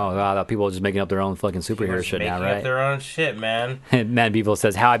growing. Oh, wow, people are just making up their own fucking People are superhero just shit now, making up right? their own shit, man. Mad People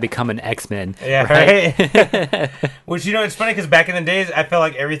says, How I Become an X-Men. Yeah, right? Which, it's funny because back in the days, I felt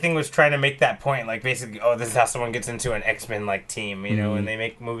like everything was trying to make that point. Like, basically, this is how someone gets into an X-Men, like, team, when they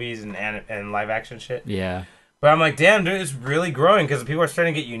make movies and live action shit. Yeah. But I'm like, damn, dude, it's really growing because people are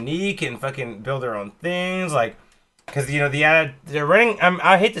starting to get unique and fucking build their own things. Like, because, they're running,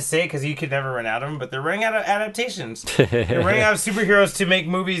 I hate to say it because you could never run out of them, but they're running out of adaptations. They're running out of superheroes to make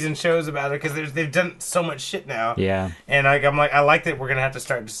movies and shows about it because they've done so much shit now. Yeah. And I like that we're going to have to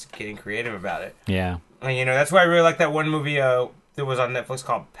start just getting creative about it. Yeah. And, that's why I really like that one movie that was on Netflix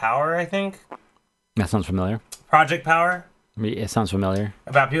called Power, I think. That sounds familiar. Project Power. It sounds familiar.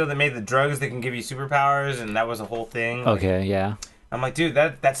 About people that made the drugs that can give you superpowers, and that was a whole thing. Okay, yeah. I'm like, dude,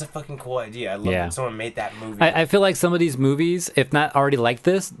 that's a fucking cool idea. I love that someone made that movie. I feel like some of these movies, if not already like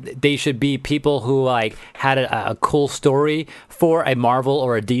this, they should be people who like had a cool story for a Marvel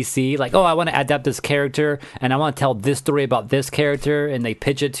or a DC. Like, oh, I want to adapt this character and I want to tell this story about this character, and they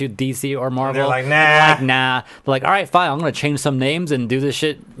pitch it to DC or Marvel. they're like, nah. They're like, all right, fine, I'm gonna change some names and do this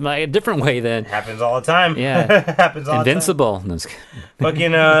shit like a different way. Then Happens all the time. Yeah. Happens all Invincible. the time.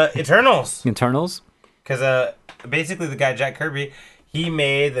 Fucking Eternals. Internals. Because basically the guy Jack Kirby, he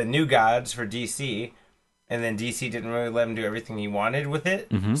made the New Gods for DC, and then DC didn't really let him do everything he wanted with it.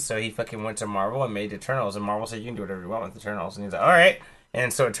 Mm-hmm. So he fucking went to Marvel and made Eternals, and Marvel said you can do whatever you want with Eternals, and he's like, all right.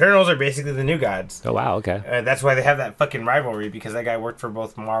 And so Eternals are basically the New Gods. Oh wow, okay. That's why they have that fucking rivalry, because that guy worked for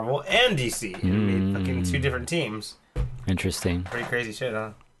both Marvel and DC and made fucking two different teams. Interesting. Pretty crazy shit,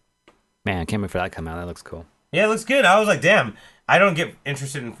 huh? Man, I can't wait for that to come out. That looks cool. Yeah, it looks good. I was like, damn, I don't get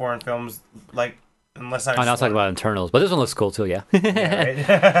interested in foreign films like unless I. Oh, now talking about internals, but this one looks cool too. Yeah. Yeah,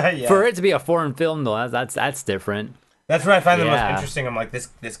 right? Yeah. For it to be a foreign film though, that's different. That's what I find the most Yeah. interesting. I'm like,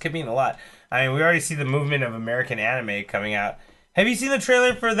 this could mean a lot. I mean, we already see the movement of American anime coming out. Have you seen the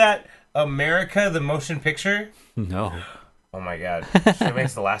trailer for that America the Motion Picture? No. Oh my god! Should I make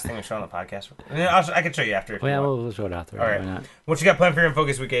this the last thing we show on the podcast? I can show you after. If Well, you yeah, want. we'll show it out there. All Why right. not? What you got planned for your In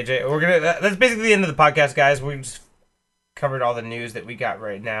Focus week, AJ? We're gonna. That's basically the end of the podcast, guys. We just covered all the news that we got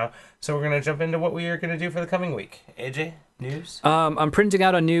right now, so we're gonna jump into what we are gonna do for the coming week. AJ, news? I'm printing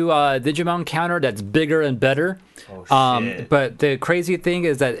out a new Digimon counter that's bigger and better. Oh shit! But the crazy thing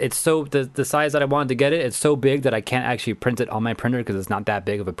is that it's so the size that I wanted to get it, it's so big that I can't actually print it on my printer because it's not that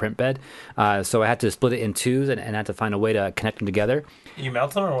big of a print bed. So I had to split it in twos and had to find a way to connect them together. You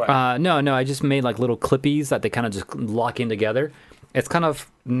melt them or what? No, I just made like little clippies that they kind of just lock in together. It's kind of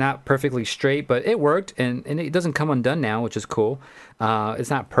not perfectly straight, but it worked, and it doesn't come undone now, which is cool. It's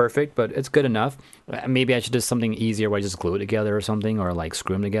not perfect, but it's good enough. Maybe I should do something easier where I just glue it together or something, or like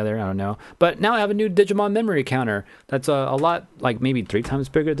screw them together. I don't know. But now I have a new Digimon memory counter that's a lot, like maybe 3 times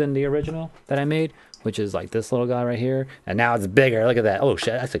bigger than the original that I made, which is like this little guy right here. And now it's bigger. Look at that. Oh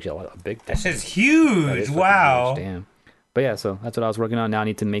shit, that's actually a big thing. That shit's That huge! is fucking Wow. huge, damn. But yeah, so that's what I was working on. Now I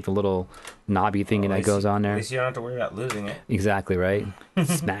need to make the little knobby thing that goes on At there. least you don't have to worry about losing it. Exactly right.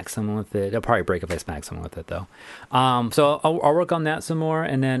 Smack someone with it. It'll probably break if I smack someone with it though. So I'll work on that some more,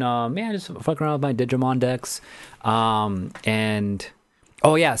 and then just fuck around with my Digimon decks. And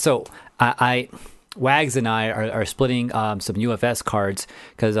oh yeah, so I Wags and I are splitting some UFS cards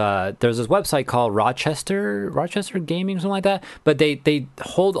because there's this website called Rochester Gaming, something like that. But they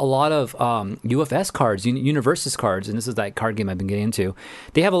hold a lot of UFS cards, Universus cards, and this is that card game I've been getting into.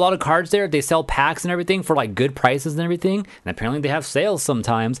 They have a lot of cards there. They sell packs and everything for like good prices and everything. And apparently they have sales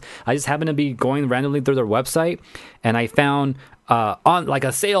sometimes. I just happen to be going randomly through their website, and I found on like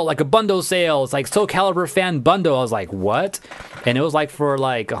a sale, like a bundle sale. It's like Soul Calibur fan bundle. I was like, what? And it was like for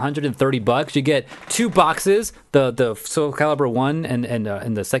like $130. You get 2 boxes, the Soul Calibur 1 and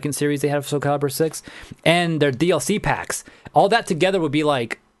the second series they have Soul Calibur 6, and their DLC packs. All that together would be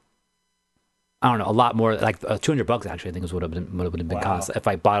like, I don't know, a lot more, like $200 actually. I think is would have been Wow. cost if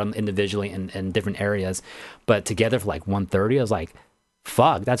I bought them individually in different areas, but together for like $130. I was like,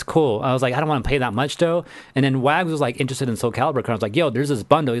 fuck, that's cool. I was like, I don't want to pay that much though. And then Wags was like interested in Soul Calibur. I was like, yo, there's this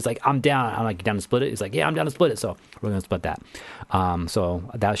bundle. He's like, I'm down. I'm like, you down to split it? He's like, yeah, I'm down to split it. So we're gonna split that. So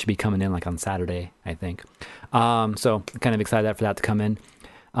that should be coming in like on Saturday, I think. So kind of excited for that to come in.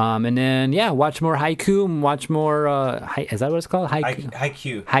 And then yeah, watch more Haiku. Watch more. Is that what it's called?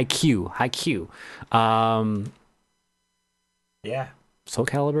 Haikyuu. Haikyuu. Yeah. Soul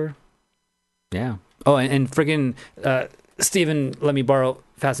Calibur. Yeah. Oh, and friggin' Steven let me borrow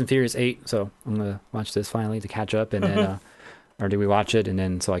Fast and Furious 8, so I'm gonna watch this finally to catch up, and then or do we watch it and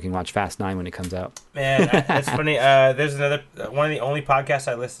then so I can watch Fast 9 when it comes out? Man, that's funny. There's another one of the only podcasts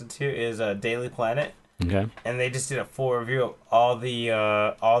I listen to is Daily Planet, Okay. and they just did a full review of all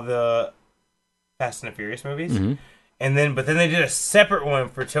the Fast and the Furious movies, and then they did a separate one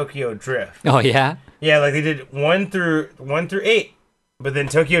for Tokyo Drift. Oh yeah. Yeah, like they did 1 through 8, but then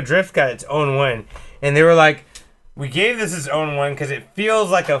Tokyo Drift got its own one, and they were like, we gave this its own one because it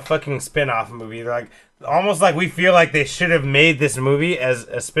feels like a fucking spin-off movie. They're like, almost like we feel like they should have made this movie as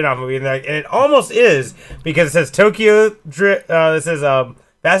a spin-off movie, and, and it almost is because it says Tokyo Drift. This is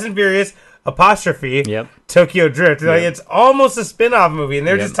Fast and Furious apostrophe Yep. Tokyo Drift. Like it's almost a spin-off movie, and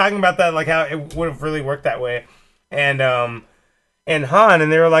they're Yep. just talking about that, like how it would have really worked that way, and Han,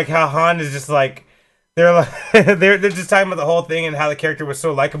 and they were like how Han is just like. They're like they're just talking about the whole thing and how the character was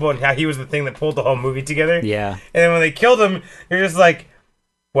so likable and how he was the thing that pulled the whole movie together. Yeah. And then when they killed him, you're just like,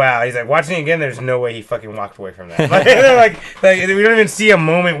 wow. He's like watching it again. There's no way he fucking walked away from that. Like, they're like we don't even see a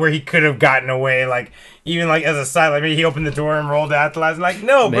moment where he could have gotten away. Like even like as a side, like maybe he opened the door and rolled out the last. Like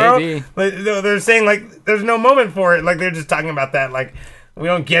no, bro. Maybe. Like, they're saying like there's no moment for it. Like they're just talking about that. Like we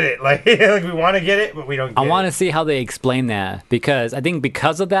don't get it. Like like we want to get it, but we don't. Get I want to it. see how they explain that because I think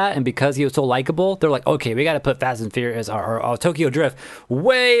because of that and because he was so likable, they're like, okay, we got to put Fast and Furious or Tokyo Drift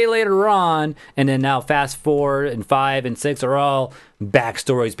way later on, and then now Fast 4 and 5 and 6 are all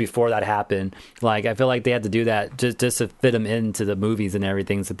backstories before that happened. Like I feel like they had to do that just to fit them into the movies and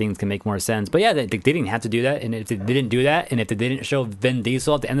everything, so things can make more sense. But yeah, they didn't have to do that, and if they didn't do that, and if they didn't show Vin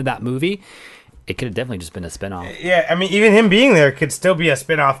Diesel at the end of that movie, it could have definitely just been a spinoff. Yeah, I mean, even him being there could still be a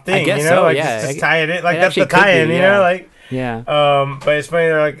spin-off thing. I guess you know? so, Like, yeah. Just tie it in. Like It that's the actually could tie-in. be, You yeah. know, like. Yeah. But it's funny.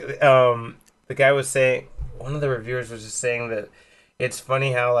 They're like, the guy was saying, one of the reviewers was just saying that it's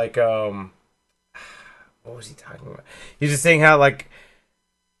funny how like, what was he talking about? He's just saying how like,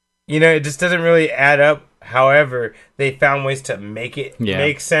 it just doesn't really add up. However, they found ways to make it Yeah.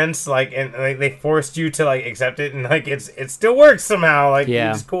 make sense, and they forced you to accept it, and it still works somehow. Yeah.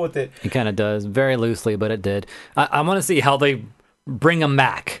 You're just cool with it. It kind of does, very loosely, but it did. I want to see how they bring him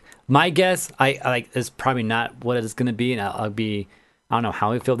back. My guess, is probably not what it's gonna be, and I don't know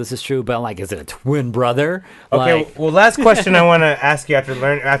how I feel this is true, but is it a twin brother? Okay, well, last question I want to ask you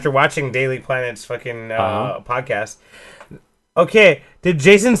after watching Daily Planet's fucking podcast. Okay, did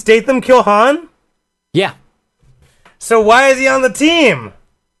Jason Statham kill Han? Yeah, So why is he on the team?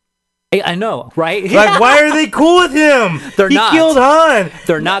 I know, right? Why are they cool with him? They're he not. killed Han.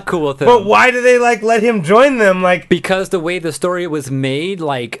 They're not cool with him. But why do they let him join them? Because the way the story was made,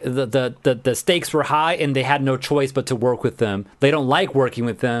 the stakes were high, and they had no choice but to work with them. They don't like working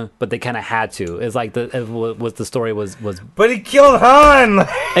with them, but they kind of had to. It's the story was. But he killed Han.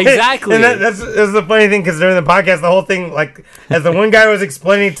 Exactly. And that's the funny thing, because during the podcast, the whole thing, as the one guy was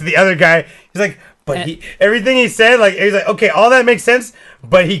explaining to the other guy, he's like, but everything he said, he's like, okay, all that makes sense,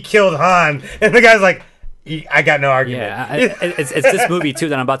 but he killed Han. And the guy's like, I got no argument. Yeah, it's this movie too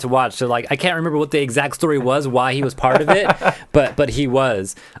that I'm about to watch. So I can't remember what the exact story was, why he was part of it, but he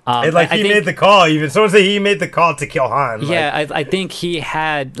was. And he made the call. Even someone said he made the call to kill Han. Yeah, I think he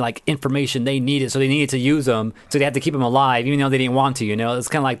had information they needed, so they needed to use him. So they had to keep him alive, even though they didn't want to. It's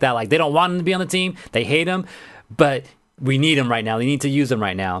kind of like that. They don't want him to be on the team. They hate him, but we need him right now. They need to use him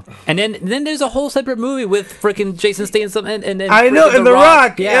right now. And then there's a whole separate movie with freaking Jason Statham and I know, and The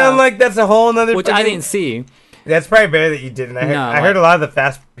Rock. Yeah, and I'm that's a whole nother. which I didn't see. That's probably better that you didn't. I No, heard a lot of the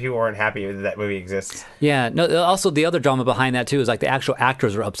Fast people weren't happy that movie exists. Yeah, no. Also, the other drama behind that too is the actual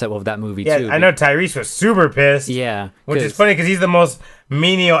actors were upset with that movie Yeah, too. I know Tyrese was super pissed. Yeah, Which is funny because he's the most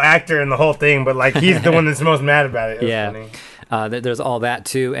menial actor in the whole thing, but he's the one that's most mad about it. It was funny. There's all that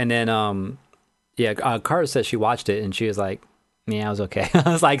too, and then Cara said she watched it and she was like, "Yeah, it was okay."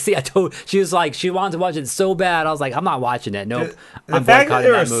 I was like, "See, I told." She was like, she wanted to watch it so bad. I was like, "I'm not watching it. Nope." The fact that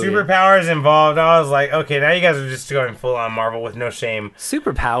there were superpowers involved, I was like, okay, now you guys are just going full on Marvel with no shame.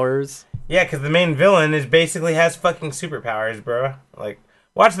 Superpowers. Yeah, because the main villain basically has fucking superpowers, bro.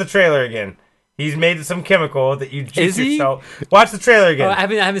 Watch the trailer again. He's made some chemical that you juice yourself. Watch the trailer again. I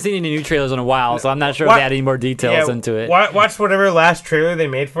haven't seen any new trailers in a while, so I'm not sure if they had any more details into it. Watch whatever last trailer they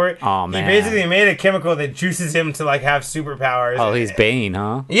made for it. Oh, man. He basically made a chemical that juices him to have superpowers. Oh, he's Bane,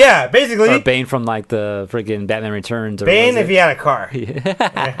 huh? Yeah, basically. Or Bane from the freaking Batman Returns. Or Bane if he had a car.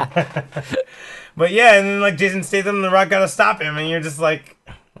 But yeah, and then Jason Statham and The Rock gotta stop him, and you're just like,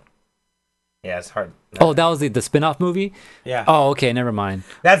 yeah, it's hard. Oh, that was the spin-off movie? Yeah. Oh, okay, never mind.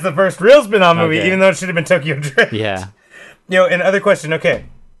 That's the first real spin-off movie, Okay. even though it should have been Tokyo Drift. Yeah. Another question, okay.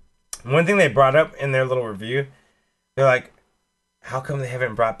 One thing they brought up in their little review, they're like, how come they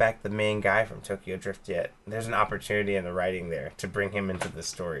haven't brought back the main guy from Tokyo Drift yet? There's an opportunity in the writing there to bring him into the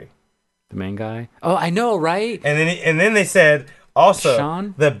story. The main guy? Oh, I know, right? And then they said, also,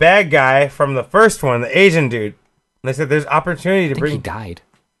 Sean? the bad guy from the first one, the Asian dude, they said there's opportunity to I think bring... he died.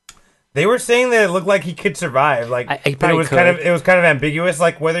 They were saying that it looked like he could survive. he but it probably was could. kind of ambiguous,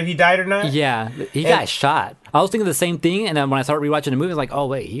 whether he died or not. Yeah, he got shot. I was thinking the same thing, and then when I started rewatching the movie, I was like, "Oh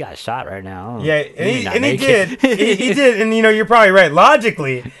wait, he got shot right now." Yeah, and he did. did. he did, and you're probably right.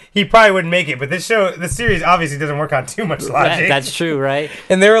 Logically, he probably wouldn't make it. But this series obviously doesn't work on too much logic. That's true, right?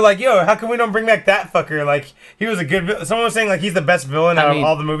 And they were like, "Yo, how come we don't bring back that fucker? He was a good." Someone was saying he's the best villain out of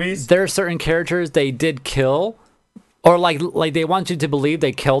all the movies. There are certain characters they did kill. Or like they want you to believe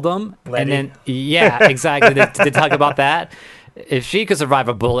they killed him, Letty. and then yeah, exactly. they talk about that. If she could survive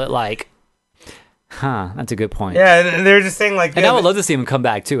a bullet, that's a good point. Yeah, and they were just saying and I would love to see him come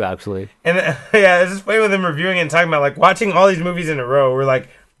back too, actually. And yeah, it's just funny with them reviewing it and talking about watching all these movies in a row. We're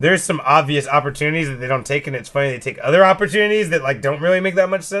there's some obvious opportunities that they don't take, and it's funny they take other opportunities that don't really make that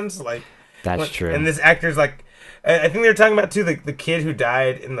much sense. That's true. And this actor's I think they were talking about too the kid who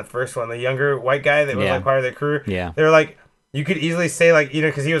died in the first one, the younger white guy that was part of the crew. Yeah, they were you could easily say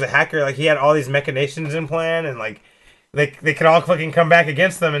because he was a hacker, he had all these machinations in plan, and they could all fucking come back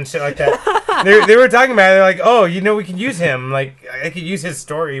against them and shit like that. they were talking about it. They're like, oh, we can use him. I could use his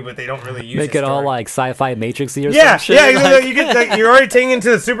story, but they don't really use. Make his it all story. sci-fi Matrixy or some shit. Yeah, you get you're already taking it to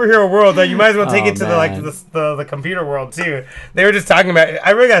the superhero world. You might as well take it to man. the computer world too. They were just talking about it.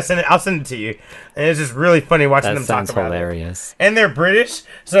 I really gotta send it. I'll send it to you. And it's just really funny watching them talk about hilarious. it. And they're British,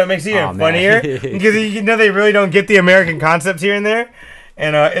 so it makes it even funnier because they really don't get the American concept here and there.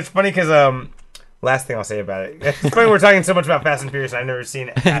 And it's funny because Last thing I'll say about it. It's funny we're talking so much about Fast and Furious. I've never seen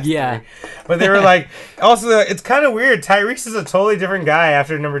Fast Yeah. 3. But they were like, also, it's kind of weird. Tyrese is a totally different guy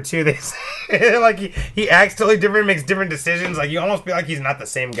after number 2. They say, like, he acts totally different, makes different decisions. Like, you almost feel like he's not the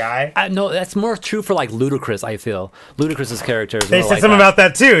same guy. No, that's more true for like Ludacris. I feel Ludacris's character. Is They more said like something that. about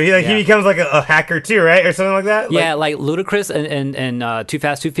that too. He Yeah. becomes like a hacker too, right? Or something like that? Yeah, like Ludacris and Too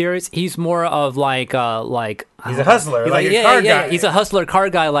Fast, Too Furious. He's more of like He's a hustler, He's like a car guy. He's a hustler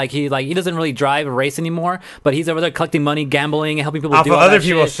car guy. Like he doesn't really drive a race anymore, but he's over there collecting money, gambling, and helping people Off do of all other that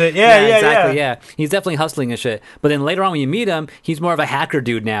people's shit. shit. Yeah, exactly. yeah. Yeah, he's definitely hustling and shit. But then later on, when you meet him, he's more of a hacker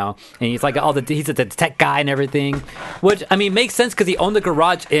dude now, and he's like he's a tech guy and everything. Which I mean makes sense because he owned the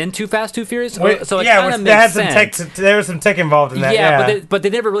garage in Too Fast, Too Furious. So it kind which of they had makes some sense. tech. There was some tech involved in that. Yeah, Yeah, but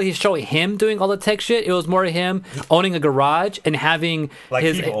they never really show him doing all the tech shit. It was more of him owning a garage and having Like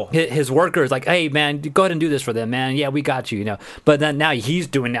his people. his workers like, hey man, go ahead and do this for them, man. Yeah, we got you, you know. But then now he's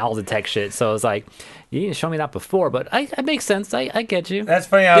doing all the tech shit. So it's like, you didn't show me that before, but it makes sense. I get you. That's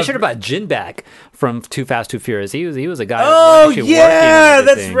funny. They should have brought Jin back from Too Fast, Too Furious. He was a guy. Oh actually working yeah, and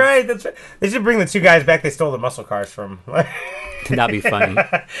that's everything. right. That's right. They should bring the 2 guys back. They stole the muscle cars from. That'd be funny.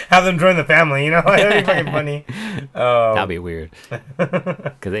 Have them join the family. You know, that'd be fucking funny. That'd be weird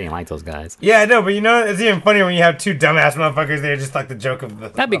because they didn't like those guys. Yeah, no, but you know, it's even funnier when you have 2 dumbass motherfuckers. They're just like the joke of the.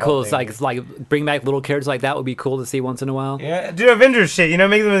 That'd be the whole cool. thing. It's like bring back little characters like that would be cool to see once in a while. Yeah, do Avengers shit. You know,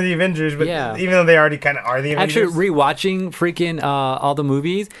 make them the Avengers. But Yeah. even though they already kind of are the Avengers. Actually, rewatching freaking all the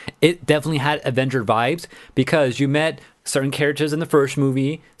movies, it definitely had Avenger vibes because you met certain characters in the first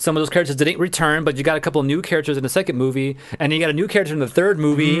movie. Some of those characters didn't return, but you got a couple new characters in the second movie, and then you got a new character in the third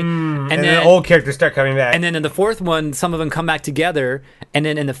movie, and then old characters start coming back. and then in the fourth one, some of them come back together, and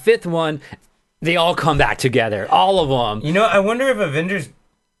then in the fifth one, they all come back together, all of them. You know, I wonder if Avengers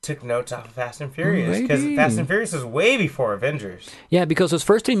took notes off of Fast and Furious because Maybe. Fast and Furious is way before Avengers. Yeah, because those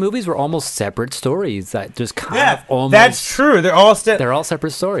first 3 movies were almost separate stories that just kind Yeah, of almost. that's true. They're all still. They're all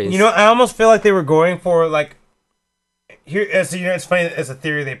separate stories. You know, I almost feel like they were going for like. Here, so you know, it's funny. It's a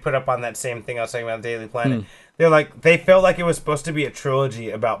theory they put up on that same thing I was talking about, Daily Planet. They're like, they felt like it was supposed to be a trilogy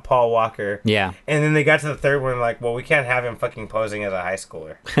about Paul Walker. Yeah. And then they got to the third one, like, well, we can't have him fucking posing as a high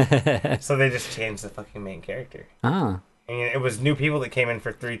schooler. So they just changed the fucking main character. Ah. And it was new people that came in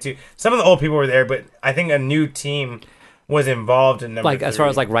for 3 too. Some of the old people were there, but I think a new team was involved in number Like, as far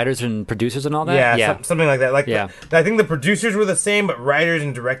 3. as like writers and producers and all that? Yeah, something like that. Like, Yeah. I think the producers were the same, but writers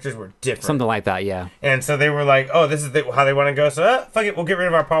and directors were different. Something like that, yeah. And so they were like, "Oh, this is how they want to go." So fuck it, we'll get rid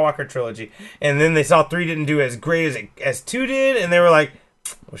of our Paul Walker trilogy. And then they saw 3 didn't do as great as 2 did, and they were like,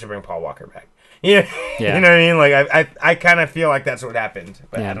 "We should bring Paul Walker back." You know, Yeah. you know what I mean? Like I kind of feel like that's what happened,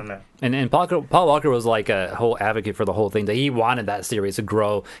 but Yeah. I don't know. And Paul Walker was like a whole advocate for the whole thing. That he wanted that series to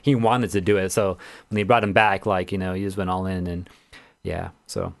grow. He wanted to do it. So when they brought him back, like, you know, he just went all in and yeah.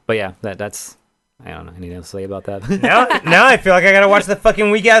 So, but yeah, that's I don't know anything else to say about that. Now I feel like I gotta watch the fucking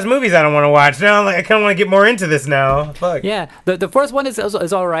weak ass movies I don't want to watch. Now I'm like, I kind of want to get more into this now. Fuck. Yeah, the first one is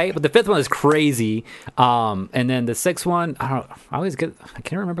all right, but the fifth one is crazy. And then the sixth one, I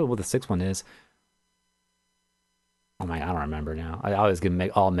can't remember what the sixth one is. Oh my, I don't remember now. I always get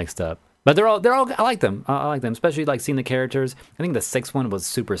all mixed up. But they're all I like them. I like them, especially like seeing the characters. I think the sixth one was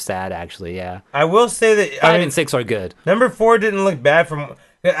super sad, actually. Yeah, I will say that 5 and 6 are good. number 4 didn't look bad from.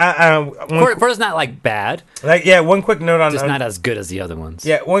 Four is not like bad, Like yeah, one quick note on just not as good as the other ones.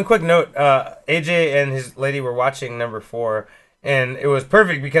 Yeah, one quick note. AJ and his lady were watching number 4, and it was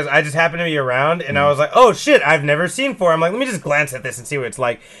perfect because I just happened to be around, and I was like, "Oh shit, I've never seen 4." I'm like, "Let me just glance at this and see what it's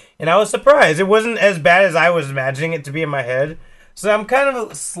like." And I was surprised. It wasn't as bad as I was imagining it to be in my head. So I'm kind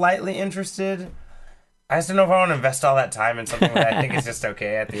of slightly interested. I just don't know if I want to invest all that time in something that I think is just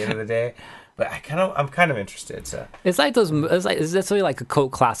okay at the end of the day. But I'm kind of interested. So It's like those. It's really like a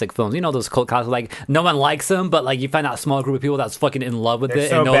cult classic films. You know those cult classics. Like no one likes them, but like you find out a small group of people that's fucking in love with They're it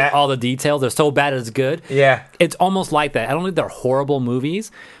so and know bad. all the details. They're so bad it's good. yeah. It's almost like that. I don't think they're horrible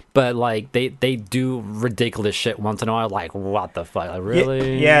movies, but like they do ridiculous shit once in a while. Like what the fuck? Like,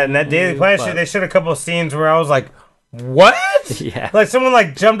 really? Yeah, and that Daily Planet But- shit, they showed a couple of scenes where I was like, what? Yeah. Like someone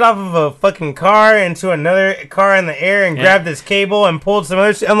like jumped off of a fucking car into another car in the air and grabbed this cable and pulled some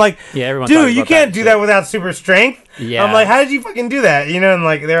other shit. I'm like, Yeah, everyone talks dude, you about can't that do shit. that without super strength. Yeah. I'm like, how did you fucking do that? You know, and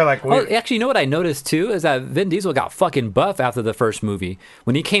like they're like, Oh, weird. actually, you know what I noticed too is that Vin Diesel got fucking buff after the first movie.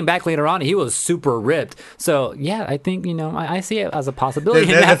 When he came back later on, he was super ripped. So yeah, I think I see it as a possibility.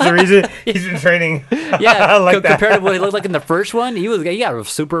 That's the reason he's been training. Yeah, like that. compared to what he looked like in the first one, he got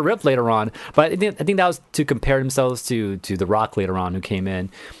super ripped later on. But I think that was to compare themselves to The Rock Brock later on who came in.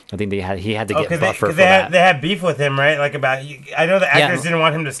 I think he had to Oh, get because buffer for they that. had beef with him, right? Like about I know the actors Yeah. didn't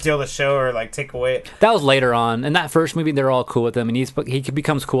want him to steal the show or like take away it. That was later on. In that first movie, they're all cool with him, and he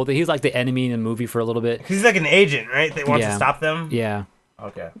becomes cool. He's like the enemy in the movie for a little bit. He's like an agent, right? They want to Yeah. stop them. Yeah,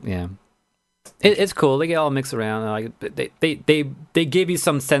 Okay. yeah. It's cool. They get all mixed around. Like they give you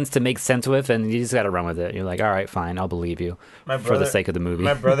some sense to make sense with, and you just got to run with it. You're like, all right, fine, I'll believe you for the sake of the movie.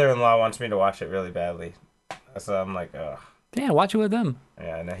 My brother-in-law wants me to watch it really badly, so I'm like, ugh. Yeah, watch it with them.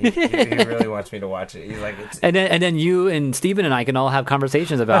 Yeah, no, he really wants me to watch it. He's like, it's. And then you and Steven and I can all have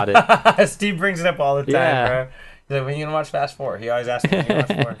conversations about it. Steve brings it up all the time, Yeah. bro. He's like, when you gonna watch Fast 4? He always asks me when you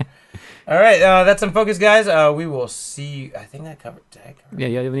watch 4. All right, that's Unfocused, guys. We will see. I think that covered. Did I cover? Yeah,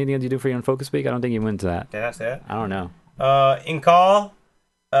 you have anything to do for your Unfocused week? I don't think you went to that. Did I say that? I don't know. In call,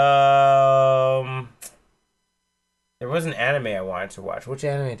 there was an anime I wanted to watch. Which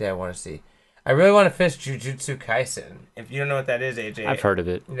anime did I want to see? I really want to finish Jujutsu Kaisen. If you don't know what that is, AJ, I've heard of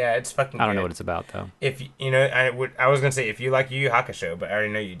it. Yeah, it's fucking. I don't know good. what it's about though. If you know, I was gonna say if you like Yu Yu Hakusho, but I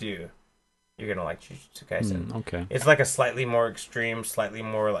already know you do. You're gonna like Jujutsu Kaisen. Okay. It's like a slightly more extreme, slightly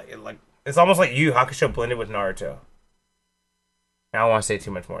more like it's almost like Yu Yu Hakusho blended with Naruto. I don't want to say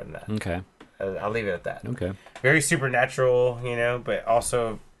too much more than that. Okay. I'll leave it at that. Okay. Very supernatural, but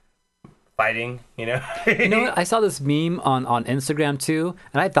also fighting, You know what? I saw this meme on Instagram too,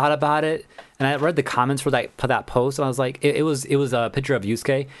 and I thought about it, and I read the comments for that post, and I was like, it was a picture of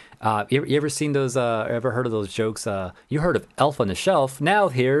Yusuke. You ever seen those? Ever heard of those jokes? You heard of Elf on the Shelf? Now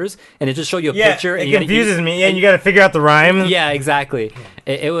here's, and it just show you a Yeah, picture. it and you confuses me. Yeah, and you got to figure out the rhyme. Yeah, exactly.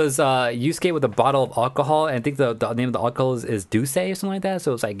 It was Yusuke with a bottle of alcohol, and I think the name of the alcohol is Douce or something like that.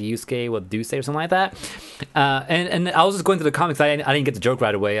 So it's like Yusuke with Douce or something like that. And I was just going through the comics. I didn't get the joke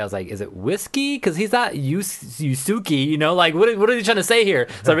right away. I was like, is it whiskey? Because he's not Yusuke, Like, what are they trying to say here?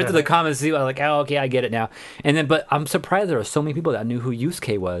 So I read through the comments and see. I was like, oh, okay, I get it now. And then, but I'm surprised there are so many people that knew who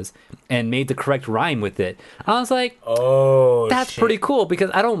Yusuke was and made the correct rhyme with it. I was like, oh, that's shit. pretty cool because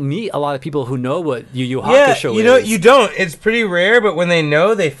I don't meet a lot of people who know what Yu Yu Yeah, Hakusho is. you don't. It's pretty rare, but when they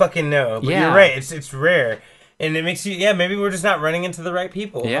know, they fucking know. But Yeah. you're right. It's rare, and it makes you. Yeah, maybe we're just not running into the right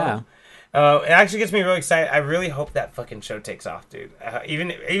people. Yeah. It actually gets me really excited. I really hope that fucking show takes off, dude.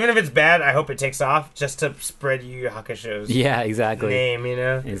 Even if it's bad, I hope it takes off just to spread Yu Yu Hakusho's Yeah, exactly. name.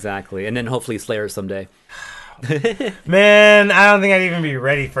 Exactly. And then hopefully Slayer someday. Man, I don't think I'd even be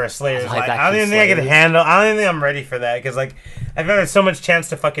ready for a Slayer's Live life. I don't action even think I can Slayers. handle. I don't even think I'm ready for that because I've had so much chance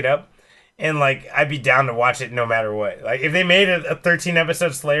to fuck it up, and I'd be down to watch it no matter what. Like if they made a 13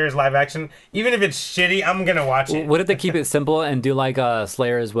 episode Slayer's live action, even if it's shitty, I'm gonna watch it. What if they keep it simple and do like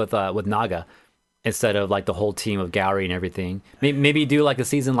Slayers with Naga instead of like the whole team of Gowry and everything? Maybe do like a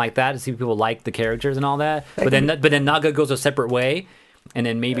season like that to see if people like the characters and all that. But then Naga goes a separate way. And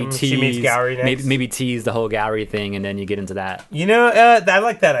then maybe she meets tease Gowry next. maybe tease the whole Gowry thing, and then you get into that. I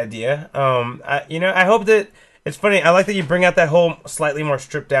like that idea. I hope that it's funny. I like that you bring out that whole slightly more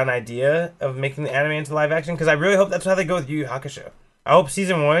stripped down idea of making the anime into live action because I really hope that's how they go with Yu Yu Hakusho. I hope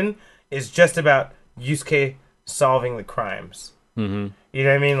season 1 is just about Yusuke solving the crimes. Mm-hmm. You know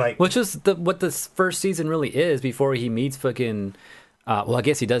what I mean? Which is what this first season really is before he meets fucking. Well, I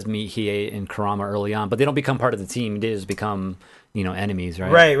guess he does meet Hiei and Kurama early on, but they don't become part of the team. They just become, enemies,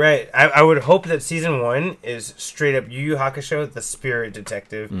 right? Right. I would hope that season 1 is straight up Yu Yu Hakusho, the spirit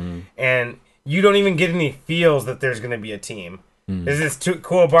detective, and you don't even get any feels that there's going to be a team. There's this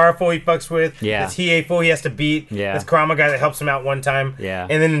Kuwabara fool he fucks with. Yeah. This Hiei fool he has to beat. Yeah. This Kurama guy that helps him out one time. Yeah.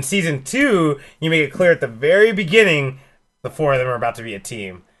 And then in season 2, you make it clear at the very beginning the 4 of them are about to be a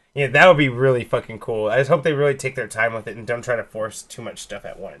team. Yeah, that would be really fucking cool. I just hope they really take their time with it and don't try to force too much stuff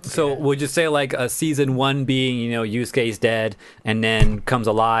at once. So would you say like a season 1 being, Yusuke's dead and then comes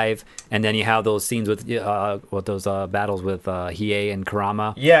alive, and then you have those scenes with those battles with Hiei and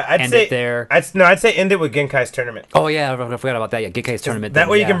Kurama? Yeah, I'd end say it there. I'd say end it with Genkai's tournament. Oh yeah, I forgot about that. Yeah, Genkai's tournament. That thing,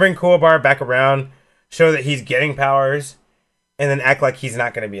 way you yeah. can bring Kuwabara back around, show that he's getting powers, and then act like he's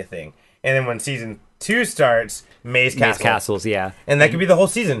not going to be a thing. And then when season 2 starts, Maze Castle. Castles, yeah. And that could be the whole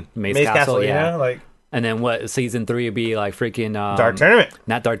season. Maze Castle, yeah. You know? And then what? Season 3 would be like freaking Dark Tournament.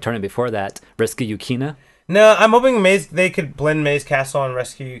 Not Dark Tournament. Before that, Rescue Yukina. No, I'm hoping they could blend Maze Castle and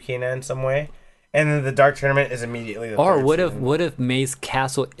Rescue Yukina in some way. And then the Dark Tournament is immediately the Or third season. what if Maze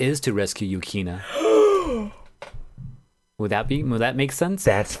Castle is to rescue Yukina? Would that make sense?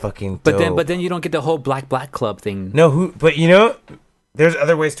 That's fucking dope. But then you don't get the whole Black Club thing. No, but there's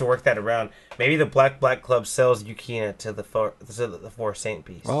other ways to work that around. Maybe the Black Club sells Yukina to the four Saint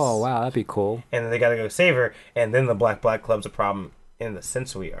Beasts. Oh wow, that'd be cool. And then they gotta go save her, and then the Black Club's a problem in the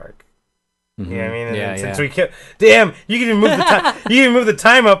Sensui arc. You know what I mean? And Yeah, then yeah. Sensui kill. Damn, you can even move the time. You can even move the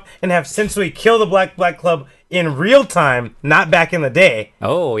time up and have Sensui kill the Black Club in real time, not back in the day.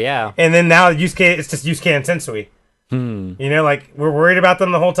 Oh yeah. And then now Yusuke, it's just Yusuke and Sensui. You know, like we're worried about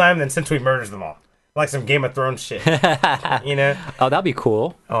them the whole time, then Sensui murders them all, like some Game of Thrones shit. You know? Oh, that'd be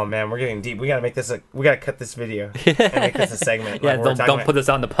cool. Oh man, we're getting deep. We gotta make this we gotta cut this video and make this a segment. Yeah, like we're don't talking put this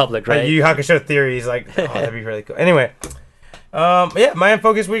out in the public, about, right? Yu Yu Hakusho theories. Like, oh, that'd be really cool. Anyway, yeah, my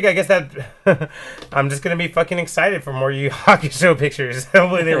Unfocused week. I guess that I'm just gonna be fucking excited for more Yu Yu Hakusho pictures.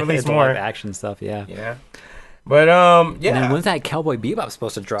 Hopefully they release The more. live action stuff, yeah. Yeah, but And yeah, then when's that Cowboy Bebop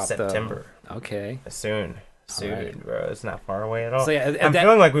supposed to drop? September. Though? Okay. Soon, Alright. bro. It's not far away at all. So, yeah, if I'm that-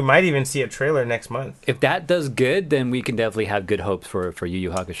 feeling like we might even see a trailer next month. If that does good, then we can definitely have good hopes for Yu Yu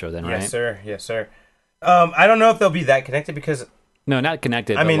Hakusho then, right? Yes, sir. Yes, sir. I don't know if they'll be that connected because No, not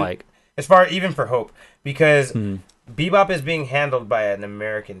connected, I but mean, like as far even for hope, because Hmm. Bebop is being handled by an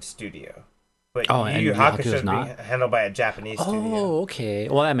American studio, but Oh, Yu and Yu Yu Yu Hakusho Hakusho's is being not? handled by a Japanese studio. Oh, okay.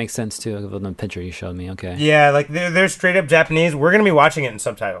 Well, that makes sense too from the picture you showed me. Okay. Yeah, like they're straight up Japanese. We're gonna be watching it in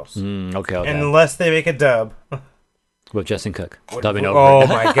subtitles, Okay. Okay. unless they make a dub. With Justin Cook dubbing over. Oh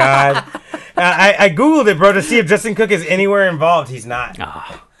my god! I googled it, bro, to see if Justin Cook is anywhere involved. He's not.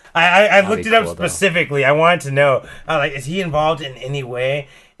 Ah, I looked be it up cool, though. specifically. I wanted to know, like, is he involved in any way?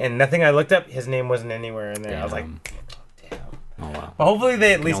 And nothing I looked up, his name wasn't anywhere in there. I was like, damn. oh wow. Well, hopefully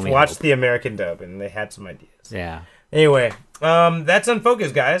they at least only watched hope. the American dub and they had some ideas. Yeah. Anyway, that's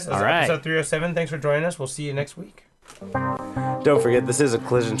Unfocused, guys. That's All right. episode 307. Thanks for joining us. We'll see you next week. Don't forget, this is a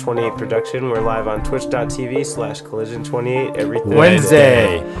Collision 28 production. We're live on twitch.tv/Collision28 every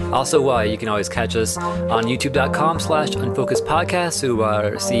Wednesday. Also, you can always catch us on youtube.com/unfocusedpodcast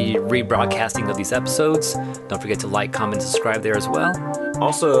to see rebroadcasting of these episodes. Don't forget to like, comment, subscribe there as well.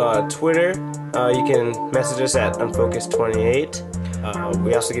 Also, Twitter, you can message us at Unfocused28.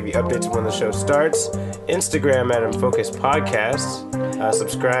 We also give you updates when the show starts. Instagram at Unfocused Podcast.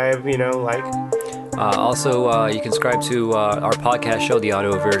 Subscribe, like. Also, you can subscribe to our podcast show, the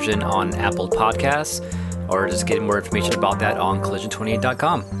audio version, on Apple Podcasts, or just get more information about that on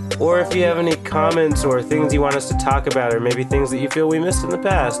collision28.com. Or if you have any comments or things you want us to talk about, or maybe things that you feel we missed in the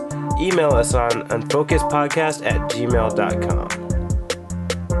past, email us on unfocusedpodcast@gmail.com.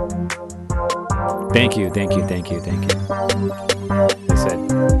 Thank you. That's it.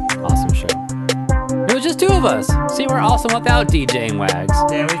 Awesome show. It was just two of us. See, we're awesome without DJ and Wags.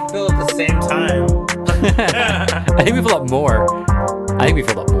 Damn, we filled at the same time. I think we filled up more.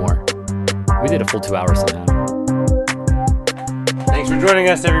 We did a full 2 hours somehow. Thanks for joining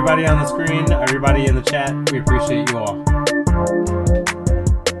us, everybody on the screen, everybody in the chat. We appreciate you all.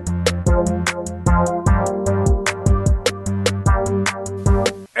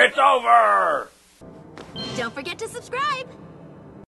 It's over! Don't forget to subscribe.